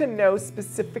curious to know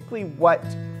specifically what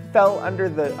fell under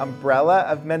the umbrella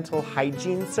of mental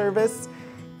hygiene service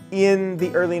in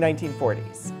the early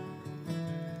 1940s.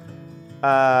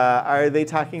 Are they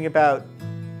talking about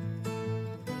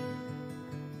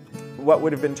what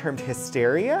would have been termed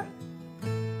hysteria,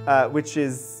 which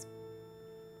is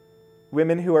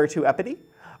women who are too uppity?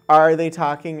 Are they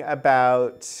talking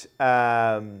about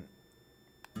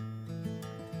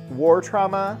war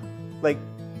trauma, like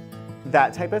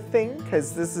that type of thing?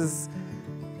 Because this is,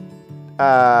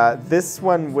 this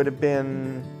one would have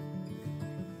been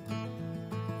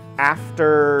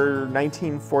after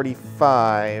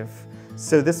 1945.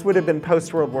 So this would have been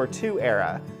post-World War II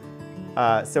era.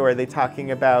 So are they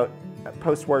talking about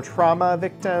post-war trauma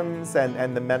victims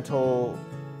and the mental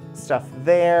stuff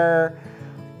there?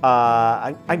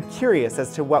 I'm curious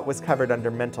as to what was covered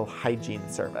under mental hygiene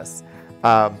service.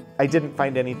 I didn't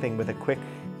find anything with a quick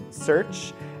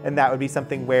search, and that would be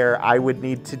something where I would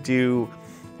need to do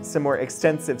some more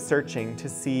extensive searching to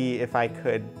see if I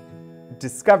could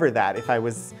discover that. If I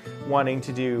was wanting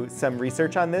to do some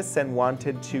research on this and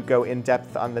wanted to go in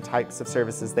depth on the types of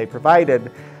services they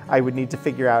provided, I would need to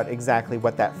figure out exactly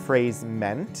what that phrase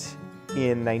meant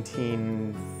in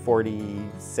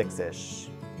 1946-ish.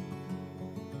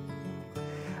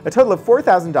 A total of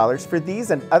 $4,000 for these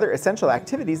and other essential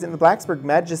activities in the Blacksburg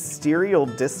Magisterial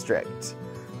District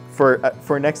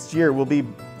for next year will be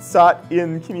sought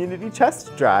in Community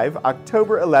Chest Drive,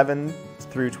 October 11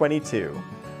 through 22.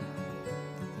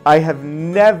 I have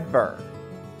never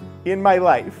in my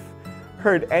life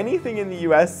heard anything in the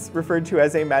US referred to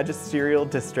as a magisterial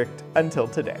district until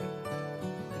today.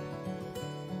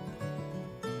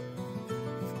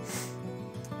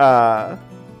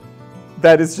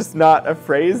 That is just not a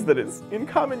phrase that is in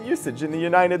common usage in the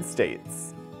United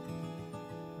States.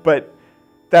 But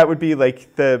that would be like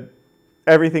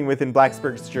everything within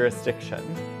Blacksburg's jurisdiction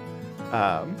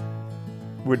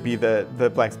would be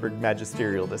the Blacksburg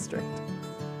Magisterial District.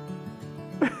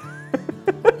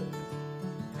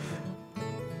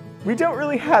 We don't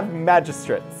really have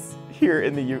magistrates here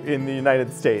in the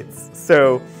United States,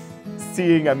 so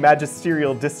seeing a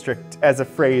magisterial district as a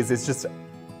phrase is just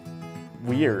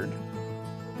weird.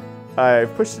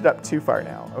 I've pushed it up too far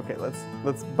now. Okay,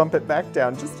 let's bump it back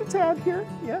down just a tad here.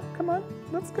 Yeah, come on,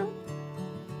 let's go.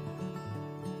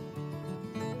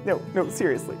 No,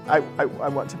 seriously, I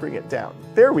want to bring it down.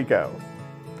 There we go.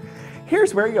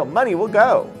 Here's where your money will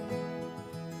go.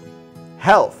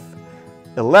 Health.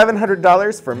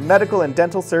 $1,100 for medical and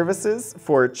dental services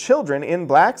for children in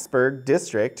Blacksburg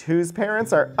District whose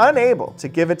parents are unable to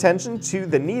give attention to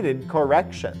the needed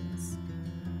corrections.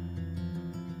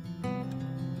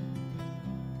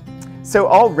 So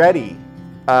already,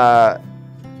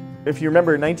 if you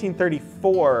remember,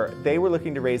 1934, they were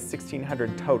looking to raise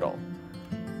 $1,600 total.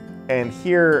 And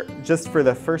here, just for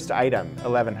the first item,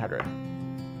 $1,100.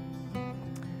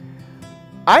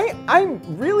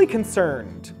 I'm really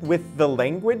concerned with the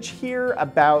language here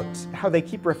about how they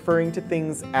keep referring to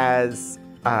things as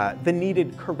the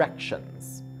needed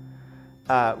corrections,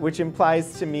 which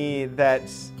implies to me that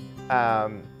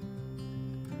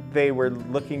they were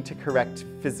looking to correct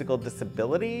physical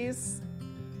disabilities,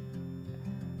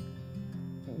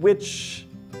 which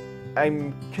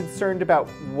I'm concerned about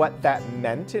what that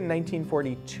meant in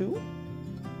 1942.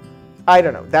 I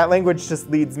don't know. That language just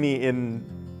leads me in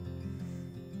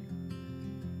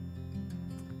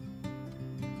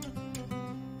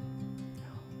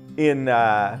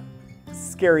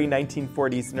scary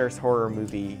 1940s nurse horror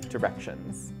movie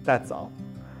directions. That's all.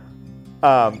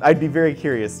 I'd be very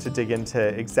curious to dig into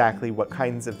exactly what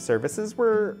kinds of services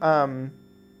were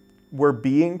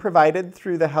being provided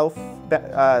through the health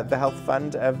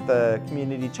fund of the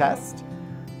community chest.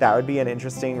 That would be an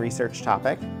interesting research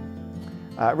topic.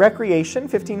 Recreation,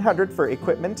 $1,500 for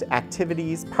equipment,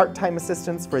 activities, part-time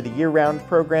assistance for the year-round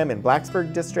program in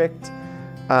Blacksburg District.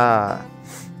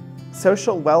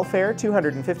 Social welfare,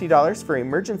 $250 for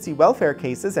emergency welfare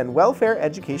cases and welfare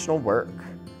educational work.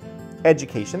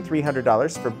 Education,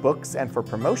 $300 for books and for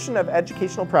promotion of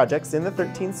educational projects in the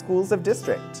 13 schools of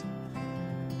district.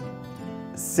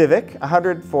 Civic,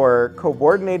 $100 for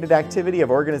coordinated activity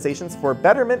of organizations for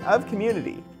betterment of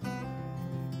community.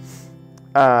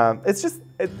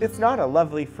 It's not a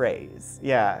lovely phrase.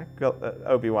 Yeah,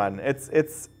 Obi-Wan.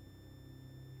 It's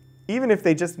even if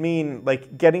they just mean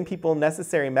like getting people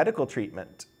necessary medical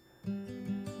treatment.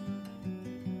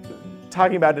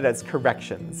 Talking about it as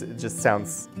corrections, it just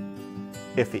sounds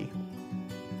iffy.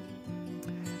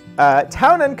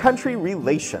 Town and country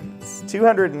relations,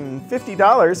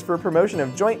 $250 for promotion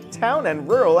of joint town and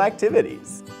rural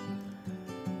activities.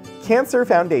 Cancer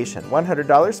Foundation,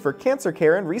 $100 for cancer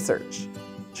care and research.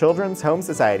 Children's Home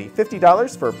Society,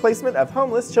 $50 for placement of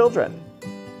homeless children.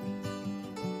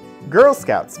 Girl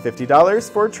Scouts, $50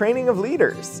 for training of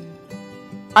leaders.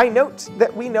 I note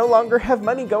that we no longer have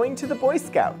money going to the Boy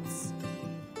Scouts.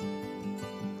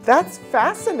 That's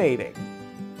fascinating.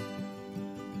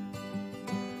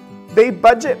 They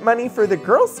budget money for the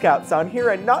Girl Scouts on here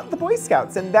and not the Boy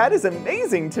Scouts, and that is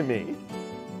amazing to me.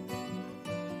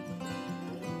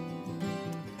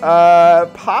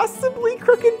 Possibly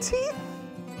crooked teeth?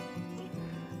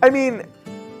 I mean,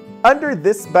 under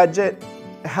this budget,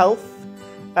 health,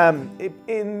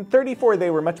 in 34 they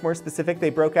were much more specific. They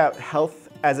broke out health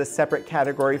as a separate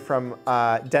category from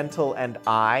dental and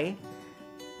eye.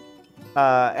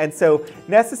 And so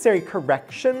necessary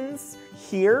corrections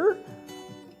here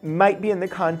might be in the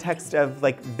context of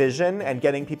like vision and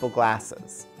getting people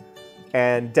glasses,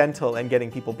 and dental and getting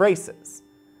people braces.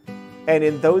 And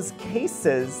in those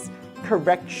cases,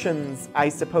 corrections, I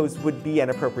suppose, would be an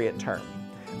appropriate term.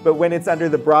 But when it's under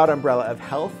the broad umbrella of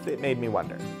health, it made me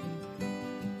wonder.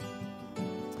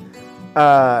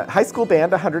 High school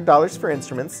band, $100 for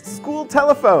instruments. School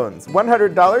telephones,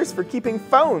 $100 for keeping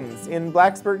phones in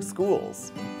Blacksburg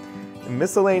schools.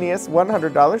 Miscellaneous,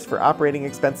 $100 for operating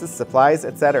expenses, supplies,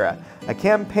 etc. A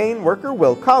campaign worker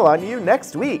will call on you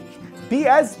next week. Be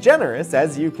as generous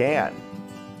as you can.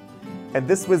 And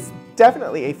this was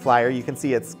definitely a flyer. You can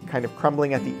see it's kind of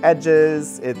crumbling at the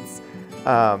edges. It's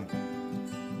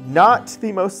not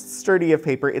the most sturdy of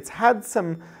paper. It's had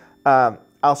some,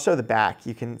 I'll show the back.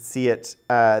 You can see it,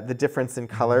 the difference in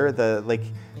color, the like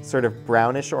sort of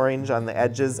brownish orange on the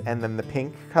edges and then the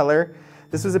pink color.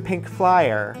 This was a pink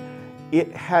flyer.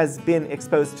 It has been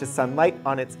exposed to sunlight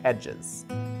on its edges.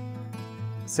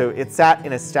 So it sat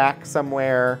in a stack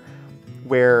somewhere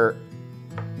where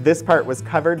this part was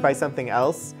covered by something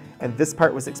else and this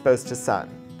part was exposed to sun.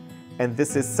 And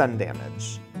this is sun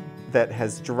damage that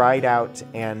has dried out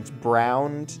and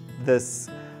browned this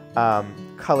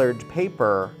colored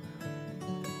paper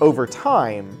over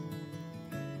time.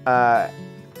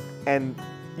 And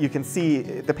you can see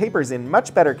the paper's in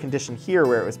much better condition here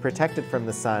where it was protected from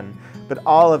the sun, but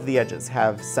all of the edges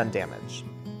have sun damage.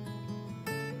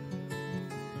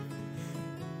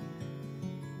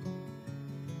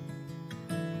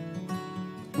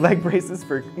 Leg braces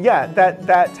for, yeah,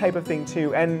 that type of thing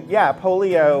too. And yeah,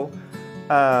 polio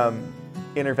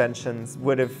interventions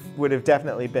would have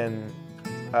definitely been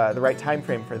the right time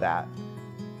frame for that.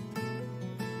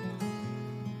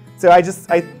 So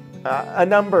a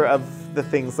number of the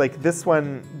things, like this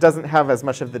one doesn't have as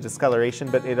much of the discoloration,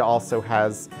 but it also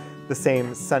has the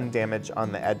same sun damage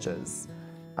on the edges.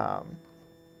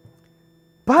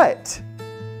 But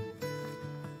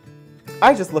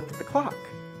I just looked at the clock.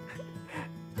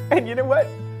 And you know what?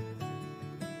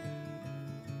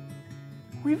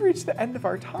 We've reached the end of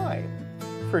our time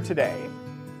for today.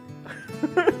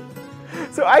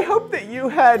 So I hope that you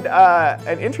had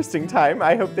an interesting time.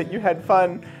 I hope that you had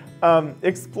fun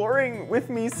exploring with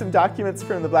me some documents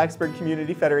from the Blacksburg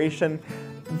Community Federation.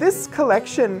 This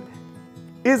collection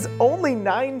is only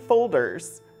 9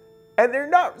 folders, and they're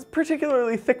not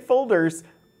particularly thick folders,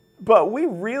 but we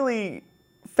really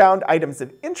found items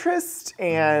of interest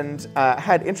and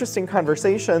had interesting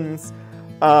conversations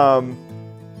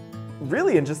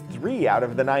really in just 3 out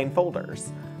of the 9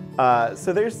 folders.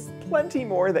 So there's plenty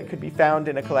more that could be found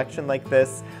in a collection like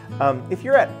this. If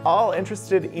you're at all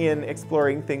interested in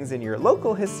exploring things in your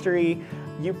local history,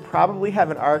 you probably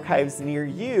have an archives near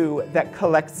you that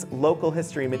collects local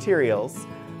history materials.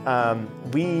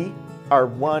 We are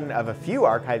one of a few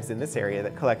archives in this area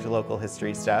that collect local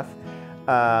history stuff.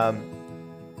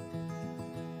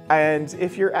 And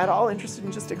if you're at all interested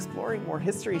in just exploring more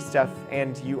history stuff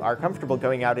and you are comfortable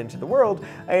going out into the world,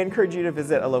 I encourage you to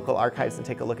visit a local archives and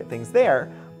take a look at things there.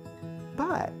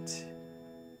 But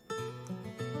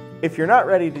if you're not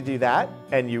ready to do that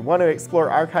and you want to explore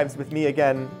archives with me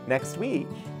again next week,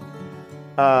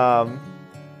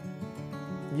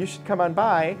 you should come on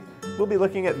by. We'll be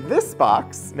looking at this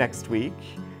box next week.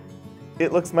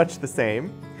 It looks much the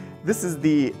same. This is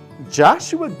the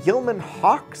Joshua Gilman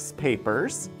Hawks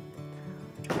papers.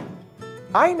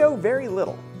 I know very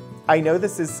little. I know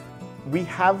we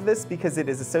have this because it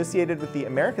is associated with the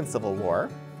American Civil War.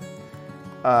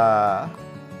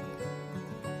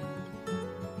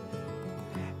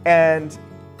 And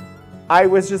I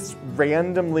was just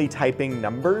randomly typing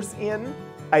numbers in.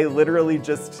 I literally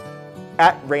just,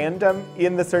 at random,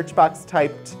 in the search box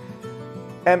typed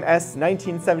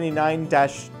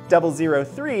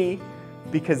Ms1987-003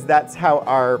 because that's how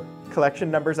our collection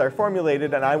numbers are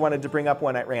formulated, and I wanted to bring up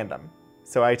one at random.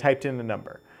 So I typed in a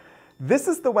number. This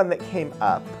is the one that came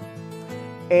up.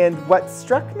 And what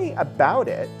struck me about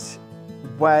it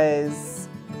was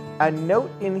a note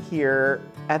in here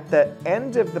at the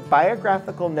end of the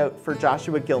biographical note for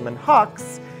Joshua Gilman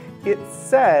Hawks. It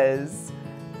says,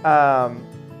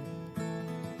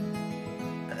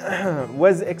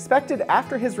 was expected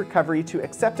after his recovery to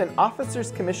accept an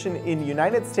officer's commission in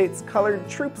United States Colored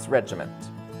Troops Regiment.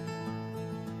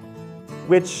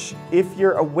 Which, if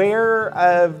you're aware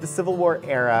of the Civil War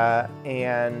era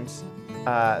and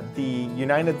the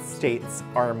United States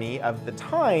Army of the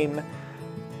time,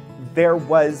 there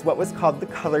was what was called the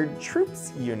Colored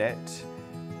Troops Unit,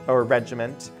 or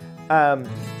Regiment, that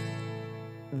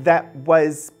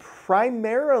was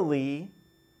primarily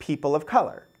people of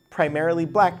color. Primarily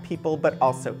black people, but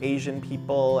also Asian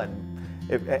people, and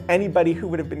anybody who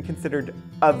would have been considered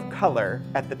of color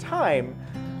at the time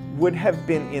would have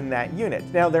been in that unit.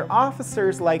 Now, their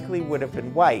officers likely would have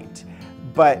been white,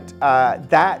 but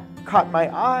that caught my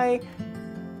eye.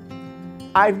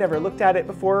 I've never looked at it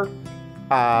before.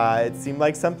 It seemed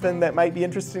like something that might be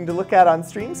interesting to look at on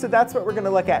stream, so that's what we're going to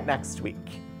look at next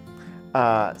week.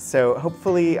 So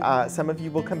hopefully some of you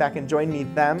will come back and join me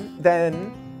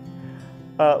then.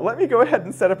 Let me go ahead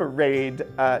and set up a raid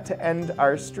to end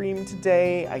our stream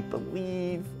today. I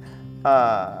believe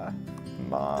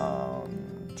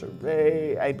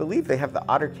Monterey, I believe they have the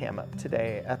otter cam up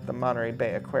today at the Monterey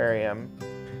Bay Aquarium.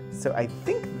 So I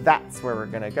think that's where we're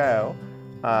gonna go.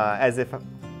 As if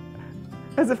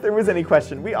there was any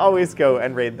question, we always go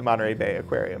and raid the Monterey Bay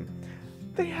Aquarium.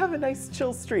 They have a nice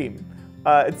chill stream.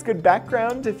 It's good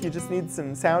background if you just need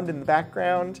some sound in the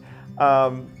background,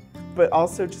 but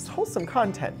also just wholesome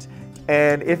content.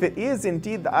 And if it is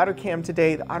indeed the otter cam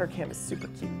today, the otter cam is super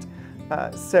cute.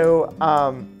 So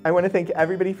I want to thank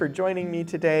everybody for joining me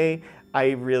today.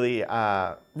 I really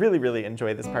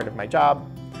enjoy this part of my job.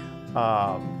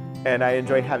 And I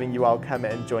enjoy having you all come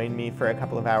and join me for a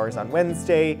couple of hours on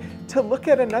Wednesday to look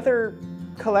at another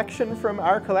collection from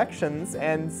our collections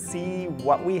and see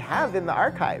what we have in the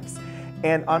archives.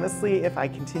 And honestly, if I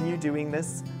continue doing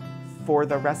this for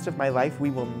the rest of my life, we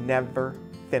will never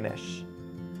finish.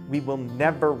 We will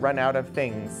never run out of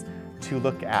things to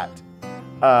look at.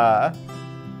 I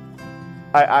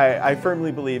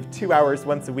firmly believe 2 hours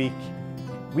once a week,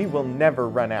 we will never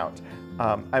run out.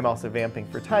 I'm also vamping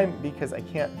for time because I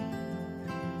can't,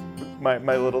 my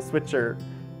little switcher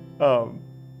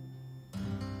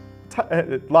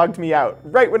logged me out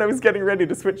right when I was getting ready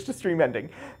to switch to stream ending.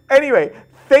 Anyway,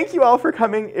 thank you all for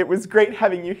coming. It was great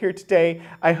having you here today.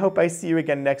 I hope I see you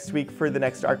again next week for the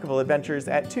next Archival Adventures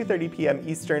at 2:30 p.m.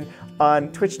 Eastern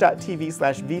on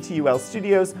twitch.tv/VTUL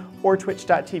Studios or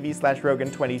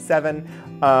twitch.tv/Rogan27.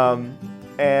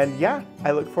 And yeah,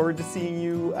 I look forward to seeing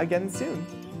you again soon.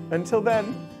 Until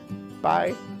then,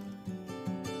 bye.